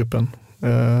mycket till gruppen.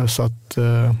 Så att,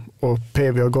 och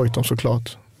PV och Goitom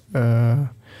såklart.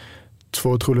 2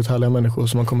 otroligt härliga människor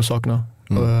som man kommer sakna.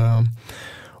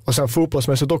 Och sen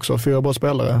fotbollsmässigt också, 4 bra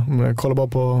spelare. Kolla bara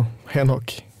på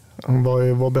Henok. Han var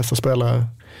ju vår bästa spelare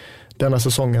denna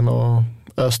säsongen och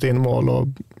öste in mål och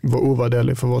var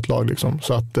ovärderlig för vårt lag liksom.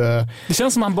 Så att, det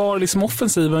känns som han bar liksom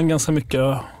offensiven ganska mycket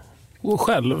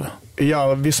själv.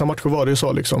 Ja, vissa matcher var det ju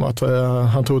så liksom, att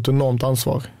han tog ett enormt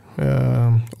ansvar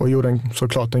och gjorde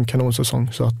såklart en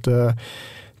kanonsäsong. Så att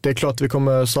det är klart att vi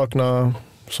kommer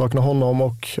sakna honom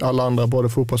och alla andra, både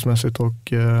fotbollsmässigt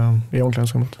och i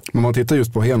omklädningsrummet. Men om man tittar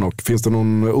just på Henok, finns det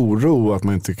någon oro att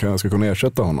man inte ska kunna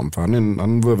ersätta honom? För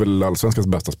han var väl allsvenskans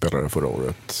bästa spelare förra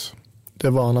året? Det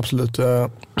var han absolut.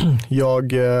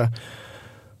 Jag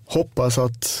hoppas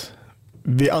att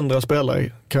vi andra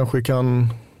spelare kanske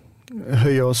kan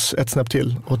höja oss ett snäpp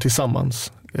till och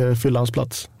tillsammans fylla hans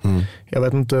plats. Jag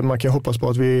vet inte, man kan hoppas på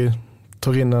att vi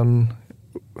tar in en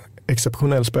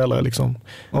exceptionell spelare liksom.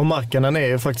 Och Markkanen är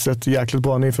ju faktiskt ett jäkligt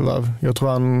bra nyförvärv. Jag tror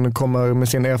han kommer med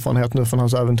sin erfarenhet nu från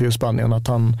hans äventyr i Spanien att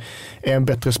han är en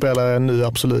bättre spelare nu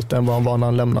absolut än vad han var när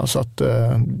han lämnar. Så att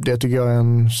det tycker jag är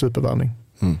en supervärvning.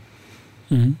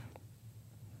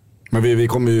 Men vi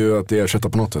kommer ju att ersätta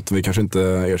på något sätt. Vi kanske inte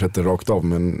ersätter rakt av,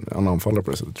 men en anfallare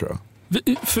på det sättet, tror jag.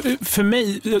 För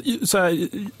mig så här,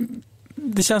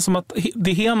 det känns som att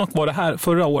det Henok var det här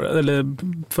förra året eller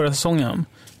förra säsongen.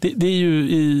 Det är ju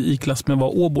i klass med vad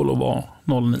Åbolo var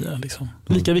 09 liksom.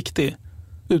 Lika viktig.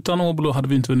 Utan Åbolo hade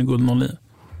vi inte vunnit guld 09.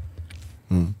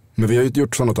 Men vi har ju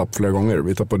gjort sådana tapp flera gånger.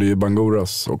 Vi tappade ju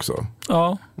Bangoras också.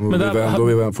 Ja, men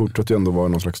vi fortsatte ju ändå vara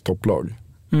någon slags topplag.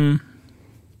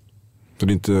 Så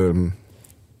det är inte,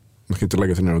 man ska inte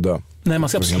lägga sig ner och dö. Nej, man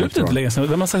ska absolut inte lägga sig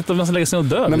ner. Man ska lägga sig ner och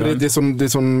dö. Nej, men det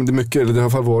är mycket, det har i alla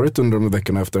fall varit under de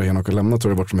veckorna efter Henok har lämnat, så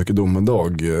har det varit så mycket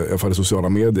domedag. I alla fall i sociala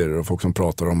medier och folk som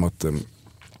pratar om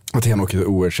att Henok är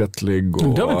oersättlig.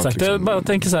 Och det har vi inte sagt. Liksom, jag bara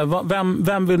tänker så här,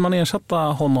 vem vill man ersätta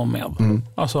honom med?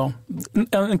 Alltså,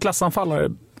 en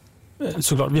klassanfallare,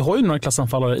 såklart. Vi har ju några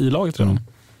klassanfallare i laget redan.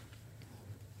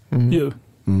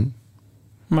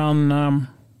 Men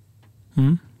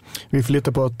vi får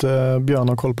lita på att Björn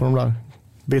har koll på de där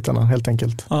bitarna helt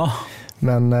enkelt. Ja.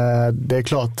 Men det är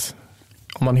klart,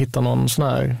 om man hittar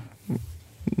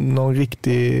någon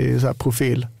riktig så här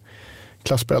profil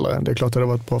klasspelare, det är klart att det har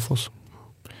varit bra för oss.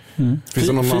 Finns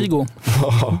det någon Figo?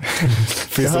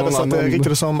 Jag hörde så att det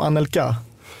ryktades som Anelka.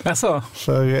 Alltså.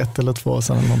 För 1 eller 2 år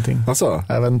sedan eller någonting. Alltså.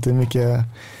 Jag vet inte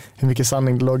hur mycket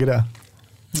sanning det låg i det.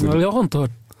 Ja, jag har inte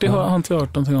hört. Det har inte jag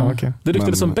hört någonting om. Okay. Det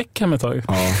ryktades som Beckham ett tag.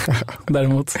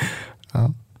 Däremot.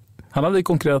 Han hade ju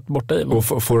konkurrerat borta i. Och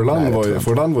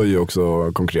Forlan var ju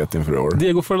också konkret inför år.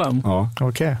 Diego Forlan? Ja,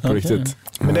 okej. På riktigt.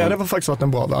 Men det hade faktiskt varit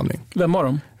en bra värvning. Vem var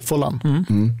de? Forlan.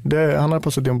 Han hade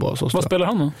passat en bra sås. Vad spelar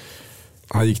han då?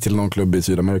 Han gick till någon klubb i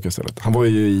Sydamerika istället. Han var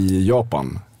ju i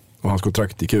Japan och hans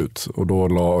kontrakt gick ut och då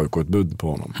la AIK ett bud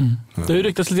på honom. Det har ju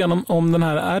ryktats lite grann om den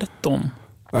här Ayrton.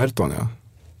 Ayrton, ja.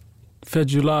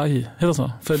 Fedjulahi, heter det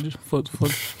så?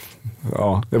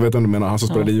 Ja, jag vet inte om du menar. Han som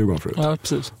spelade i Djurgården förut. Ja,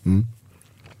 precis.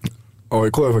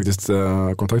 AIK har faktiskt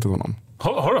kontaktat honom.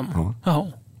 Har de? Ja. Jaha.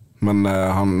 Men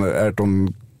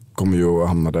Ayrton kommer ju att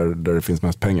hamna där det finns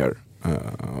mest pengar.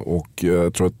 Och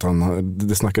jag tror att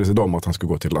det snackades idag om att han ska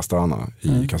gå till Astana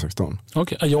i Kazakstan.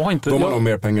 Okej, jag har inte... De har nog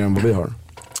mer pengar än vad vi har.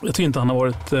 Jag tycker inte han har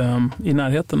varit i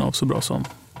närheten av så bra som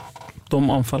de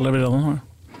anfallare vi redan har.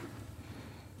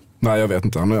 Nej, jag vet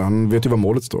inte. Han vet ju vad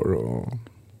målet står.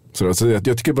 Så jag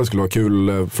tycker bara det skulle vara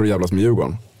kul för att jävlas med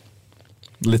Djurgården.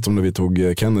 Lite som när vi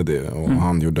tog Kennedy och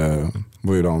han gjorde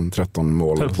 13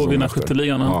 mål. Höll på att vinna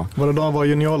skytteligan. Ja. Var det då han var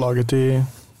juniorlaget i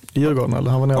Djurgården?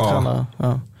 Eller han var nere och tränade?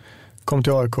 Ja. Kom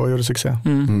till AIK och gjorde succé.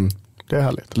 Det är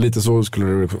härligt. Lite så skulle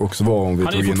det också vara om vi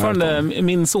han tog in fortfarande,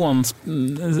 min son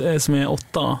som är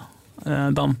 8,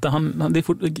 Dante,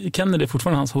 Kennedy är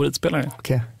fortfarande hans favoritspelare.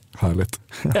 Okej. Härligt.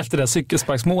 Efter det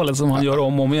cykelsparksmålet som han gör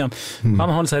om och om igen. Han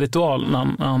har en sån här ritual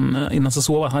när han innan han ska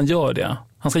sova, han gör det.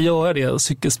 Han ska göra det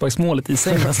cykelsparksmålet i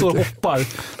sängen. Han står och hoppar.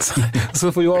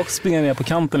 Så får jag också springa ner på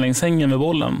kanten längs sängen med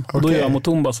bollen. Och då gör jag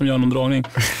Mutumba som gör någon dragning.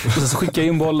 Och så skickar jag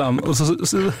in bollen. Och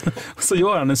så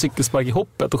gör han en cykelspark i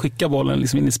hoppet och skickar bollen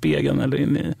liksom in i spegeln eller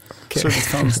in i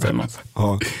servicefönster eller något.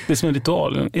 Ja. Det är som en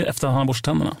ritual efter att han har borstat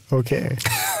tänderna. Okej.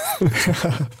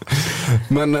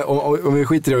 Men om vi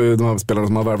skiter i de här spelarna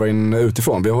som har värvat in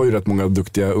utifrån. Vi har ju rätt många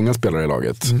duktiga unga spelare i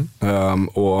laget.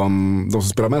 Och de som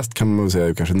spelar mest kan man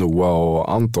säga kanske Noah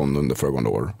och Anton under föregående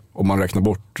år. Om man räknar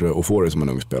bort och får det som en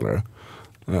ung spelare.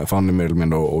 För han är mer eller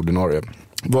mindre ordinarie.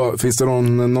 Finns det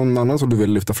någon annan som du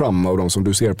vill lyfta fram av de som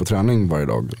du ser på träning varje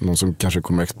dag? Någon som kanske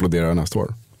kommer explodera nästa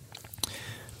år?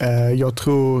 Jag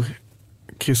tror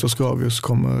Christos Gravius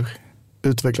kommer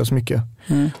utvecklas mycket.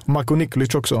 Marko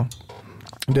Nikolic också.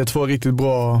 Det är 2 riktigt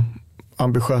bra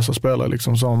ambitiösa spelare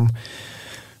liksom,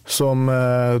 som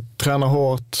tränar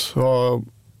hårt och har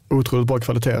otroligt bra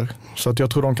kvaliteter. Så att jag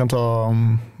tror de kan ta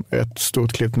ett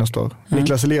stort klipp nästa år.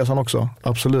 Niklas Eliasson också,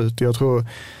 absolut. Jag tror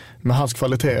med hans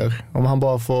kvaliteter, om han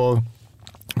bara får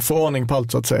ordning på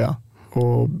allt så att säga.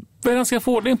 Och vad är det han ska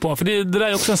få ordning på? För det där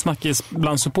är också en snackis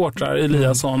bland supportrar,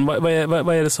 Eliasson.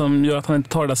 Vad är det som gör att han inte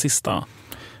tar det där sista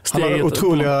steget? Han har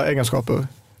otroliga egenskaper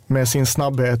med sin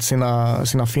snabbhet,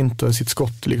 sina finter, sitt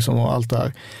skott liksom och allt det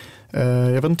här.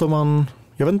 Jag vet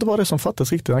inte vad det är som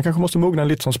fattas riktigt. Han kanske måste mogna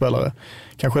lite som spelare.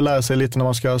 Kanske lära sig lite när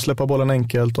man ska släppa bollen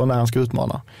enkelt och när han ska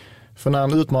utmana. För när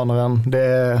han utmanar den,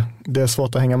 det är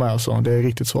svårt att hänga med. Alltså. Det är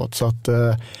riktigt svårt. Så att,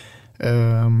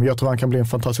 jag tror han kan bli en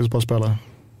fantastiskt bra spelare.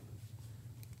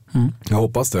 Jag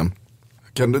hoppas det.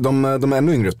 De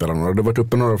ännu yngre spelarna, det har varit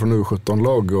uppe några från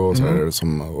U17-lag och så här,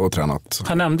 som har tränat.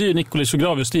 Han nämnde ju Nikolic och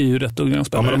Gravius, det är ju rätt unga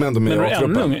spelare. Ja, men de är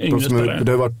ändå med i A-truppen.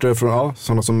 Det har varit från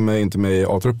sådana som är inte med i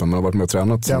A-truppen men har varit med och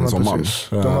tränat sen sommaren.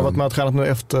 De har varit med och tränat nu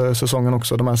efter säsongen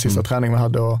också, de här sista träningarna vi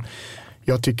hade. Och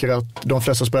jag tycker att de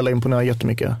flesta spelare imponerar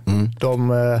jättemycket.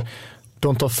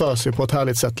 De tar för sig på ett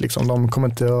härligt sätt. Liksom. De kommer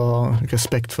inte att ha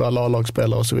respekt för alla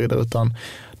lagspelare och så vidare, utan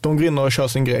de grinnar och kör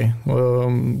sin grej.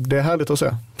 Och det är härligt att se.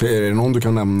 Är det någon du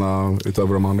kan nämna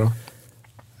utöver de andra?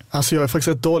 Alltså jag är faktiskt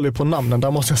rätt dålig på namnen,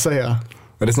 där måste jag säga.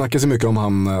 Ja, det snackas ju mycket om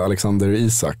han Alexander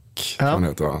Isak. Ja, han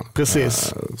heter,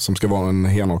 precis. Som ska vara en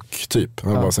Henok-typ.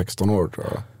 Han var 16 år tror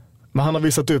jag. Men han har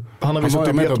visat upp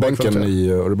med på bänken i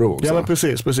Örebro också. Ja, men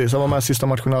precis. Han var med sista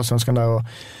matchen i Allsvenskan där och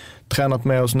tränat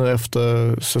med oss nu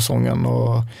efter säsongen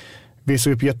och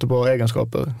visar upp jättebra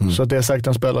egenskaper. Så att det är säkert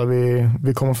en spelare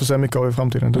vi kommer få se mycket av i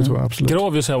framtiden, det tror jag absolut.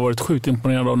 Gravius har varit sjukt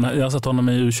imponerad av, jag har sett honom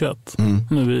i U21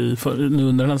 nu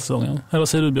under den här säsongen. Eller vad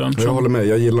säger du, Björn? Jag håller med,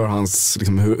 jag gillar hans,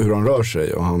 liksom, hur han rör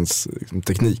sig och hans liksom,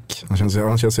 teknik. Han känns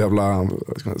så jävla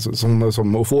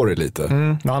som Ofori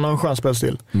lite. Ja, han har en skön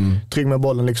spelstil. Trygg med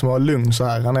bollen liksom, och lugn så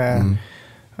här. Han är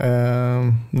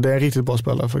det är en riktigt bra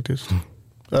spelare faktiskt.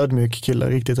 Ödmjuk kille,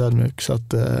 riktigt ödmjuk. Så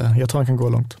att jag tror han kan gå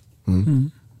långt.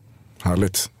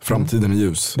 Härligt. Framtiden är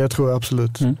ljus. Det tror jag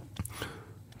absolut.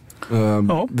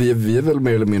 Vi är väl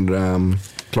mer eller mindre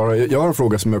klara. Jag har en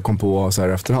fråga som jag kom på så här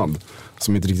efterhand.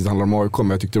 Som inte riktigt handlar om AIK, men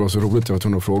jag tyckte det var så roligt att jag var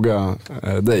tvungen att fråga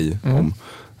dig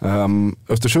om.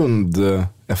 Östersund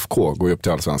FK går ju upp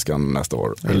till Allsvenskan nästa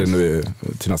år. Eller nu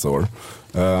till nästa år.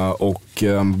 Och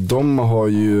de har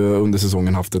ju under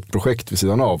säsongen haft ett projekt vid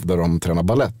sidan av där de tränar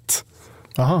ballett.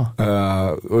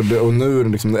 Och nu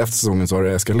liksom, efter säsongen så har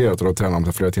det eskalerat och då tränar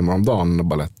de flera timmar om dagen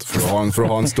ballett för att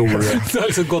ha en stor det har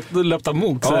liksom gått löpt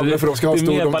emot. Ja, men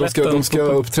för de ska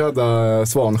uppträda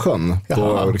Svansjön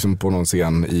på någon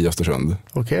scen i Östersund.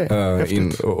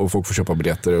 Och folk får köpa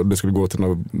biljetter och det skulle gå till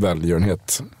någon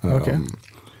välgörenhet.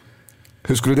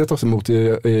 Hur skulle det tas emot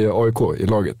i AIK, i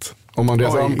laget? Om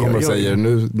Andreas Alm kommer och säger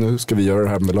nu ska vi göra det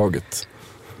här med laget.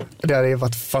 Det hade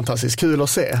varit fantastiskt kul att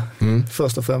se,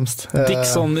 först och främst.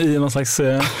 Dixon i någon slags...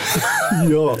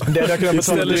 Ja, det hade jag kunnat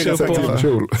ställer sig upp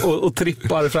och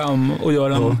trippar fram och gör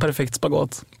en perfekt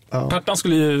spagat. Ja. Pertan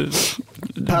skulle ju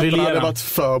Pertan hade varit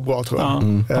för bra, tror jag.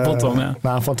 Ja, han får inte vara med.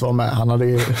 Nej, han får inte vara med. Han hade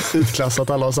ju utklassat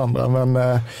alla oss andra.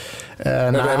 Men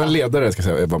även ledare ska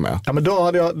säga var med. Ja, men då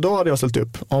hade jag ställt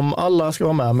upp. Om alla ska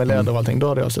vara med ledare och allting, då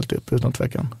hade jag ställt upp utan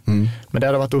tvekan. Men det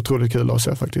hade varit otroligt kul att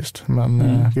se faktiskt.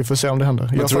 Men vi får se om det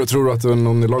händer. Men tror du att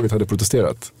någon i laget hade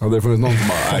protesterat? Hade det funnits någon som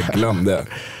bara, glöm det?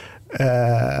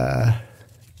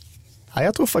 Nej,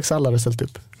 jag tror faktiskt alla hade ställt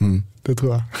upp. Det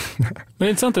tror jag. Men det är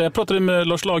intressant, jag pratade med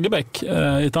Lars Lagerbäck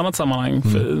i ett annat sammanhang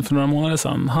för några månader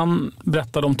sedan. Han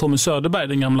berättade om Tommy Söderberg,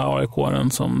 den gamla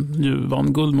AIK-aren som ju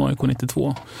vann guld med AIK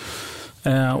 92.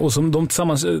 Och som de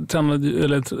tillsammans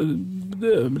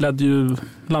ledde ju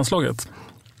landslaget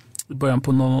i början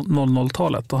på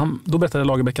 00-talet. Och då berättade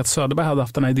Lagerbäck att Söderberg hade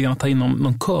haft den här idén att ta in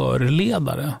någon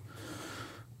körledare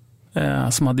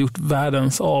som hade gjort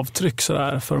världens avtryck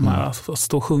sådär, för de här att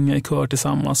stå och sjunga i kör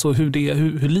tillsammans, och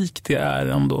hur likt det är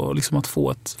ändå liksom att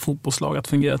få ett fotbollslag att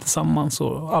fungera tillsammans,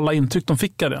 och alla intryck de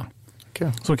fick av det.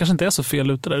 Okay. Så det kanske inte är så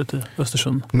fel ute där ute i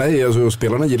Östersund. Nej, alltså,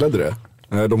 spelarna gillade det.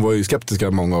 De var ju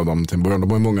skeptiska, många av dem till början. De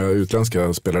var ju många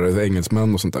utländska spelare,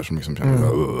 engelsmän och sånt där som liksom kände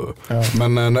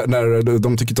Men när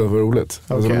de tyckte att det var roligt.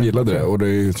 Alltså, de gillade det, och det är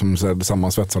ju som så här,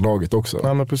 sammansvetsar laget också.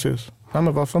 Ja, men precis. Ja,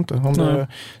 men varför inte?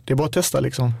 Det är bara att testa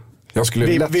liksom.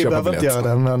 Vi behöver inte göra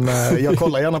det, men jag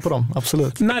kollar gärna på dem,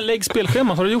 absolut. När läggs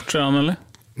spelschemat? Har du gjort redan, eller?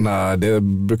 Nej, det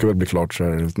brukar väl bli klart så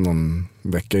här, någon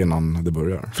vecka innan det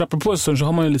börjar. För apropå så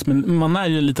har man ju liksom, man är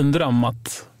ju en liten dröm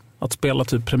att spela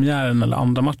typ premiären eller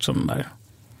andra matchen där.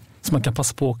 Så man kan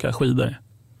passa på att åka skidor.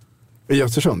 I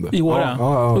Östersund? I Åre.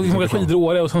 Och många skidor i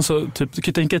Åre, och sen så typ, du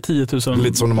kan tänka 10 000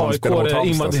 lite som när man spelar mot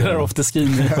Halmstad, invaderar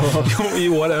afterskin i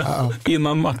Åre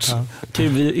innan match. Det kan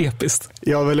ju bli episkt.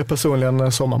 Jag väljer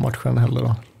personligen sommarmatchen hellre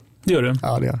då. Det gör du?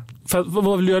 Ja, det gör.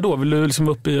 Vad vill du göra då? Vill du liksom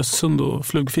vara uppe i Östersund och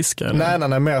flugfiska? Eller?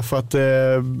 Nej, mer för att det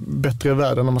är bättre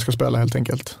väder när man ska spela helt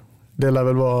enkelt. Det lär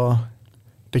väl vara,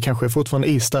 det kanske är fortfarande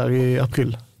is där i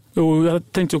april. Jo,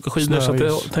 jag tänkte åka skidor, så att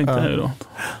jag tänkte jag då.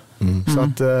 Så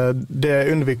att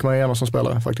det undviker man gärna som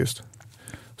spelare faktiskt.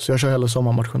 Så jag kör hellre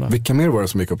sommarmatcherna. Vilka mer var det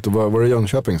som gick upp? Det var det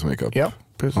Jönköping som gick upp? Ja,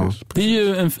 precis. Ja. Det är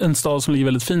ju en stad som ligger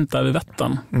väldigt fint där vid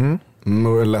Vättern.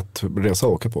 Och det är lätt resa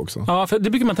att åka på också. Ja, för det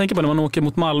brukar man tänka på när man åker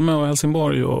mot Malmö och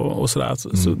Helsingborg och sådär.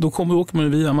 Så då åker man ju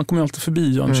via, man kommer ju alltid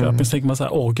förbi Jönköping. Så tänker man så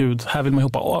här, gud, här vill man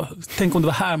hoppa. Tänk om det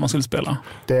var här man skulle spela.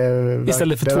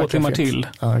 Istället för 2 timmar till.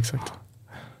 Ja, exakt.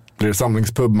 Blir det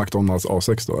samlingspub McDonalds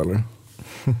A6 då, eller?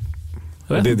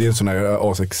 Det är en sån här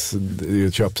A6, det är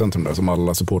ett köpcentrum där som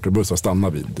alla supporterbussar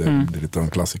stannar vid. Det är lite en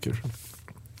klassiker.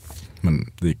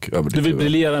 Men det gick över. Du vill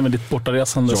briljera med ditt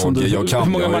bortaresande. Hur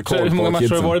många matcher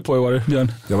har du varit på i år,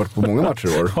 Björn? Jag har varit på många matcher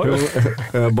i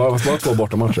år. bara 2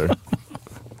 bortamatcher.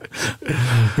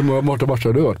 Hur många bortamatcher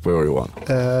har du varit på i år, Johan?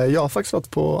 Jag har faktiskt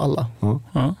varit på alla.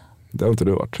 Ja. Det har inte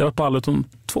du varit. Jag har varit på alla utom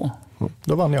 2.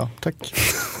 Då vann jag, tack.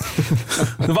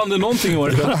 Då vann du någonting i år.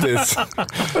 Grattis.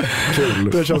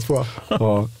 Kul. Det känns bra.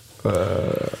 Ja,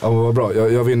 vad bra.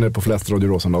 Jag vinner på flest Radio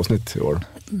Rosen-avsnitt i år.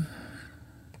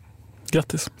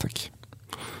 Grattis. Tack.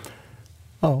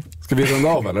 Ja. Ska vi runda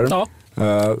av, eller? Ja.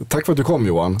 Tack för att du kom,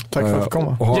 Johan. Tack för att jag kom.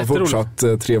 Och ha en fortsatt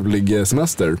trevlig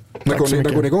semester. När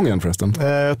går ni igång igen förresten?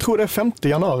 Jag tror det är 5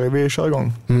 januari vi kör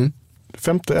igång.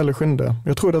 5 eller 7.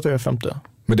 Jag tror att det är 5.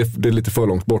 Men det är lite för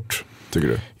långt bort, tycker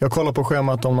du? Jag kollar på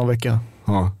schemat om någon vecka.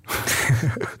 Ja.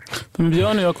 Men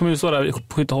Björn och jag kommer ju stå där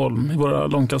på Skytteholm i våra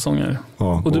långkalsonger.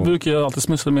 Ja, och du brukar ju alltid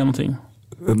smussla med någonting.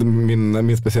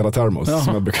 Min speciella termos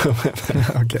som jag brukar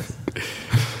med. Okej.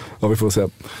 Ja, vi får se.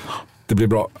 Det blir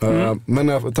bra.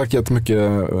 Men tack jättemycket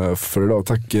för idag.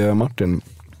 Tack Martin.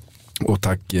 Och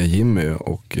tack Jimmy.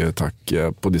 Och tack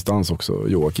på distans också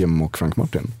Joakim och Frank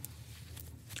Martin.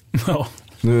 Ja.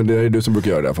 Nu det är du som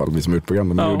brukar göra det i alla fall. Vi som är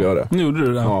utprogrammet. Men nu gjorde jag det. Nu gjorde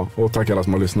du det. Ja, och tack alla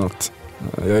som har lyssnat.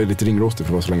 Jag är lite ringrostig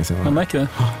för det var så länge sedan. Jag märker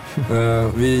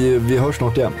det. Vi hörs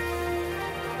snart igen.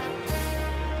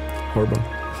 Ha det bra.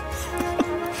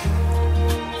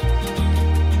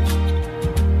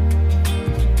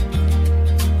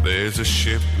 There's a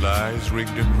ship lies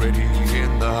rigged and ready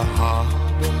in the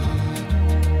harbor.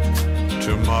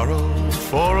 Tomorrow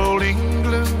for old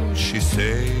England she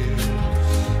sails,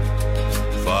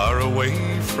 far away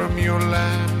from your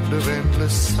land of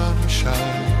endless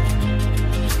sunshine,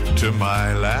 to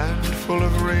my land full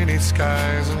of rainy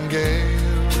skies and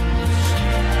gales.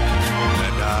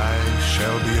 And I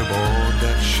shall be aboard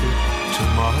that ship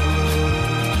tomorrow,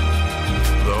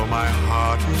 though my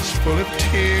heart is full of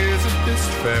tears of this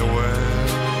farewell.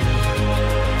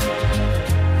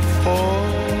 For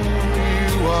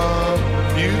you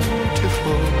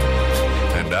beautiful.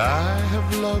 And I have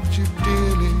loved you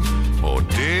dearly, more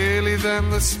dearly than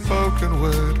the spoken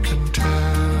word can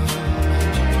tell.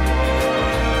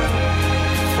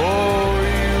 For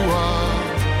you are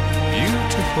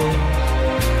beautiful,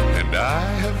 and I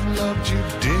have loved you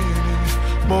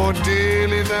dearly, more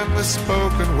dearly than the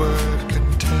spoken word can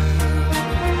tell.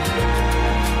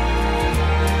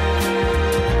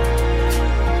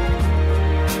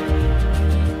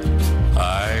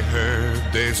 I heard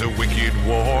there's a wicked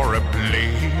war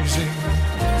a-blazing,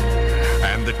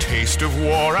 and the taste of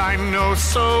war I know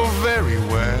so very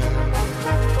well.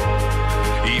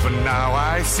 Even now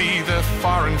I see the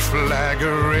foreign flag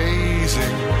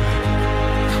a-raising,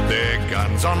 their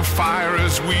guns on fire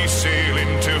as we sail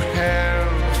into hell.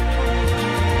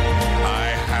 I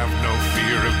have no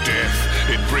fear of death,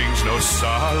 it brings no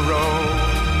sorrow,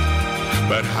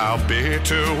 but how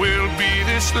bitter will be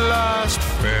this last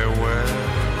farewell.